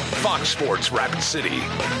 AM Fox Sports Rapid City.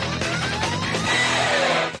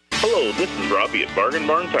 Hello, this is Robbie at Bargain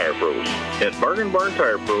Barn Tire Pros. At Bargain Barn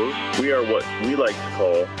Tire Pros, we are what we like to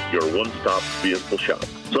call your one-stop vehicle shop.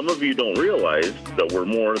 Some of you don't realize that we're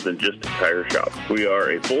more than just a tire shop. We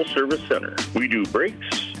are a full-service center. We do brakes,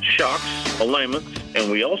 shocks, alignments,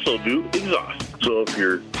 and we also do exhaust. So if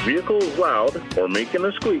your vehicle is loud or making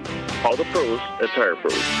a squeak, call the pros at Tire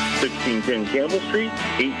Pros. 1610 Campbell Street,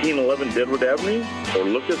 1811 Deadwood Avenue, or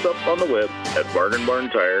look us up on the web at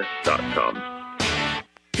bargainbarntire.com.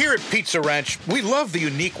 Here at Pizza Ranch, we love the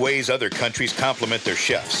unique ways other countries compliment their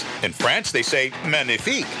chefs. In France, they say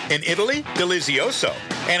magnifique. In Italy, delizioso.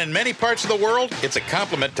 And in many parts of the world, it's a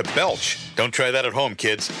compliment to belch. Don't try that at home,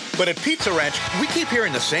 kids. But at Pizza Ranch, we keep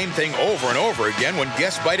hearing the same thing over and over again when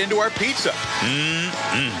guests bite into our pizza.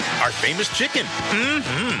 Mmm. Our famous chicken.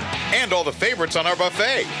 Mmm. And all the favorites on our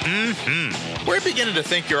buffet. Mmm. We're beginning to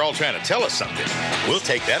think you're all trying to tell us something. We'll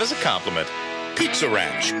take that as a compliment. Pizza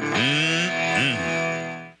Ranch. Mmm.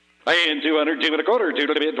 Paying 200, 2 and a quarter, 2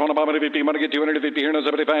 to the bid, 20 bomb, 50, money get 250 here, no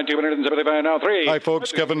 75, 275, now 3. Hi,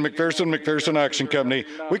 folks. Kevin McPherson Auction Company.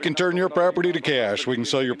 We can turn your property to cash. We can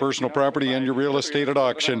sell your personal property and your real estate at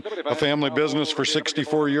auction. A family business for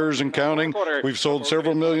 64 years and counting. We've sold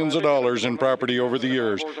several millions of dollars in property over the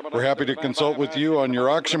years. We're happy to consult with you on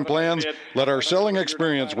your auction plans. Let our selling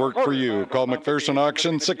experience work for you. Call McPherson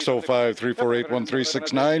Auction,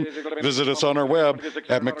 605-348-1369. Visit us on our web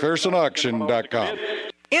at McPhersonAuction.com.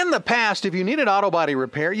 In the past, if you needed auto body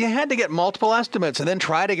repair, you had to get multiple estimates and then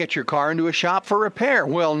try to get your car into a shop for repair.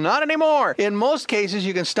 Well, not anymore. In most cases,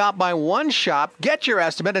 you can stop by one shop, get your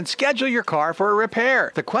estimate, and schedule your car for a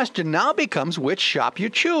repair. The question now becomes which shop you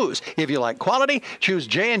choose. If you like quality, choose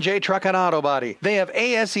J&J Truck and Auto Body. They have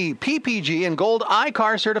ASE, PPG, and Gold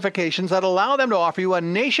iCar certifications that allow them to offer you a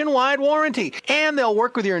nationwide warranty. And they'll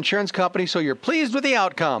work with your insurance company so you're pleased with the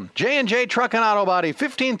outcome. J&J Truck and Auto Body,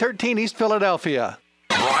 1513 East Philadelphia.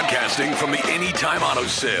 Broadcasting from the Anytime Auto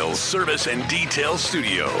Sales, Service, and Detail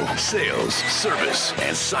Studio. Sales, service,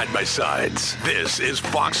 and side-by-sides. This is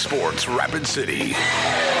Fox Sports Rapid City.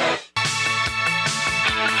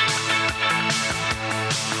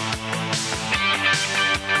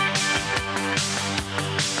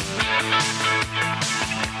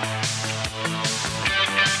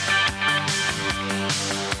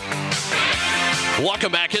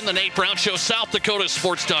 Welcome back in the Nate Brown Show, South Dakota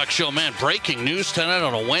Sports Talk Show. Man, breaking news tonight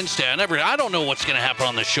on a Wednesday. I don't know what's going to happen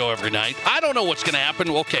on this show every night. I don't know what's going to happen.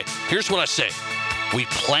 Okay, here's what I say. We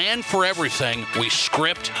plan for everything. We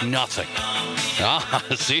script nothing.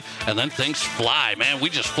 See? And then things fly, man.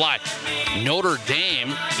 We just fly. Notre Dame,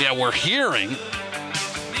 yeah, we're hearing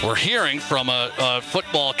from a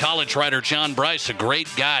football college writer, John Brice, a great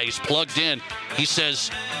guy. He's plugged in. He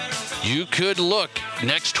says, you could look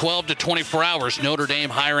next 12 to 24 hours, Notre Dame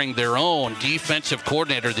hiring their own defensive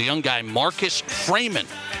coordinator, the young guy Marcus Freeman,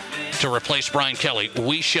 to replace Brian Kelly.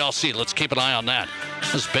 We shall see. Let's keep an eye on that.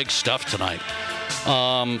 This is big stuff tonight.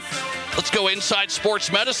 Let's go inside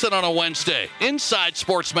sports medicine on a Wednesday. Inside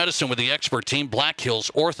sports medicine with the expert team, Black Hills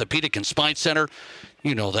Orthopedic and Spine Center.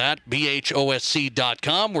 You know that,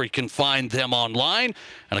 bhosc.com, where you can find them online.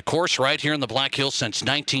 And, of course, right here in the Black Hills since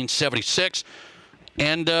 1976.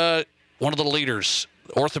 And one of the leaders,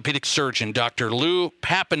 orthopedic surgeon, Dr. Lou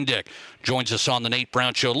Papendick, joins us on the Nate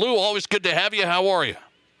Brown Show. Lou, always good to have you. How are you?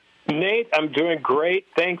 Nate, I'm doing great.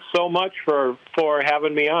 Thanks so much for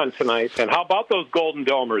having me on tonight. And how about those Golden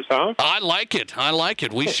Domers, huh? I like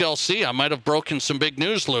it. We shall see. I might have broken some big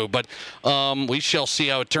news, Lou, but we shall see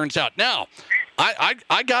how it turns out. Now,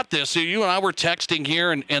 I got this. You and I were texting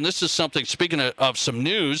here, and this is something, speaking of some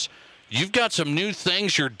news, you've got some new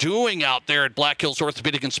things you're doing out there at Black Hills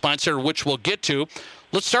Orthopedic and Spine Center, which we'll get to.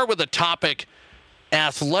 Let's start with the topic,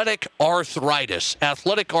 athletic arthritis.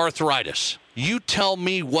 Athletic arthritis. You tell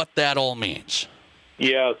me what that all means.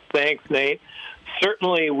 Yes, thanks, Nate.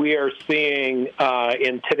 Certainly we are seeing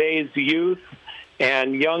in today's youth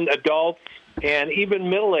and young adults and even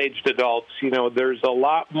middle-aged adults, there's a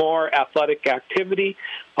lot more athletic activity,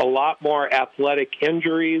 a lot more athletic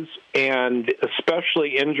injuries, and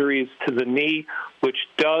especially injuries to the knee, which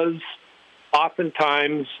does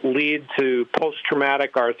oftentimes lead to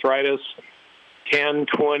post-traumatic arthritis 10,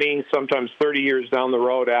 20, sometimes 30 years down the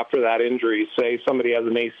road after that injury. Say somebody has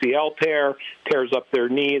an ACL tear, tears up their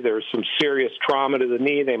knee, there's some serious trauma to the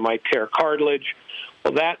knee, they might tear cartilage.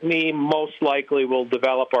 Well, that knee most likely will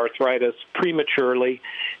develop arthritis prematurely,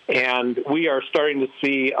 and we are starting to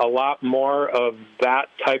see a lot more of that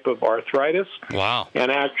type of arthritis. Wow.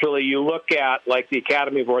 And actually, you look at, like, the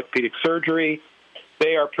Academy of Orthopedic Surgery,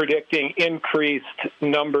 they are predicting increased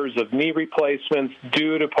numbers of knee replacements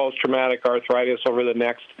due to post-traumatic arthritis over the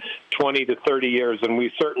next 20 to 30 years, and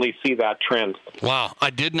we certainly see that trend. Wow, I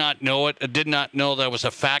did not know it. I did not know that was a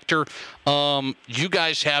factor. You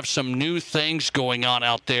guys have some new things going on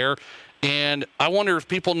out there, and I wonder if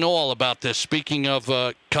people know all about this. Speaking of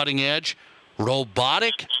cutting edge,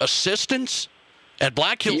 robotic assistance at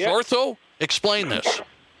Black Hills Ortho, explain this.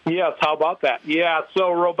 Yes, how about that? Yeah,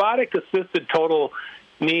 so robotic-assisted total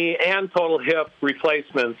knee and total hip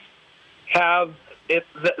replacements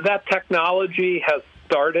that technology has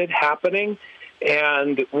started happening,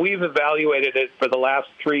 and we've evaluated it for the last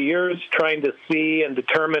 3 years, trying to see and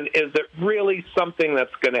determine, is it really something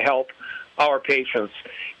that's going to help our patients?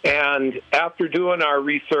 And after doing our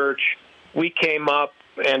research, we came up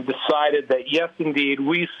and decided that, yes, indeed,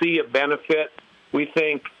 we see a benefit. We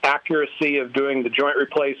think accuracy of doing the joint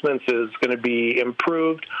replacements is going to be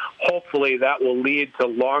improved. Hopefully, that will lead to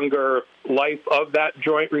longer life of that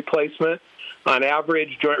joint replacement. On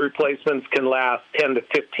average, joint replacements can last 10 to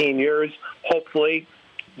 15 years. Hopefully,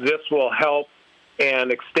 this will help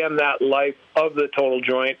and extend that life of the total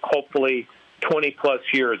joint, hopefully 20-plus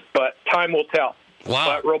years. But time will tell.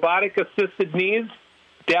 Wow. But robotic-assisted knees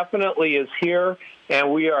definitely is here,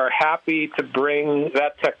 and we are happy to bring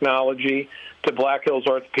that technology to Black Hills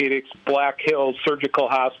Orthopedics, Black Hills Surgical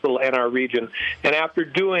Hospital, and our region. And after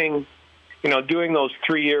doing those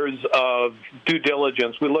 3 years of due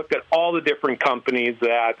diligence, we looked at all the different companies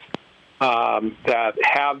that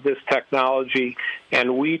have this technology,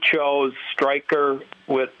 and we chose Stryker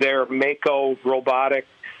with their Mako robotic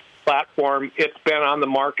platform. It's been on the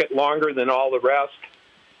market longer than all the rest.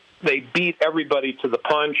 They beat everybody to the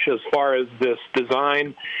punch as far as this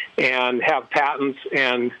design and have patents,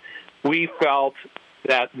 and we felt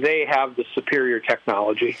that they have the superior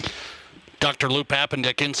technology. Dr. Lou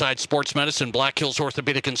Papendick, Inside Sports Medicine, Black Hills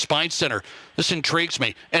Orthopedic and Spine Center. This intrigues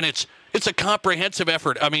me, and it's a comprehensive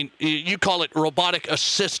effort. I mean, you call it robotic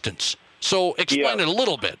assistance. So explain it a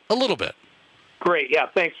little bit. Great. Yeah,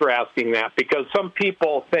 thanks for asking that, because some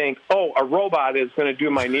people think, a robot is going to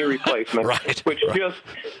do my knee replacement, which just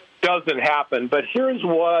doesn't happen. But here's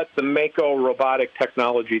what the Mako robotic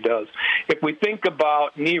technology does. If we think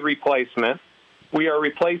about knee replacement, we are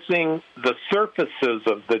replacing the surfaces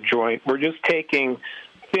of the joint. We're just taking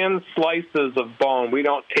thin slices of bone. We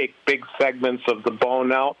don't take big segments of the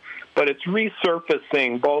bone out, but it's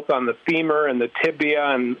resurfacing both on the femur and the tibia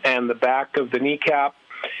and the back of the kneecap,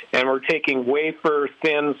 and we're taking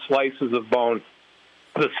wafer-thin slices of bone.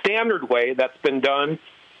 The standard way that's been done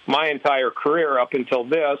my entire career up until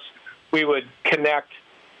this, we would connect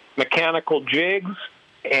mechanical jigs,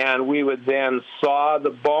 and we would then saw the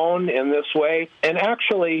bone in this way. And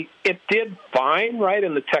actually, it did fine, right?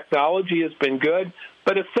 And the technology has been good.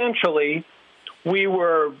 But essentially, we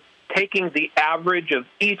were taking the average of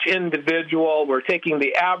each individual. We're taking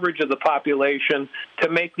the average of the population to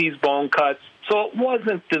make these bone cuts. So it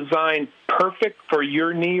wasn't designed perfect for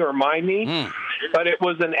your knee or my knee, but it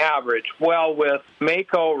was an average. Well, with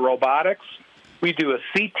Mako Robotics, we do a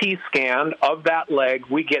CT scan of that leg.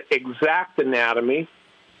 We get exact anatomy.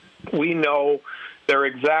 We know their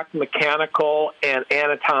exact mechanical and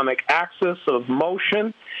anatomic axis of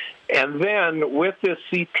motion. And then with this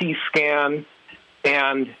CT scan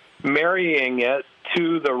and marrying it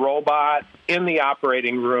to the robot in the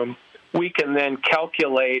operating room, we can then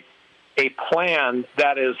calculate a plan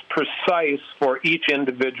that is precise for each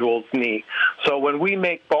individual's knee. So when we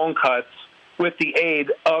make bone cuts with the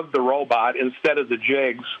aid of the robot instead of the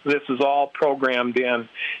jigs, this is all programmed in.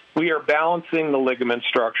 We are balancing the ligament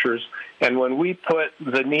structures, and when we put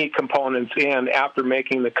the knee components in after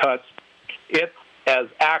making the cuts, it's as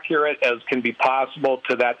accurate as can be possible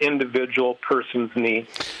to that individual person's knee.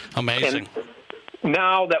 Amazing. And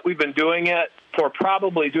now that we've been doing it for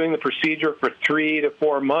probably doing the procedure for 3 to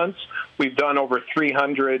 4 months, we've done over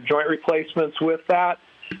 300 joint replacements with that.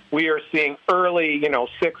 We are seeing early,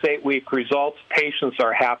 6-8 week results. Patients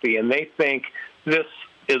are happy, and they think this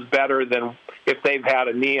is better than if they've had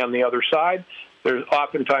a knee on the other side. They're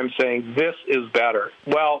oftentimes saying this is better.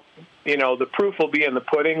 Well, the proof will be in the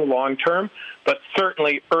pudding long term, but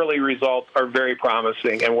certainly early results are very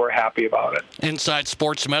promising, and we're happy about it. Inside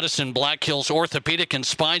Sports Medicine, Black Hills Orthopedic and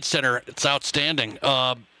Spine Center. It's outstanding.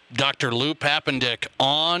 Dr. Lou Papendick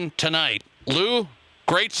on tonight. Lou,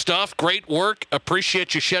 great stuff, great work.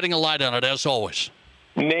 Appreciate you shedding a light on it, as always.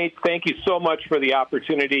 Nate, thank you so much for the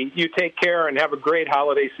opportunity. You take care and have a great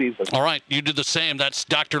holiday season. All right, you do the same. That's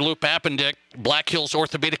Dr. Lou Papendick, Black Hills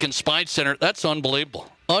Orthopedic and Spine Center. That's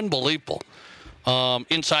unbelievable. Unbelievable.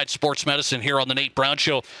 Inside Sports Medicine here on the Nate Brown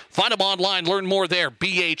Show. Find them online. Learn more there.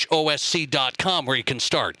 BHOSC.com, where you can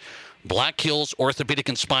start. Black Hills Orthopedic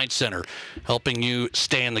and Spine Center, helping you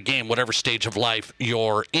stay in the game, whatever stage of life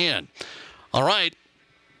you're in. All right.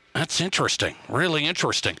 That's interesting. Really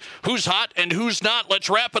interesting. Who's hot and who's not? Let's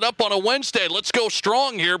wrap it up on a Wednesday. Let's go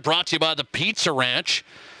strong here. Brought to you by the Pizza Ranch.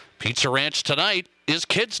 Pizza Ranch tonight is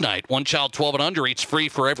Kids Night. One child 12 and under eats free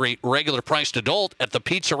for every regular priced adult at the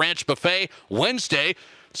Pizza Ranch Buffet Wednesday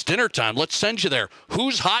It's dinner time. Let's send you there.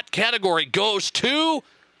 Who's hot category goes to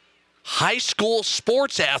high school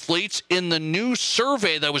sports athletes in the new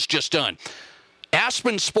survey that was just done.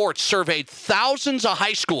 Aspen Sports surveyed thousands of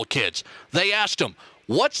high school kids. They asked them,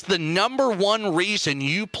 what's the number one reason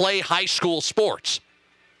you play high school sports?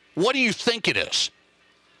 What do you think it is?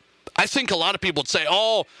 I think a lot of people would say,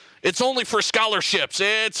 oh, it's only for scholarships.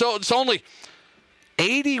 It's only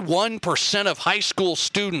 81% of high school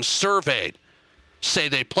students surveyed say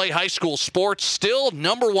they play high school sports. Still,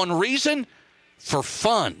 number one reason, for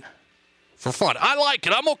fun. For fun. I like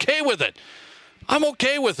it. I'm okay with it.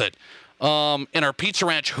 In our Pizza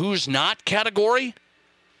Ranch Who's Not category,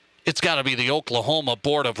 it's got to be the Oklahoma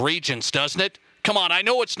Board of Regents, doesn't it? Come on, I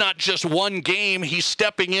know it's not just one game. He's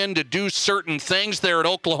stepping in to do certain things there at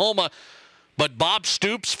Oklahoma. But Bob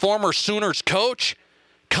Stoops, former Sooners coach,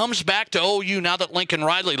 comes back to OU now that Lincoln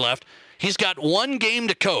Riley left. He's got one game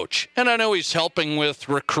to coach. And I know he's helping with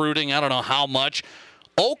recruiting. I don't know how much.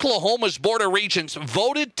 Oklahoma's Board of Regents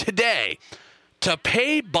voted today to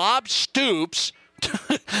pay Bob Stoops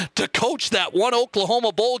to coach that one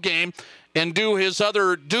Oklahoma Bowl game and do his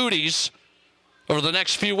other duties over the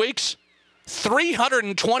next few weeks.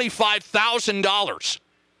 $325,000.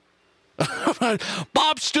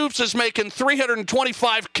 Bob Stoops is making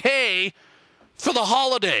 $325K for the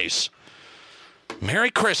holidays.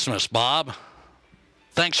 Merry Christmas, Bob.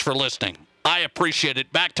 Thanks for listening. I appreciate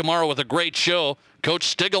it. Back tomorrow with a great show.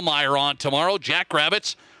 Coach Stiglmeyer on tomorrow.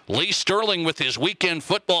 Jackrabbits. Lee Sterling with his weekend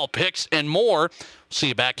football picks and more. See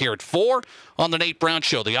you back here at 4 on the Nate Brown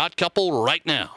Show. The Odd Couple right now.